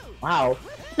 wow.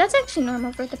 That's actually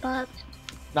normal for the pop.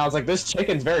 And I was like, this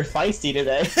chicken's very feisty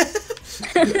today.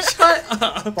 Shut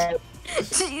up.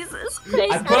 Jesus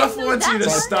Christ. Buff wants you to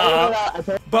stop.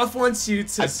 Buff wants you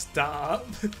to stop.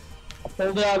 I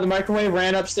pulled it out of the microwave,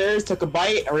 ran upstairs, took a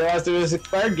bite, I realized it was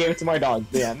expired, gave it to my dog.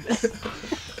 The end.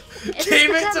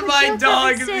 Gave it to my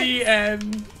dog. The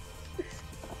end.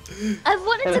 I've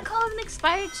wanted to call him an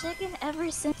expired chicken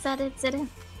ever since that incident.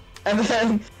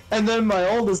 And then my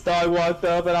oldest dog walked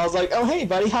up, and I was like, "Oh hey,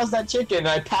 buddy, how's that chicken?" And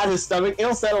I pat his stomach.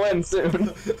 It'll settle in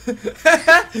soon.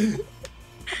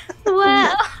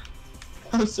 Wow.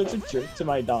 I'm such a jerk to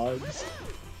my dogs.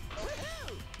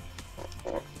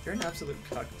 You're an absolute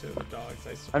cuck to the dogs,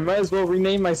 I swear. I might as well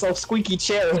rename myself Squeaky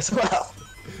Chair as well.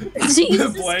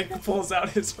 The Blank pulls out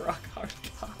his rock hard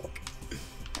cock.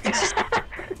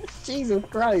 Jesus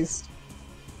Christ.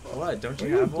 What? Don't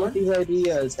you have one? Get these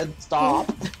ideas and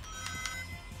stop.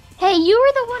 Hey, you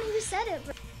were the one who said it.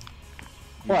 Bro.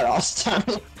 What, Austin?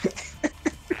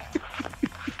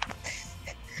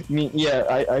 Yeah,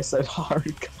 I said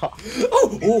hard cock. Oh,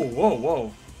 whoa,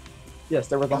 whoa. Yes,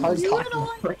 there was a hard You cock. were the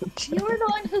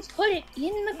one who put it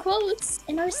in the quotes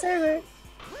in our server.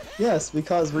 Yes,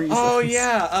 because reasons. Oh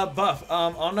yeah, Buff.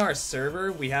 On our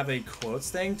server we have a quotes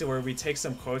thing to where we take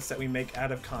some quotes that we make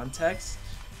out of context,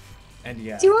 and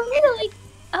yeah. Do you want me to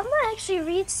I'm gonna actually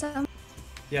read some.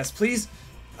 Yes, please.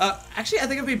 Actually, I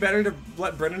think it'd be better to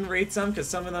let Brennan read some because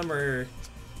some of them are.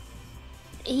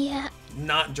 Yeah.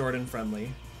 Not Jordan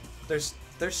friendly.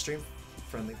 They're stream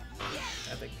friendly.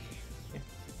 I think. Yeah.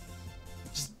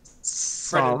 Just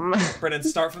Brennan,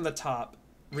 start from the top.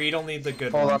 Read only the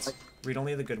good ones. Read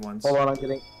only the good ones. Hold on, I'm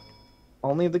getting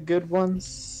only the good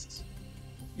ones.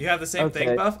 You have the same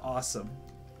thing, Buff? Awesome.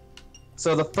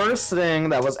 So the first thing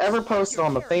that was ever posted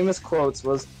on the famous quotes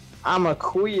was, "I'm a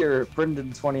queer,"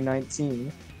 Brendan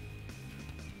 2019.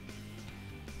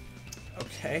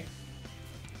 Okay.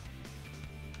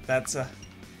 That's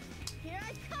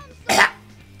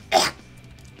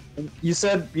You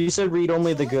said read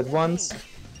only the good ones?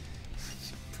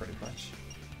 Pretty much.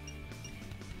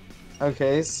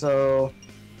 Okay, so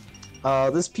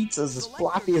this pizza is as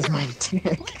floppy as my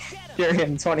dick here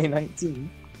in 2019.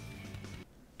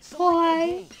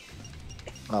 Why?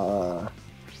 I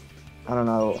don't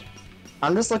know.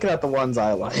 I'm just looking at the ones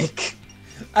I like.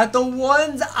 At the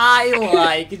ones I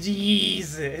like,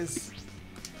 Jesus.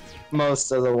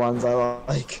 Most of the ones I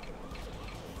like.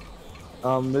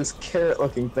 This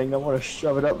carrot-looking thing, I want to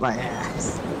shove it up my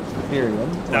ass. Period.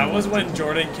 That was when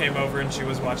Jordan came over and she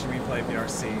was watching me play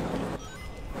VRC.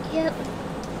 Yep.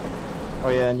 Oh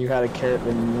yeah, and you had a carrot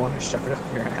and you want to shove it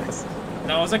up your ass.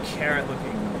 No, it was a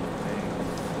carrot-looking thing.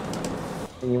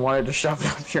 And you wanted to shove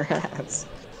it up your ass.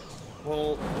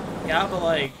 Well, yeah, but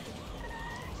like...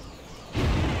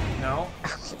 No?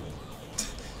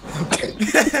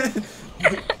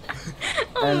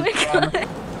 Oh my god.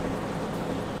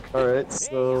 Alright,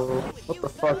 so... What the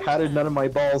fuck? How did none of my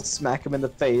balls smack him in the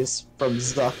face? From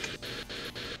Zuck.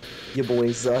 Ya boy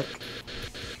Zuck.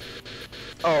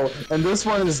 Oh, and this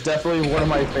one is definitely one of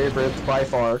my favorites by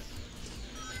far.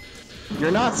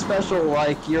 You're not special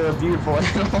like you're a beautiful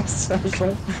animal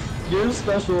special. You're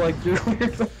special like you're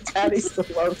weird, but daddy still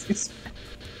loves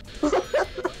you.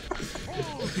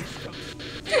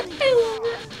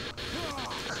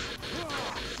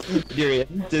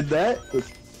 Durian did that.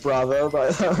 Bravo, by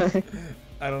the way.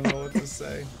 I don't know what to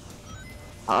say.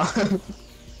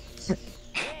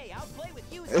 Hey, I'll play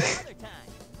with you some other time.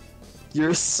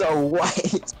 You're so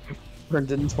white.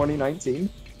 Brendan 2019.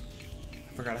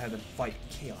 I forgot I had to fight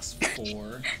Chaos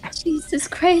 4. Jesus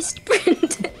Christ,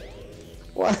 Brendan.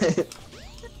 What?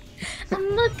 I'm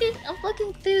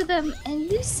looking through them,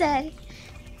 and you say,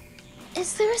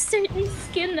 is there a certain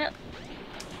skin that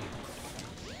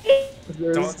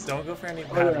Don't go for any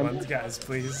bad ones, guys,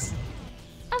 please.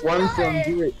 One from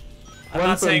Deary. I'm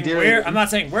not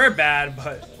saying we're bad,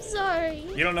 but Sorry.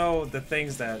 you don't know the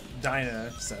things that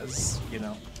Dinah says, you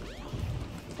know.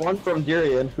 One from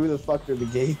Durian. Who the fuck are the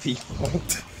gay people?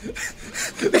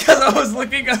 Because I was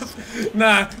looking up.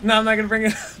 Nah, I'm not gonna bring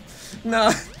it up.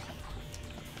 Nah.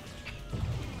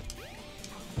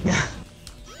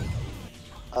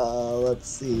 Let's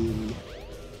see.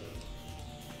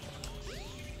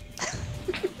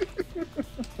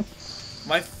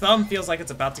 My thumb feels like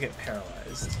it's about to get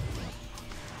paralyzed.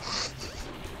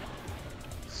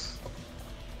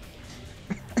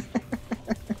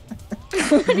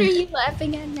 What are you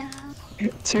laughing at now?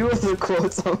 Two of the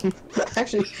quotes on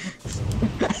actually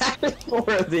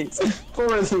 4 of these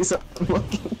I'm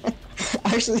looking at.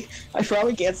 Actually, I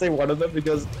probably can't say one of them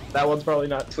because that one's probably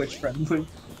not Twitch friendly.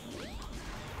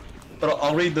 But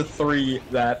I'll read the 3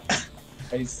 that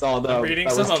I saw though. I'm reading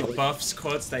some of Buff's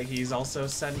quotes that he's also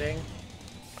sending.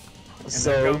 And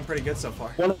So they're going pretty good so far.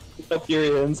 one of the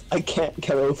Furians, I can't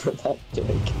get over that dick.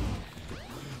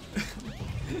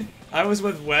 I was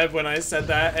with Webb when I said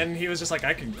that, and he was just like,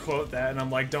 I can quote that, and I'm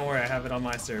like, don't worry, I have it on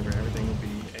my server, everything will be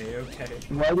a-okay.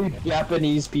 Why do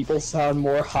Japanese people sound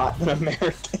more hot than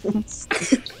Americans?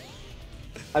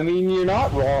 I mean, you're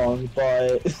not wrong,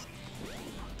 but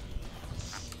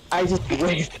I just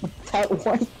waved at that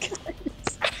white guy.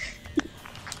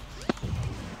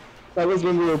 That was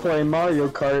when we were playing Mario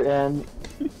Kart, and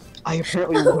I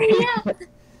apparently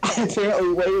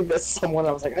waved at someone.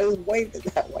 I was like, I just waved at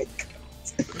that white guy.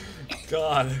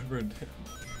 God,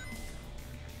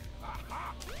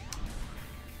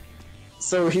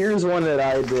 So here's one that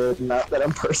I did, not that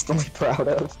I'm personally proud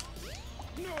of.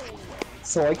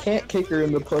 So I can't kick her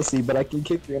in the pussy, but I can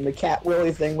kick her in the Cat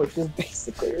Willy thing, which is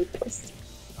basically her pussy.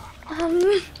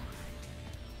 I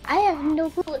have no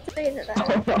clue what to say to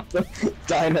that.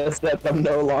 Dinah said I'm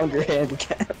no longer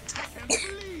handicapped.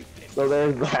 So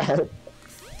there's that.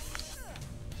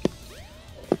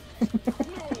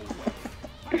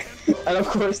 And of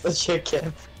course the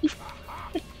chicken.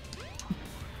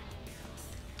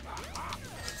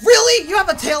 Really? You have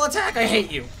a tail attack? I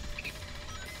hate you.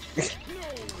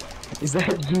 Is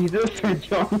that Jesus or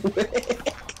John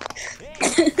Wick?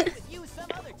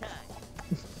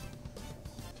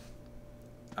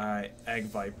 Alright, Egg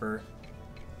Viper.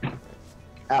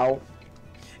 Ow.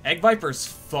 Egg Viper's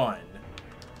fun.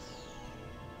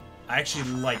 I actually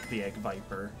like the Egg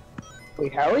Viper.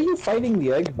 Wait, how are you fighting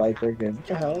the Egg Viper again? What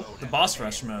the hell? The boss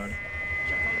rush mode.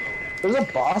 There's a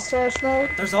boss rush mode?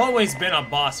 There's always been a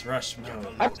boss rush mode.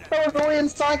 I thought it was only in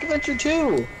Sonic Adventure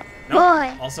 2!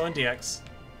 Nope, also in DX.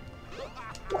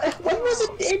 When was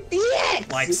it in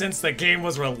DX? Like, since the game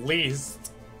was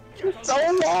released. You're so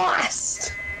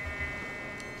lost!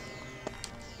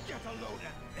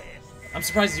 I'm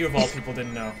surprised you of all people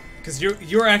didn't know. Because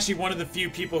you're actually one of the few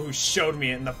people who showed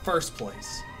me it in the first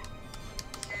place.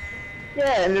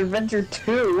 Yeah, in Adventure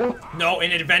 2. No,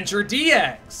 in Adventure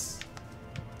DX!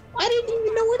 I didn't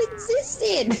even know it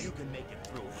existed! You can make it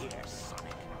through here,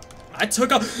 Sonic. I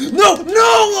took a—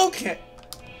 No! Okay!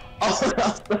 Oh,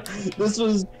 this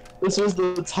was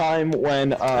the time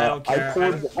when I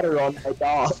poured water on my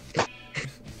dog.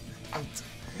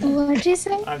 What'd you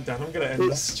say? I'm done. I'm gonna end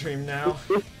the stream now.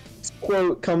 This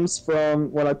quote comes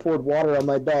from when I poured water on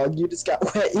my dog. You just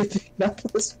got wet, you picked up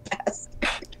this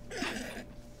bastard.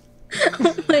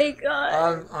 Oh my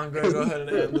god. I'm gonna go ahead and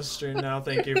end the stream now.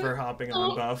 Thank you for hopping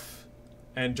on, Buff.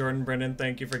 And Jordan Brennan,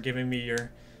 thank you for giving me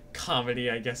your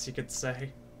comedy, I guess you could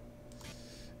say.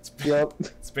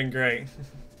 It's been great.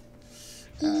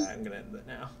 I'm gonna end it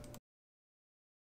now.